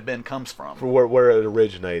he might have been comes from. For where it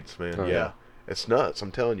originates, man. Yeah. It's nuts.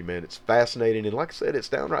 I'm telling you, man. It's fascinating. And like I said, it's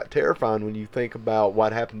downright terrifying when you think about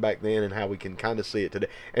what happened back then and how we can kind of see it today.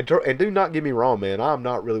 And do not get me wrong, man. I'm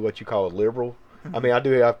not really what you call a liberal. I mean, I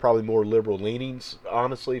do have probably more liberal leanings,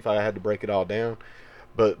 honestly, if I had to break it all down.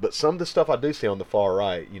 But some of the stuff I do see on the far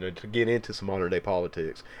right, to get into some modern day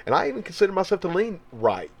politics. And I even consider myself to lean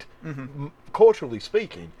right, culturally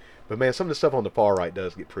speaking. But man, some of the stuff on the far right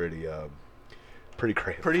does get pretty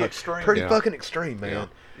crazy. Pretty extreme. Pretty fucking extreme, man.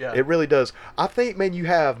 Yeah. It really does. I think, man, you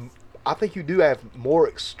do have more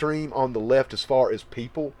extreme on the left as far as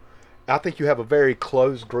people. I think you have a very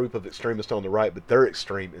closed group of extremists on the right, but their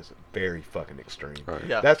extreme is very fucking extreme. Right.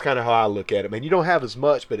 Yeah. That's kind of how I look at it, man. You don't have as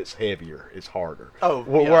much, but it's heavier. It's harder.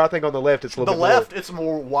 Where I think on the left, it's a little bit more... it's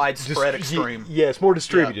more widespread extreme. Yeah, it's more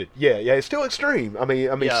distributed. Yeah, it's still extreme. I mean,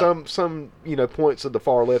 some points of the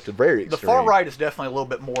far left are very extreme. The far right is definitely a little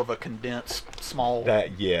bit more of a condensed, small...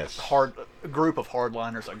 hard group of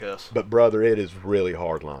hardliners, I guess. But brother, it is really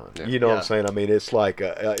hardline. Yeah. You know what I'm saying? I mean, it's like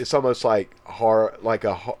it's almost like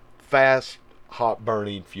fast, hot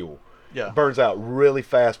burning fuel. Yeah. It burns out really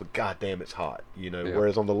fast, but goddamn, it's hot.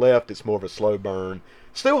 Whereas on the left, it's more of a slow burn.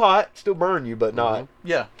 Still hot, still burn you, but not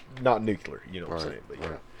not nuclear. You know what I'm saying? But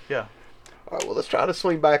yeah. All right, well, let's try to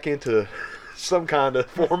swing back into some kind of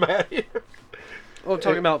format here. Well,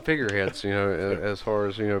 talking about figureheads, as far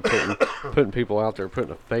as putting people out there,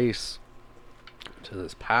 putting a face to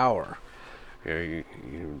this power. You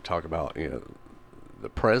talk about the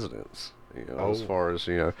presidents. As far as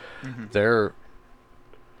their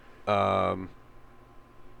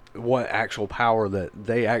what actual power that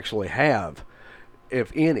they actually have,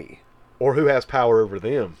 if any, or who has power over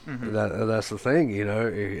them. That's the thing, you know.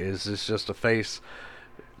 Is this just a face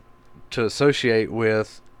to associate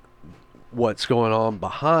with what's going on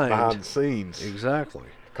behind the scenes? Exactly.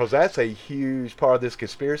 Because that's a huge part of this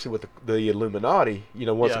conspiracy with the Illuminati. You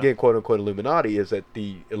know, once again, quote unquote Illuminati, is that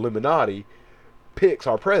the Illuminati picks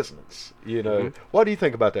our presidents. You know, what do you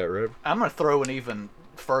think about that, Reverend? I'm going to throw an even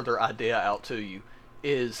further idea out to you.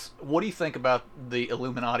 Is what do you think about the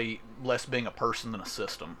Illuminati less being a person than a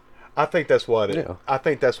system? I think that's what it. Yeah. I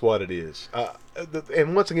think that's what it is.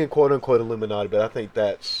 And once again, quote unquote Illuminati, but I think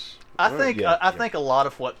that's. I think a lot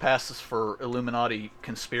of what passes for Illuminati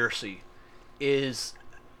conspiracy is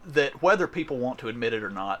that whether people want to admit it or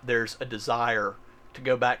not, there's a desire to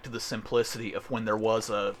go back to the simplicity of when there was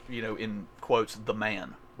a, you know, in quotes, the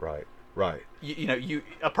man. Right.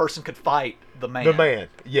 A person could fight the man. The man,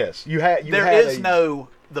 yes. There is no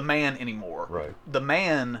the man anymore. Right. The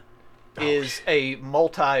man is a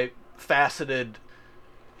multifaceted,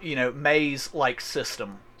 you know, maze-like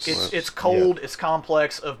system. It's cold, it's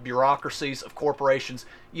complex, of bureaucracies, of corporations.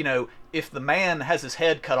 You know, if the man has his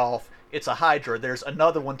head cut off, it's a hydra. There's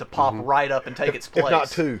another one to pop right up and take its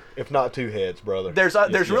place. If not two heads, brother.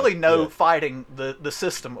 There's really no fighting the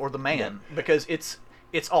system or the man because it's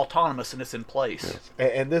autonomous and it's in place. Yes.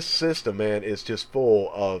 And this system, man, is just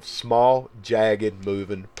full of small, jagged,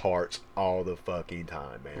 moving parts all the fucking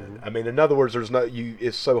time, man. I mean, in other words,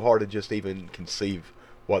 it's so hard to just even conceive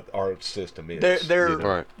what our system is.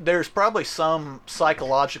 There's probably some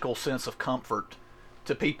psychological sense of comfort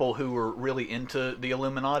to people who are really into the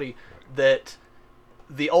Illuminati that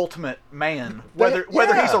the ultimate man, whether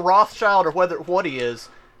he's a Rothschild or what he is,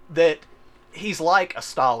 that he's like a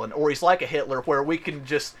Stalin or he's like a Hitler, where we can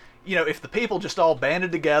just, you know, if the people just all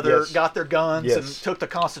banded together, got their guns and took the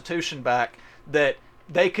Constitution back, that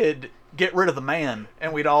they could get rid of the man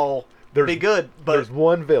and we'd all be good. But there's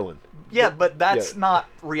one villain. Yeah, but that's not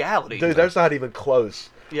reality. Dude, that's not even close.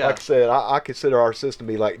 Yeah. Like I said, I consider our system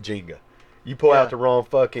to be like Jenga. You pull out the wrong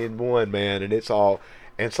fucking one, man, and it's all.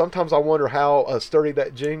 And sometimes I wonder how sturdy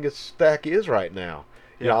that Jenga stack is right now.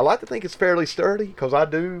 You know, I like to think it's fairly sturdy because I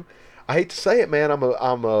do. I hate to say it, man.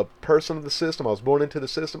 I'm a person of the system. I was born into the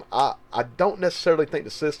system. I don't necessarily think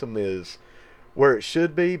the system is where it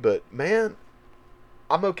should be, but man,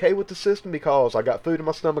 I'm okay with the system because I got food in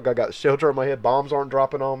my stomach. I got shelter on my head. Bombs aren't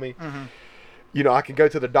dropping on me. You know, I can go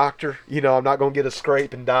to the doctor. You know, I'm not going to get a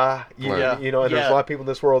scrape and die. You know, and there's a lot of people in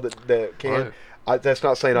this world that can. That's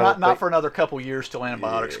not saying not for another couple years till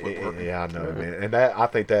antibiotics quit working. Yeah, I know, man. And I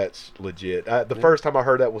think that's legit. The first time I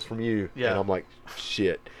heard that was from you, and I'm like,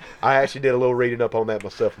 shit. I actually did a little reading up on that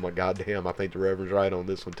myself. I'm like, God damn, I think the Reverend's right on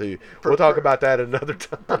this one too. We'll talk about that another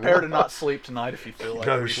time. Prepare to not sleep tonight if you feel like it.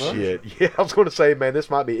 No shit. Yeah, I was going to say, man,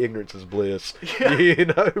 this might be ignorance is bliss. You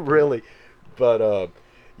know, really. But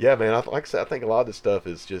yeah, man. Like I said, I think a lot of this stuff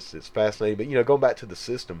is it's fascinating. But you know, going back to the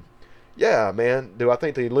system. Yeah, man. Do I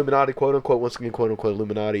think the Illuminati, quote unquote, once again, quote unquote,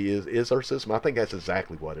 Illuminati is our system? I think that's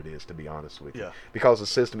exactly what it is, to be honest with you. Because the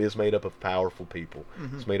system is made up of powerful people.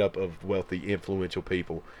 It's made up of wealthy, influential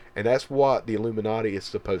people. And that's what the Illuminati is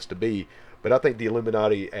supposed to be. But I think the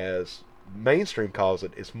Illuminati, as mainstream calls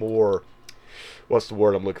it, is more, what's the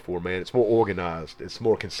word I'm looking for, man? It's more organized. It's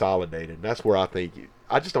more consolidated. And that's where I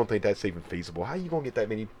just don't think that's even feasible. How are you going to get that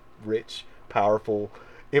many rich, powerful,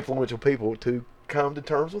 influential people to come to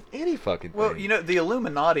terms with any fucking thing? Well, you know, the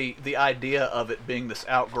Illuminati, the idea of it being this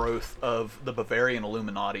outgrowth of the Bavarian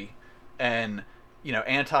Illuminati and, you know,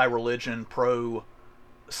 anti-religion,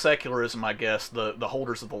 pro-secularism, I guess, the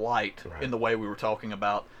holders of the light in the way we were talking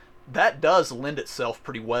about, that does lend itself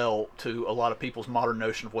pretty well to a lot of people's modern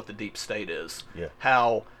notion of what the deep state is.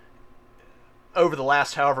 How, over the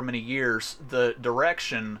last however many years, the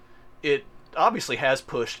direction it obviously has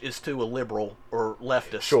pushed is to a liberal or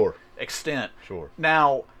leftist extent.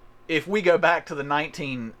 Now, if we go back to the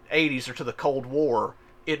 1980s or to the Cold War,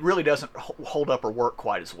 it really doesn't hold up or work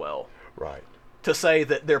quite as well. To say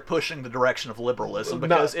that they're pushing the direction of liberalism,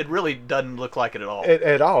 because it really doesn't look like it at all.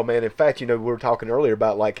 At all, man. In fact, you know, we were talking earlier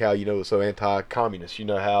about like how, you know, it's so anti-communist. You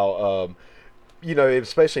know how, you know,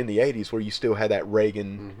 especially in the 80s where you still had that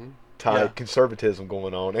Reagan type conservatism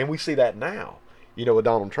going on, and we see that now. You know, with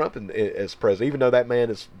Donald Trump as president, even though that man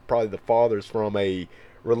is probably the farthest from a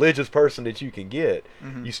religious person that you can get,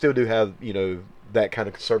 you still do have, you know, that kind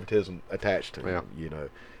of conservatism attached to him, you know.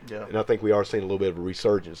 And I think we are seeing a little bit of a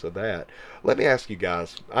resurgence of that. Let me ask you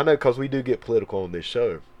guys, I know because we do get political on this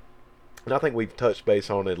show, and I think we've touched base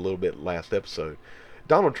on it a little bit last episode.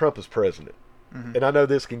 Donald Trump is president, and I know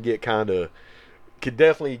this can get could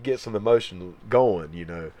definitely get some emotion going, you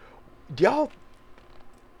know. Do y'all,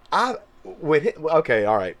 okay,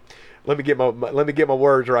 all right. let me get my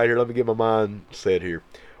words right here. Let me get my mindset here.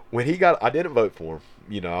 When he got, I didn't vote for him.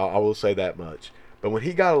 You know, I will say that much. But when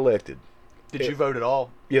he got elected, did you vote at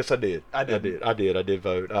all? Yes, I did. I did. I did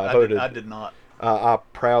vote. I did not. I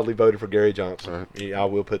proudly voted for Gary Johnson. Right. I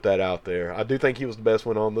will put that out there. I do think he was the best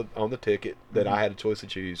one on the ticket that I had a choice to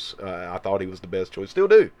choose. I thought he was the best choice. Still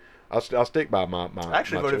do. I'll stick by my. I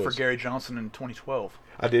actually voted choice. for Gary Johnson in 2012.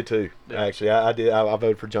 I did too. Yeah. Actually, I did. I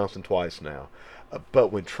voted for Johnson twice now. But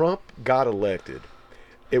when Trump got elected,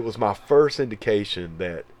 it was my first indication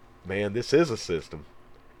that, man, this is a system,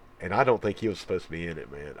 and I don't think he was supposed to be in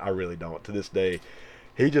it, man. I really don't. To this day.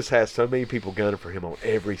 He just has so many people gunning for him on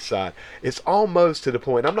every side. It's almost to the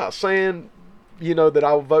point. I'm not saying, you know, that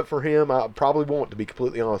I will vote for him. I probably won't, to be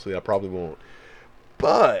completely honest with you. I probably won't.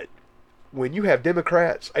 But when you have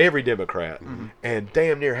Democrats, every Democrat, and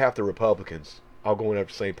damn near half the Republicans all going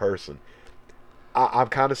after the same person, I'm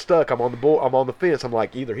kind of stuck. I'm on the board. I'm on the fence. I'm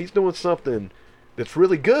like, either he's doing something that's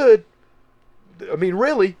really good. I mean,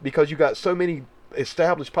 really, because you got so many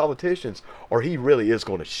established politicians, or he really is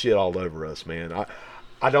going to shit all over us, man.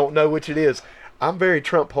 I don't know which it is. I'm very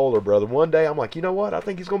Trump polar, brother. One day I'm like, you know what? I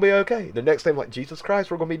think he's going to be okay. The next day I'm like, Jesus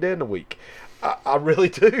Christ, we're going to be dead in a week. I really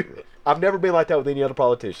do. I've never been like that with any other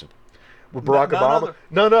politician. With Barack Obama,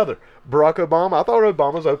 none other. Barack Obama, I thought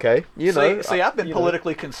Obama was okay. You know. See, I've been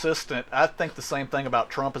politically consistent. I think the same thing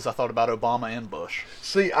about Trump as I thought about Obama and Bush.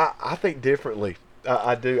 See, I think differently.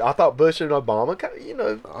 I do. I thought Bush and Obama, you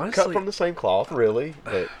know, honestly, cut from the same cloth, really.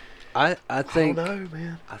 But I think I don't know,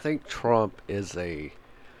 man. I think Trump is a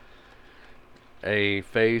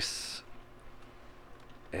face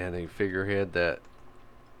and a figurehead that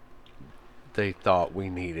they thought we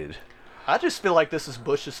needed. I just feel like this is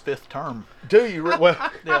Bush's 5th term. Do you? Well,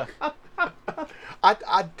 yeah.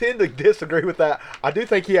 I tend to disagree with that. I do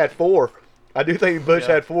think he had 4. I do think Bush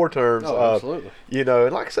had 4 terms. Oh, absolutely. You know,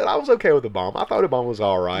 and like I said, I was okay with Obama. I thought Obama was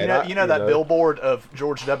all right. You know that billboard of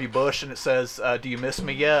George W. Bush, and it says, "Do you miss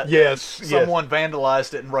me yet?" Yes. Someone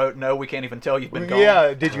vandalized it and wrote, "No, we can't even tell you've been gone."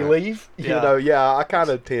 Yeah. Did you leave? Yeah. You know. I kind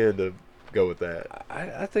of tend to go with that.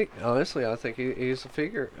 I think honestly, he's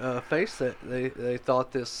a face that they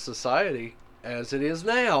thought this society, as it is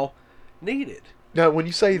now, needed. Now, when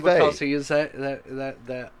you say because he is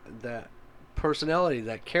that personality,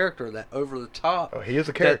 that character, that over the top. Oh, he is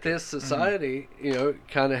a character. That this society, you know,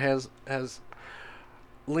 kind of has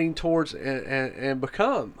leaned towards and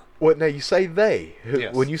become. Well, now you say they.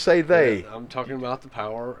 Yes. When you say they, yeah, I'm talking about the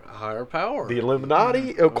higher power, the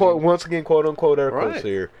Illuminati. Once again, quote unquote, air quotes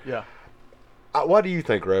here. Yeah. What do you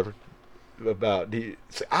think, Reverend? About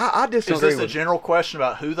I disagree. Is this a general question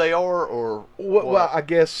about who they are, or well, I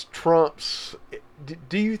guess Trump's.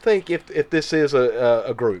 Do you think if this is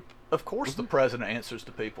a group? Of course, the president answers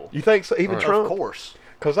to people. You think so? Even Trump? Of course.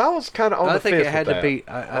 Because I was kind of on the fence with that. I think it had to be.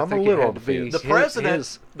 I'm a little on the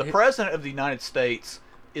fence. The president of the United States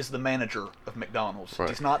is the manager of McDonald's. Right.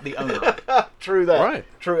 He's not the owner. True that. Right.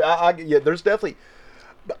 True. Yeah. There's definitely.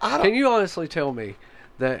 Can you honestly tell me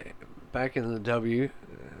that back in the W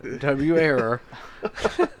era,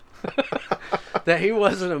 that he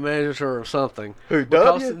wasn't a manager of something? Who,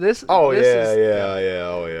 W? Oh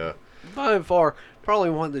yeah. By and far, probably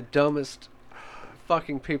one of the dumbest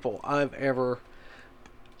fucking people I've ever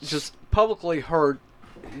just publicly heard.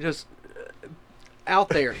 Just out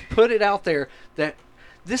there, put it out there that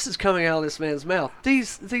this is coming out of this man's mouth.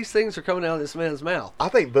 These things are coming out of this man's mouth. I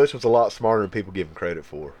think Bush was a lot smarter than people give him credit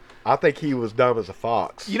for. I think he was dumb as a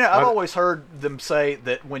fox. You know, I've always heard them say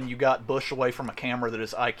that when you got Bush away from a camera, that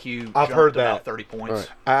his IQ jumped about 30 points. Right.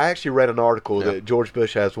 I actually read an article that George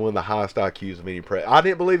Bush has one of the highest IQs of any president. I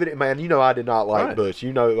didn't believe it, man. You know, I did not like Bush.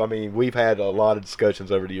 You know, I mean, we've had a lot of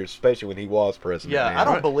discussions over the years, especially when he was president. Yeah, man. I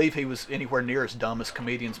don't believe he was anywhere near as dumb as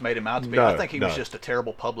comedians made him out to be. I think he was just a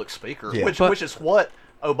terrible public speaker, which is what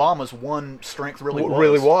Obama's one strength really was.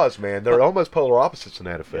 Really was, man. They're almost polar opposites in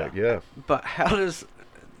that effect. Yeah. But how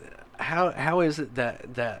is it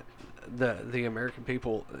that the American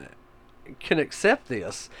people can accept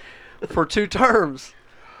this for 2 terms?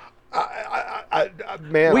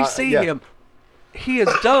 Man, we see him. He is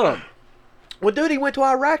dumb. Well, dude, he went to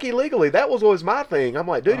Iraq illegally. That was always my thing. I'm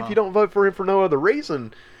like, dude, if you don't vote for him for no other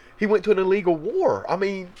reason, he went to an illegal war. I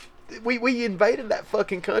mean, we invaded that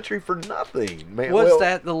fucking country for nothing, man. Was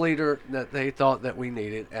that the leader that they thought that we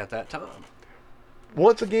needed at that time?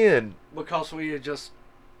 Once again, because we just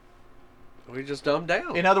dumbed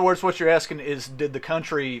down. In other words, what you're asking is, did the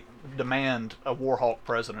country demand a war hawk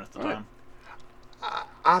president at the time?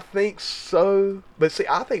 I think so. But see,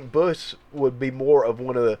 I think Bush would be more of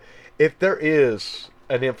one of the... If there is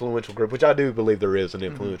an influential group, which I do believe there is an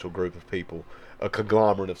influential group of people, a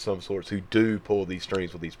conglomerate of some sorts who do pull these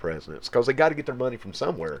strings with these presidents because they got to get their money from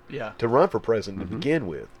somewhere to run for president to begin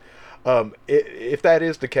with. If that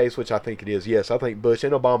is the case, which I think it is, yes, I think Bush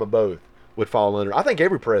and Obama both would fall under. I think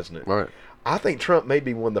every president. Right. I think Trump may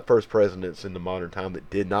be one of the first presidents in the modern time that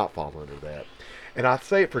did not fall under that. And I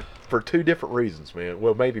say it for two different reasons, man.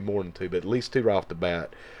 Well, maybe more than two, but at least two right off the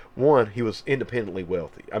bat. One, he was independently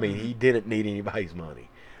wealthy. I mean, he didn't need anybody's money.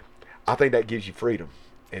 I think that gives you freedom.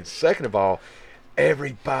 And second of all,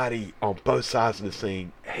 everybody on both sides of the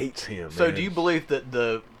scene hates him. So man. do you believe that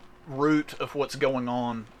the root of what's going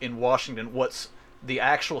on in Washington, what's the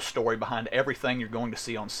actual story behind everything you're going to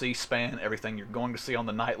see on C-SPAN, everything you're going to see on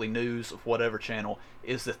the nightly news of whatever channel,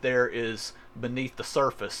 is that there is beneath the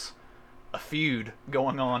surface a feud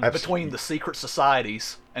going on between the secret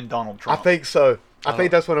societies and Donald Trump? I think so. I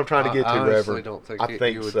think that's what I'm trying to get to, Reverend. Reverend. I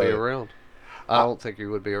think you would be around. I don't think he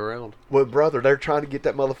would be around. Well, brother, they're trying to get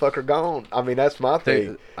that motherfucker gone. I mean, that's my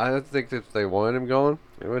thing. I think that if they wanted him gone,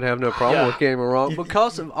 they would have no problem with getting him wrong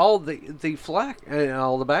because of all the flack and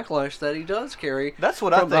all the backlash that he does carry. That's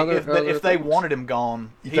what I think. If they wanted him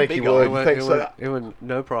gone, you think he would? You think so? It would,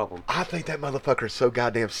 no problem. I think that motherfucker is so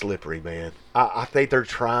goddamn slippery, man. I think they're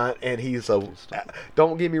trying, and he's a.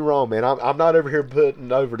 Don't get me wrong, man. I'm not over here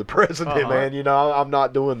putting over the president, man. You know, I'm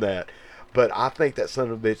not doing that. But I think that son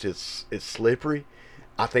of a bitch is slippery.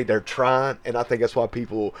 I think they're trying, and I think that's why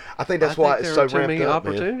people. I think that's why it's so ramped up. There are too many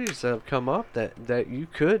opportunities that have come up that you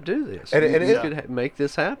could do this. And you could make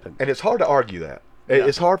this happen. And it's hard to argue that.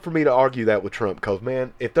 It's hard for me to argue that with Trump because,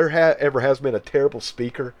 man, if there ever has been a terrible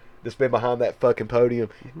speaker that's been behind that fucking podium,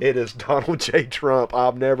 it is Donald J. Trump.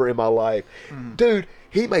 I've never in my life. Dude,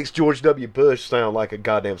 he makes George W. Bush sound like a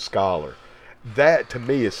goddamn scholar. That to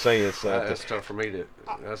me is saying something. That's tough for me to.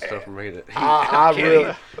 I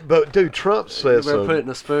really. But dude, Trump says so. You better put it in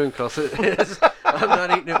a spoon because I'm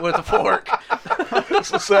not eating it with a fork.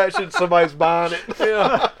 Somebody's buying it.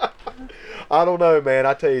 Yeah. I don't know, man.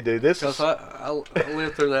 I tell you, dude, this is. Because I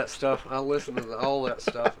lived through that stuff. I listened to all that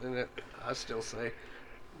stuff, and I still say.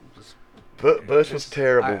 Bush was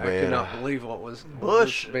terrible, man. I cannot believe what was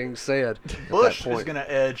being said. Bush is going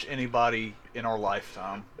to edge anybody in our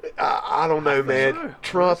lifetime. I don't know, man. So.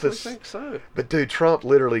 Trump is. I think so. But dude, Trump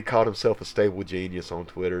literally called himself a stable genius on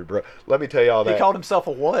Twitter, bro. Let me tell you all that. He called himself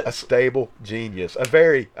a what? A stable genius. A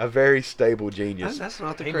very stable genius. That's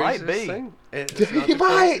not the he craziest might be. thing. He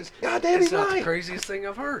might. God damn, it's not the craziest thing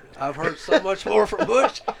I've heard. I've heard so much more from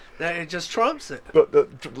Bush that it just trumps it.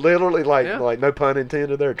 But literally, like no pun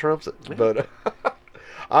intended there, trumps it. Yeah. But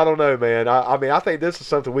I don't know, man. I mean, I think this is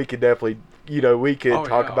something we could definitely, we could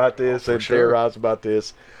talk about this and theorize about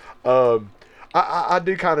this. I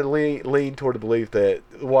do kind of lean toward the belief that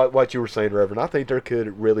what you were saying, Reverend. I think there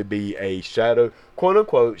could really be a quote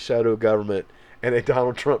unquote shadow government and a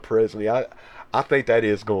Donald Trump president. I think that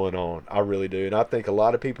is going on. I really do, and I think a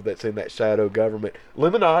lot of people that's in that shadow government,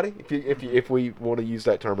 Illuminati, if we want to use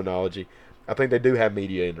that terminology, I think they do have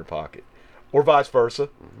media in their pocket, or vice versa,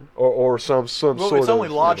 or some sort of. Well, it's only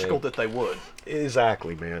logical that they would.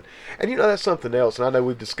 Exactly, man. And that's something else, and I know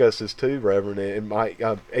we've discussed this too, Reverend, and my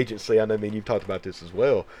agency. I know, you've talked about this as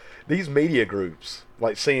well. These media groups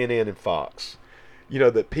like CNN and Fox,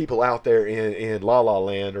 that people out there in La La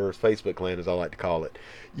Land or Facebook land, as I like to call it,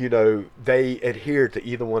 they adhere to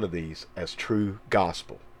either one of these as true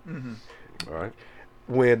gospel. All right.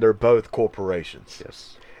 When they're both corporations.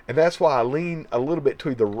 Yes. And that's why I lean a little bit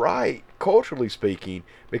to the right, culturally speaking,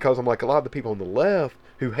 because I'm like a lot of the people on the left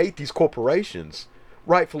who hate these corporations,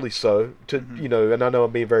 rightfully so, and I know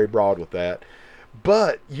I'm being very broad with that,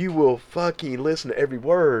 but you will fucking listen to every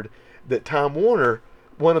word that Time Warner,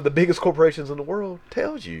 one of the biggest corporations in the world,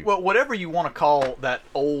 tells you. Well, whatever you want to call that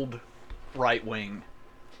old right-wing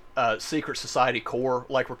secret society core,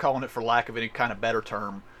 like we're calling it for lack of any kind of better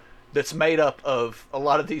term, that's made up of a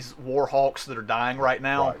lot of these war hawks that are dying right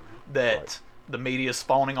now, the media is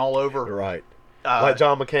spawning all over. Right. Like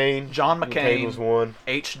John McCain. John McCain was one.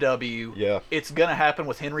 HW. Yeah. It's gonna happen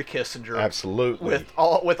with Henry Kissinger. Absolutely. With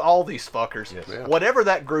all these fuckers. Yes. Yeah. Whatever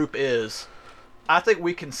that group is, I think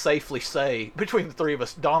we can safely say between the three of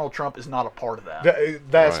us, Donald Trump is not a part of that.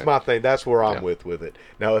 That's my thing. That's where I'm with it.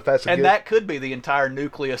 Now, if that's that could be the entire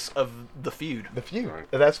nucleus of the feud. The feud. Right.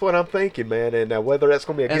 That's what I'm thinking, man. And now whether that's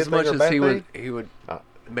going to be a good thing or a bad thing, as much as he would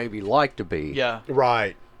maybe like to be. Yeah.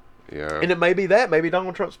 Right. Yeah. And it may be that. Maybe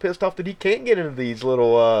Donald Trump's pissed off that he can't get into these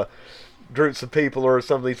little groups of people or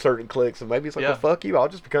some of these certain cliques, and maybe it's like, well, fuck you, I'll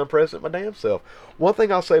just become president my damn self. One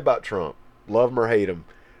thing I'll say about Trump, love him or hate him,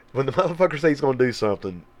 when the motherfucker says he's going to do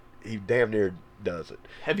something, he damn near does it.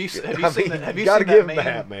 Have you seen that? Have you gotta seen give that him meme?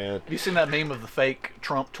 that, man. Have you seen that meme of the fake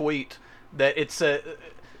Trump tweet that it's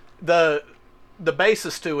the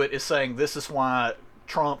basis to it is saying this is why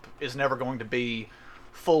Trump is never going to be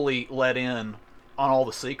fully let in on all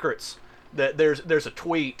the secrets. That there's a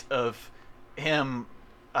tweet of him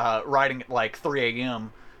writing at like 3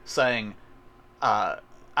 a.m. saying, I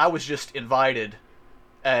was just invited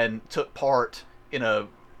and took part in a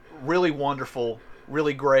really wonderful,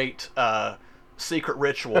 really great secret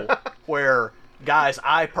ritual where guys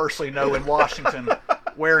I personally know in Washington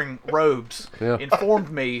wearing robes informed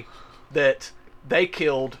me that they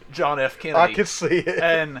killed John F. Kennedy. I can see it.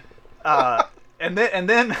 And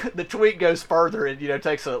then the tweet goes further and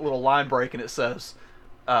takes a little line break and it says,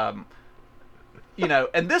 and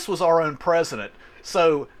this was our own president.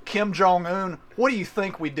 So Kim Jong Un, what do you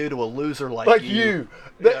think we do to a loser like you?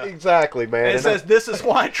 Exactly, man. And it says this is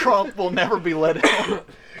why Trump will never be let in.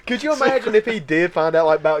 Could you imagine if he did find out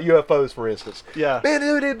about UFOs, for instance? Yeah. Man,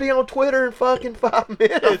 it'd be on Twitter in fucking 5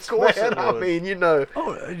 minutes. Of course man. It would. I mean,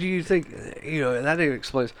 Oh, do you think that even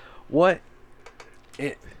explains what?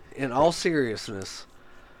 In all seriousness,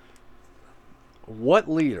 what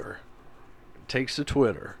leader takes to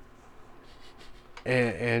Twitter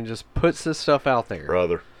and just puts this stuff out there?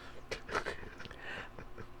 Brother.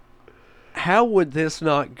 How would this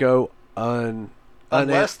not go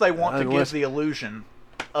unless they want to give the illusion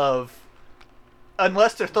of,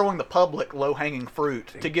 unless they're throwing the public low-hanging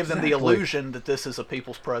fruit to give them the illusion that this is a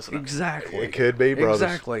people's president. Exactly. It could be, brothers.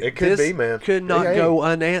 Exactly. It could be, man. Could not go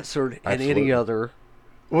unanswered in any other.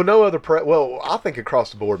 Well, no other I think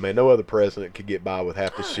across the board, man, no other president could get by with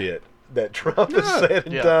half the shit that Trump has said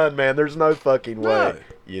and done, man. There's no fucking way,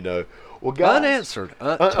 Well, guys, unanswered,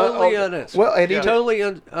 totally unanswered. Well, and he totally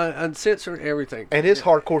uncensored everything. And his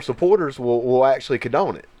hardcore supporters will actually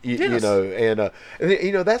condone it. Yes.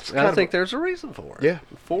 That's I think there's a reason for it. Yeah,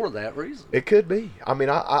 for that reason. It could be. I mean,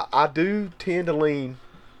 I do tend to lean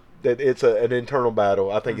that it's an internal battle.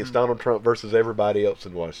 I think it's Donald Trump versus everybody else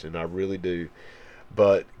in Washington. I really do.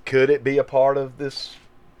 But could it be a part of this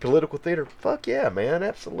political theater? Fuck yeah, man,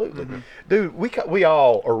 absolutely, dude. We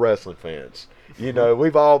all are wrestling fans.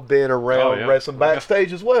 We've all been around wrestling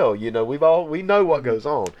backstage as well. We know what goes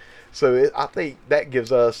on. So I think that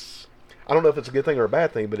gives us, I don't know if it's a good thing or a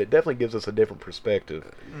bad thing, but it definitely gives us a different perspective.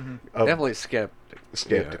 Definitely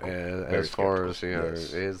skeptical. As far as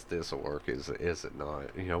is this a work? Is it not?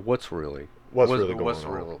 What's really going on? What's the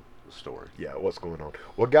real story? Yeah, what's going on?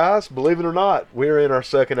 Well, guys, believe it or not, we're in our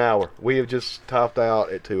second hour. We have just topped out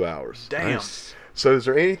at 2 hours. Damn. Nice. So, is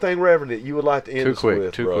there anything, Reverend, that you would like to end this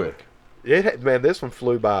with? Too quick. Man, this one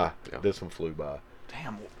flew by. Yeah. This one flew by.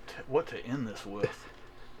 Damn, what to end this with?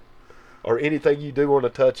 Or anything you do want to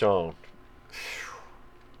touch on?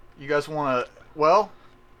 You guys want to? Well,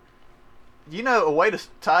 a way to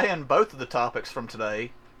tie in both of the topics from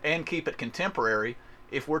today and keep it contemporary.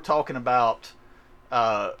 If we're talking about,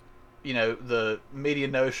 the media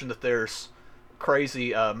notion that there's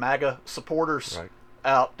crazy MAGA supporters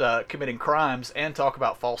out committing crimes, and talk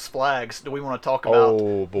about false flags, do we want to talk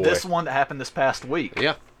about this one that happened this past week?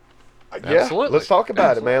 Yeah. Yeah, absolutely. Let's talk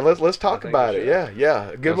about it, man. Let's talk about it.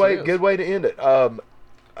 Yeah. Good way to end it.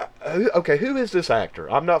 Who is this actor?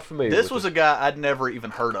 I'm not familiar. This was a guy I'd never even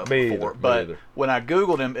heard of before. But when I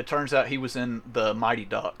Googled him, it turns out he was in the Mighty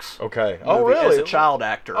Ducks. Okay. Oh, really? As a child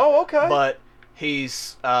actor. Oh, okay. But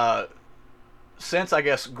he's since, I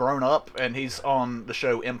guess, grown up, and he's on the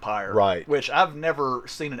show Empire. Right. Which I've never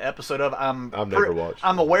seen an episode of. I've never watched.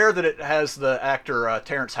 I'm aware that it has the actor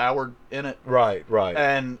Terrence Howard in it. Right.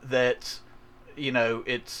 And that,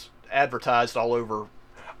 it's advertised all over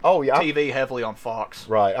TV, heavily on Fox.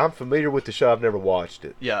 Right. I'm familiar with the show. I've never watched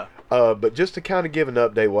it. Yeah. But just to kind of give an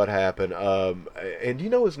update what happened, and do you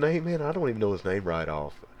know his name, man? I don't even know his name right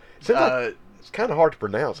off. It's kind of hard to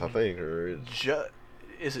pronounce, I think. Or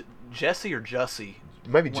is it Jesse or Jussie?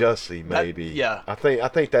 Maybe Jussie, maybe. Yeah. I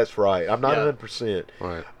think that's right. I'm not 100%.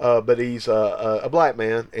 Right. But he's a black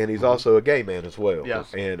man, and he's also a gay man as well.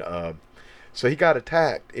 Yes. And so he got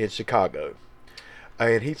attacked in Chicago.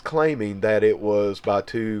 And he's claiming that it was by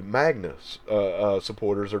two Magnus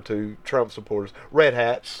supporters or two Trump supporters, Red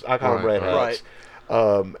Hats. I call them Red Hats.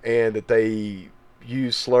 And that they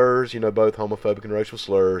used slurs, both homophobic and racial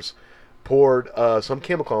slurs, poured some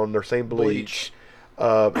chemical on their same bleach.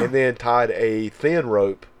 And then tied a thin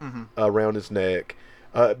rope around his neck.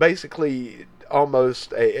 Basically,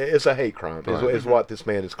 it's a hate crime, is what this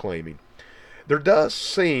man is claiming. There does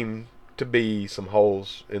seem to be some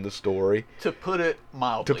holes in the story. To put it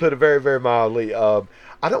mildly. To put it very, very mildly. I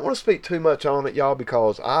don't want to speak too much on it, y'all,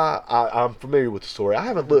 because I'm familiar with the story. I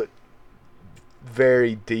haven't looked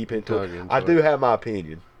very deep into it. I do have my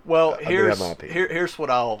opinion. Well, here's what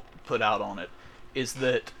I'll put out on it, is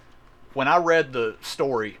that when I read the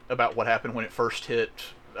story about what happened when it first hit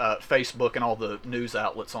Facebook and all the news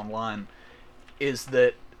outlets online, is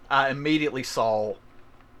that I immediately saw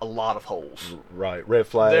a lot of holes. Right, red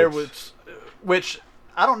flags. There was, which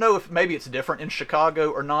I don't know if maybe it's different in Chicago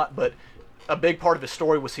or not, but a big part of his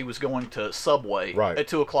story was he was going to Subway at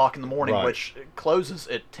 2 o'clock in the morning, which closes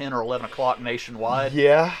at 10 or 11 o'clock nationwide.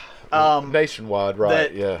 Yeah. Nationwide,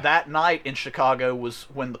 right? That night in Chicago was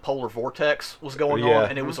when the polar vortex was going on,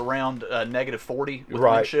 and it was around -40 with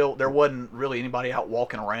wind chill. There wasn't really anybody out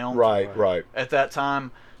walking around. Right. At that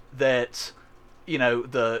time, that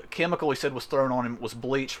the chemical he said was thrown on him was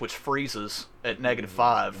bleach, which freezes at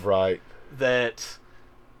 -5. Right. That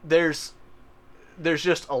there's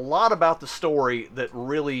just a lot about the story that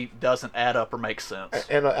really doesn't add up or make sense.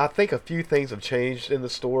 And I think a few things have changed in the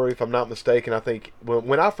story, if I'm not mistaken. I think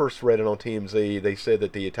when I first read it on TMZ, they said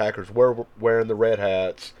that the attackers were wearing the red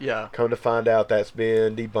hats. Yeah. Come to find out, that's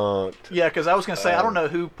been debunked. Yeah, because I was going to say, I don't know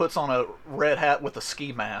who puts on a red hat with a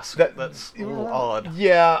ski mask. That's a little odd.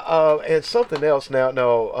 Yeah, and something else now.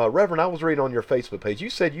 No, Reverend, I was reading on your Facebook page.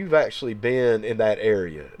 You said you've actually been in that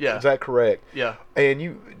area. Yeah. Is that correct? Yeah.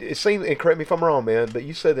 And it seemed, and correct me if I'm wrong, man, but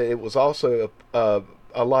you said that it was also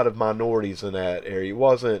a lot of minorities in that area. It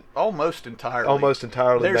wasn't almost entirely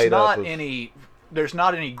made up of... There's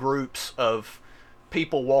not any groups of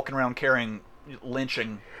people walking around carrying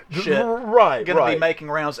lynching shit going to be making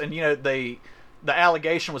rounds. And the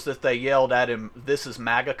allegation was that they yelled at him, "This is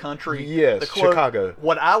MAGA country." Yes, the quote, Chicago.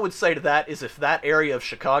 What I would say to that is, if that area of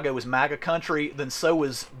Chicago is MAGA country, then so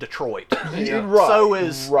is Detroit. So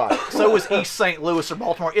is East St. Louis or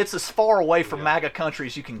Baltimore. It's as far away from MAGA country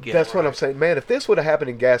as you can get. That's what I'm saying, man. If this would have happened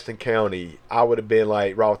in Gaston County, I would have been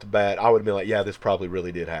like, right off the bat, I would have been like, yeah, this probably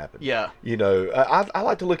really did happen. Yeah. I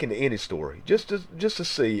like to look into any story just to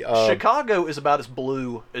see. Chicago is about as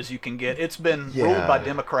blue as you can get. It's been ruled by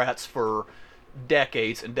Democrats for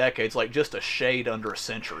decades and decades, like just a shade under a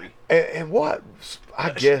century. And what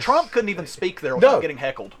I guess Trump couldn't even speak there without getting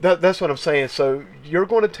heckled. That's what I'm saying. So you're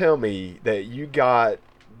going to tell me that you got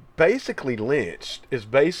basically lynched is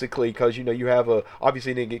basically because you have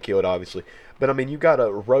obviously you didn't get killed, obviously, but I mean you got a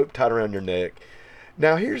rope tied around your neck.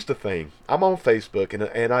 Now here's the thing: I'm on Facebook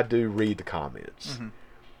and I do read the comments,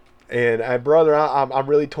 and brother, I'm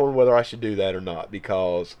really torn whether I should do that or not,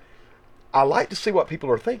 because I like to see what people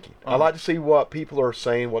are thinking. I like to see what people are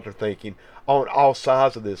saying, what they're thinking on all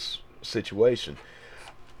sides of this situation.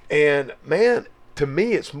 And man, to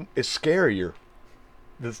me, it's scarier,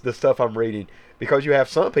 the stuff I'm reading, because you have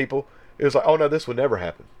some people, it was like, oh no, this would never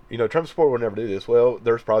happen. Trump supporters would never do this. Well,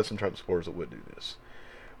 there's probably some Trump supporters that would do this.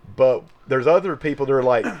 But there's other people that are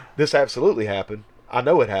like, this absolutely happened. I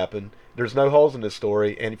know it happened. There's no holes in this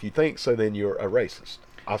story. And if you think so, then you're a racist.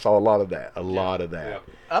 I saw a lot of that. Yeah.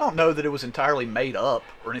 I don't know that it was entirely made up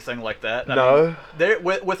or anything like that. I mean,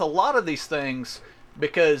 with a lot of these things,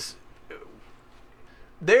 because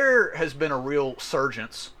there has been a real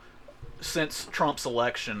surgence since Trump's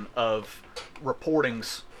election of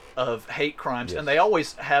reportings of hate crimes, and they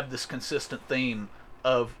always have this consistent theme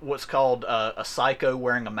of what's called a psycho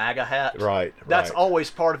wearing a MAGA hat. Right. That's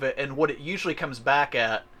always part of it, and what it usually comes back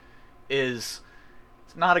at is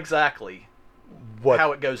it's not exactly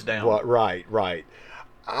how it goes down. Right.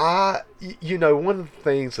 One of the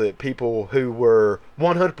things that people who were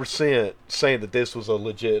 100% saying that this was a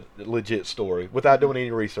legit story without doing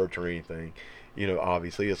any research or anything,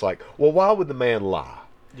 obviously it's like, well, why would the man lie?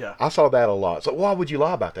 Yeah. I saw that a lot. So why would you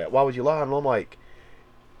lie about that? Why would you lie? And I'm like,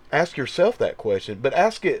 ask yourself that question, but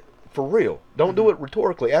ask it for real. Don't do it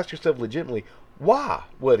rhetorically. Ask yourself legitimately, why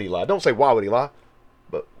would he lie? Don't say why would he lie,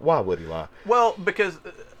 but why would he lie? Well, because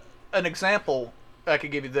an example I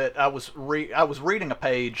could give you that I was reading a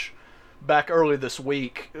page back earlier this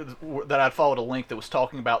week that I'd followed a link that was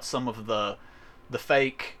talking about some of the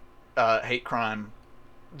fake hate crime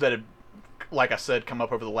that had, like I said, come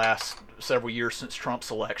up over the last several years since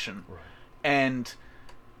Trump's election. Right. And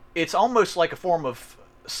it's almost like a form of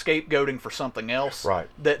scapegoating for something else. Right.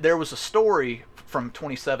 That there was a story from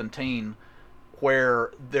 2017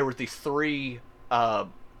 where there were these 3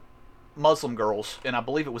 Muslim girls, and I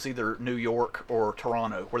believe it was either New York or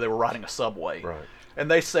Toronto, where they were riding a subway. Right.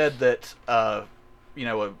 And they said that, a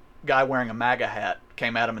guy wearing a MAGA hat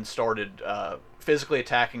came at them and started physically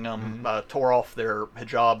attacking them, tore off their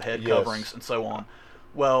hijab head coverings, and so on.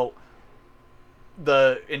 Well,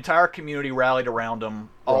 the entire community rallied around them.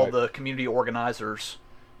 All the community organizers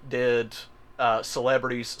did.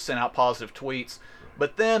 Celebrities sent out positive tweets.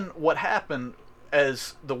 But then what happened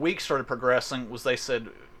as the week started progressing was they said,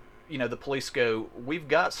 the police go, we've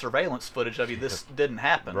got surveillance footage of you. This didn't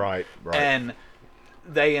happen. Right. And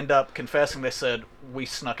they end up confessing. They said, we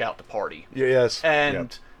snuck out to party. Yes.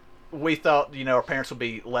 And we thought, our parents would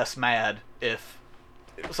be less mad if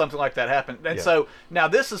something like that happened. And so now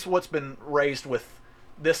this is what's been raised with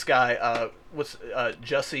this guy,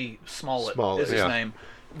 Jussie Smollett is his name,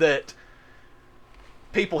 that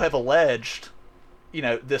people have alleged,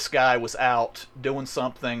 this guy was out doing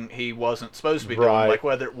something he wasn't supposed to be doing, like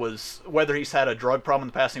whether he's had a drug problem in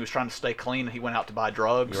the past and he was trying to stay clean and he went out to buy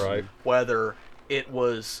drugs, whether it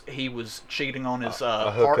was he was cheating on his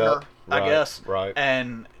partner, I guess,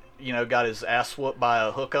 and got his ass whooped by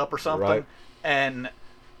a hookup or something, and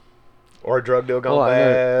or a drug deal gone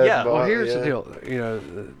bad. Yeah. Well, here's the deal.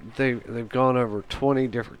 They've gone over 20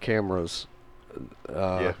 different cameras.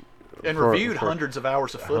 And reviewed hundreds of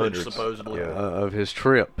hours of footage, supposedly. Of his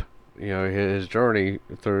trip. His journey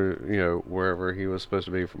through, wherever he was supposed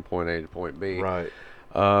to be from point A to point B. Right.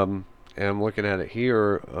 And I'm looking at it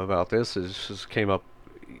here about this. It just came up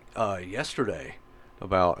yesterday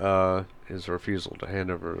about his refusal to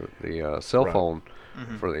hand over the cell phone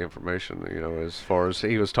for the information, as far as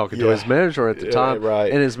he was talking to his manager at the time.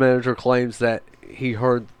 And his manager claims that he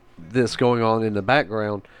heard this going on in the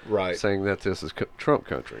background, saying that this is Trump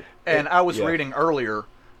country. And I was reading earlier,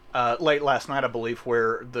 late last night, I believe,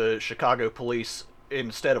 where the Chicago police,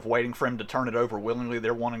 instead of waiting for him to turn it over willingly,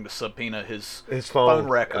 they're wanting to subpoena his phone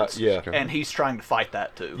records. And he's trying to fight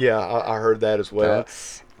that too. Yeah, I heard that as well.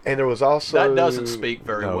 And there was also... That doesn't speak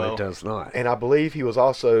very well. No, it does not. And I believe he was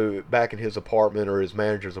also back in his apartment or his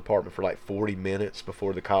manager's apartment for like 40 minutes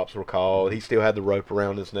before the cops were called. He still had the rope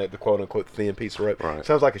around his neck, the quote-unquote thin piece of rope.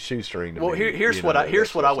 Sounds like a shoestring to me. Well, here's what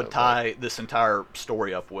I would tie this entire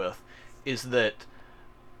story up with, is that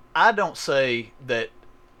I don't say that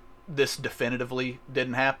this definitively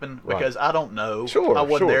didn't happen, because I don't know. I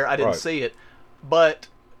wasn't there. I didn't see it. But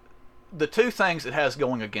the two things it has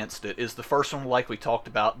going against it is, the first one, like we talked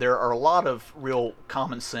about, there are a lot of real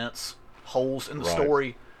common sense holes in the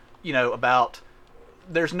story, about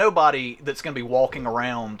there's nobody that's going to be walking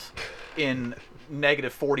around in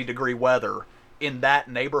negative 40-degree weather in that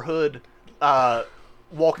neighborhood,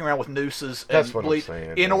 walking around with nooses and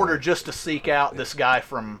in order just to seek out this guy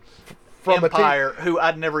from Empire, who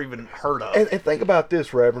I'd never even heard of. And think about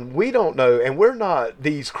this, Reverend. We don't know, and we're not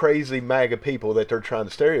these crazy MAGA people that they're trying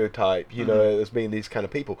to stereotype, as being these kind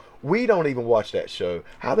of people. We don't even watch that show.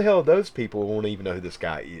 How the hell those people won't even know who this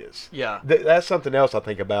guy is? Yeah. That's something else I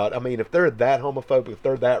think about. I mean, if they're that homophobic, if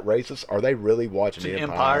they're that racist, are they really watching the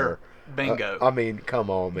Empire? Bingo. I mean,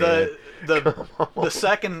 come on, man. The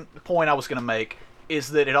second point I was going to make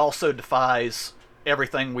is that it also defies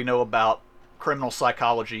everything we know about criminal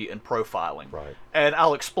psychology and profiling. And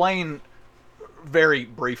I'll explain very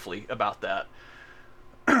briefly about that.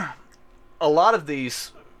 A lot of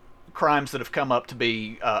these crimes that have come up to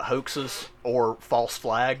be hoaxes or false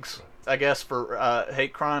flags, I guess, for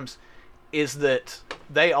hate crimes, is that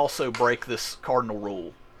they also break this cardinal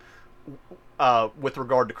rule with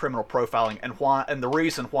regard to criminal profiling, and the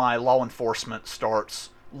reason why law enforcement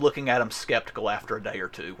starts looking at them skeptical after a day or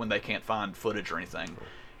two when they can't find footage or anything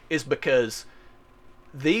is because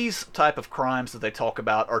these type of crimes that they talk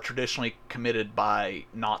about are traditionally committed by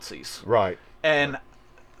Nazis. And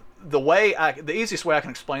the easiest way I can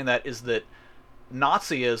explain that is that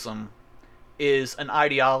Nazism is an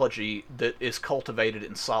ideology that is cultivated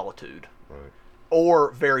in solitude.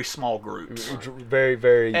 Or very small groups. Very,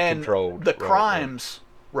 very controlled. And the crimes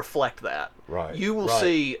reflect that. You will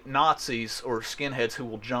see Nazis or skinheads who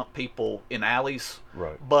will jump people in alleys,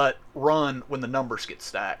 but run when the numbers get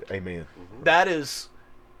stacked. Amen. That is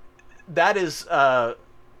a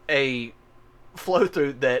flow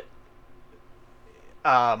through that.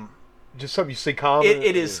 Just something you see common.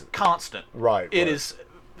 It is constant. It is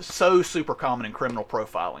so super common in criminal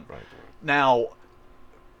profiling. Now,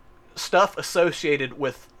 stuff associated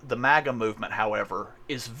with the MAGA movement, however,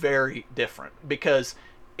 is very different because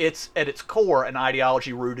it's at its core an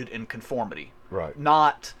ideology rooted in conformity,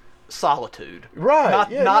 not solitude. Whereas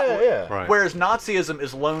Nazism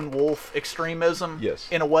is lone wolf extremism.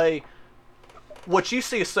 In a way, what you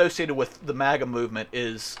see associated with the MAGA movement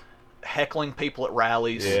is heckling people at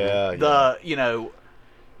rallies.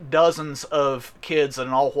 Dozens of kids at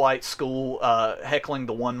an all-white school heckling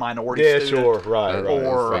the one minority student.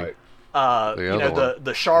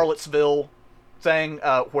 The Charlottesville thing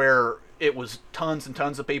where it was tons and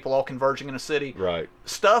tons of people all converging in a city.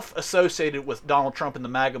 Stuff associated with Donald Trump and the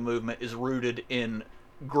MAGA movement is rooted in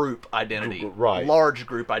group identity, large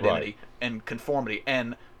group identity, and conformity.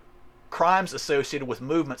 And crimes associated with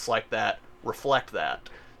movements like that reflect that.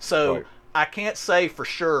 So I can't say for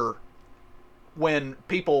sure when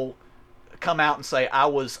people come out and say I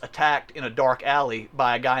was attacked in a dark alley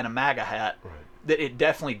by a guy in a MAGA hat, that it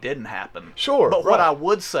definitely didn't happen. Sure. But what I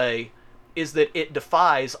would say is that it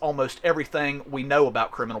defies almost everything we know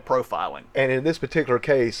about criminal profiling. And in this particular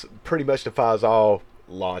case, pretty much defies all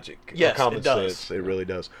logic. Yes, common it does. sense. It really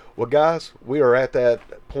does. Well, guys, we are at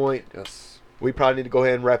that point. Yes. We probably need to go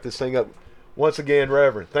ahead and wrap this thing up. Once again,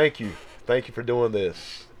 Reverend, thank you. Thank you for doing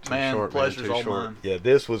this. Man, pleasure's all mine. Yeah,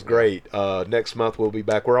 this was great. Next month we'll be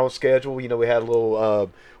back. We're on schedule. You know, we had a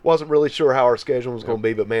little, wasn't really sure how our schedule was going to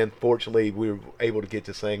be, but man, fortunately we were able to get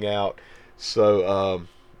this thing out. So,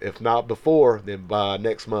 if not before, then by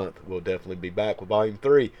next month we'll definitely be back with Volume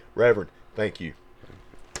 3. Reverend, thank you.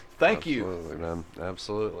 Thank you. Absolutely, man.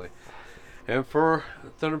 Absolutely. And for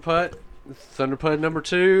Thunderpud number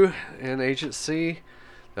 2 and Agent C,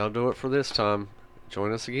 that'll do it for this time.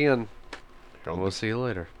 Join us again. We'll see you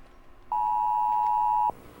later.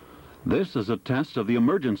 This is a test of the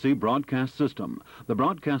emergency broadcast system. The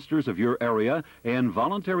broadcasters of your area, in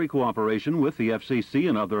voluntary cooperation with the FCC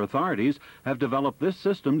and other authorities, have developed this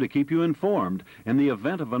system to keep you informed in the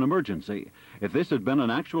event of an emergency. If this had been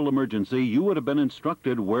an actual emergency, you would have been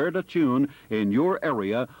instructed where to tune in your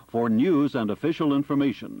area for news and official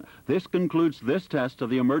information. This concludes this test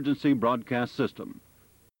of the emergency broadcast system.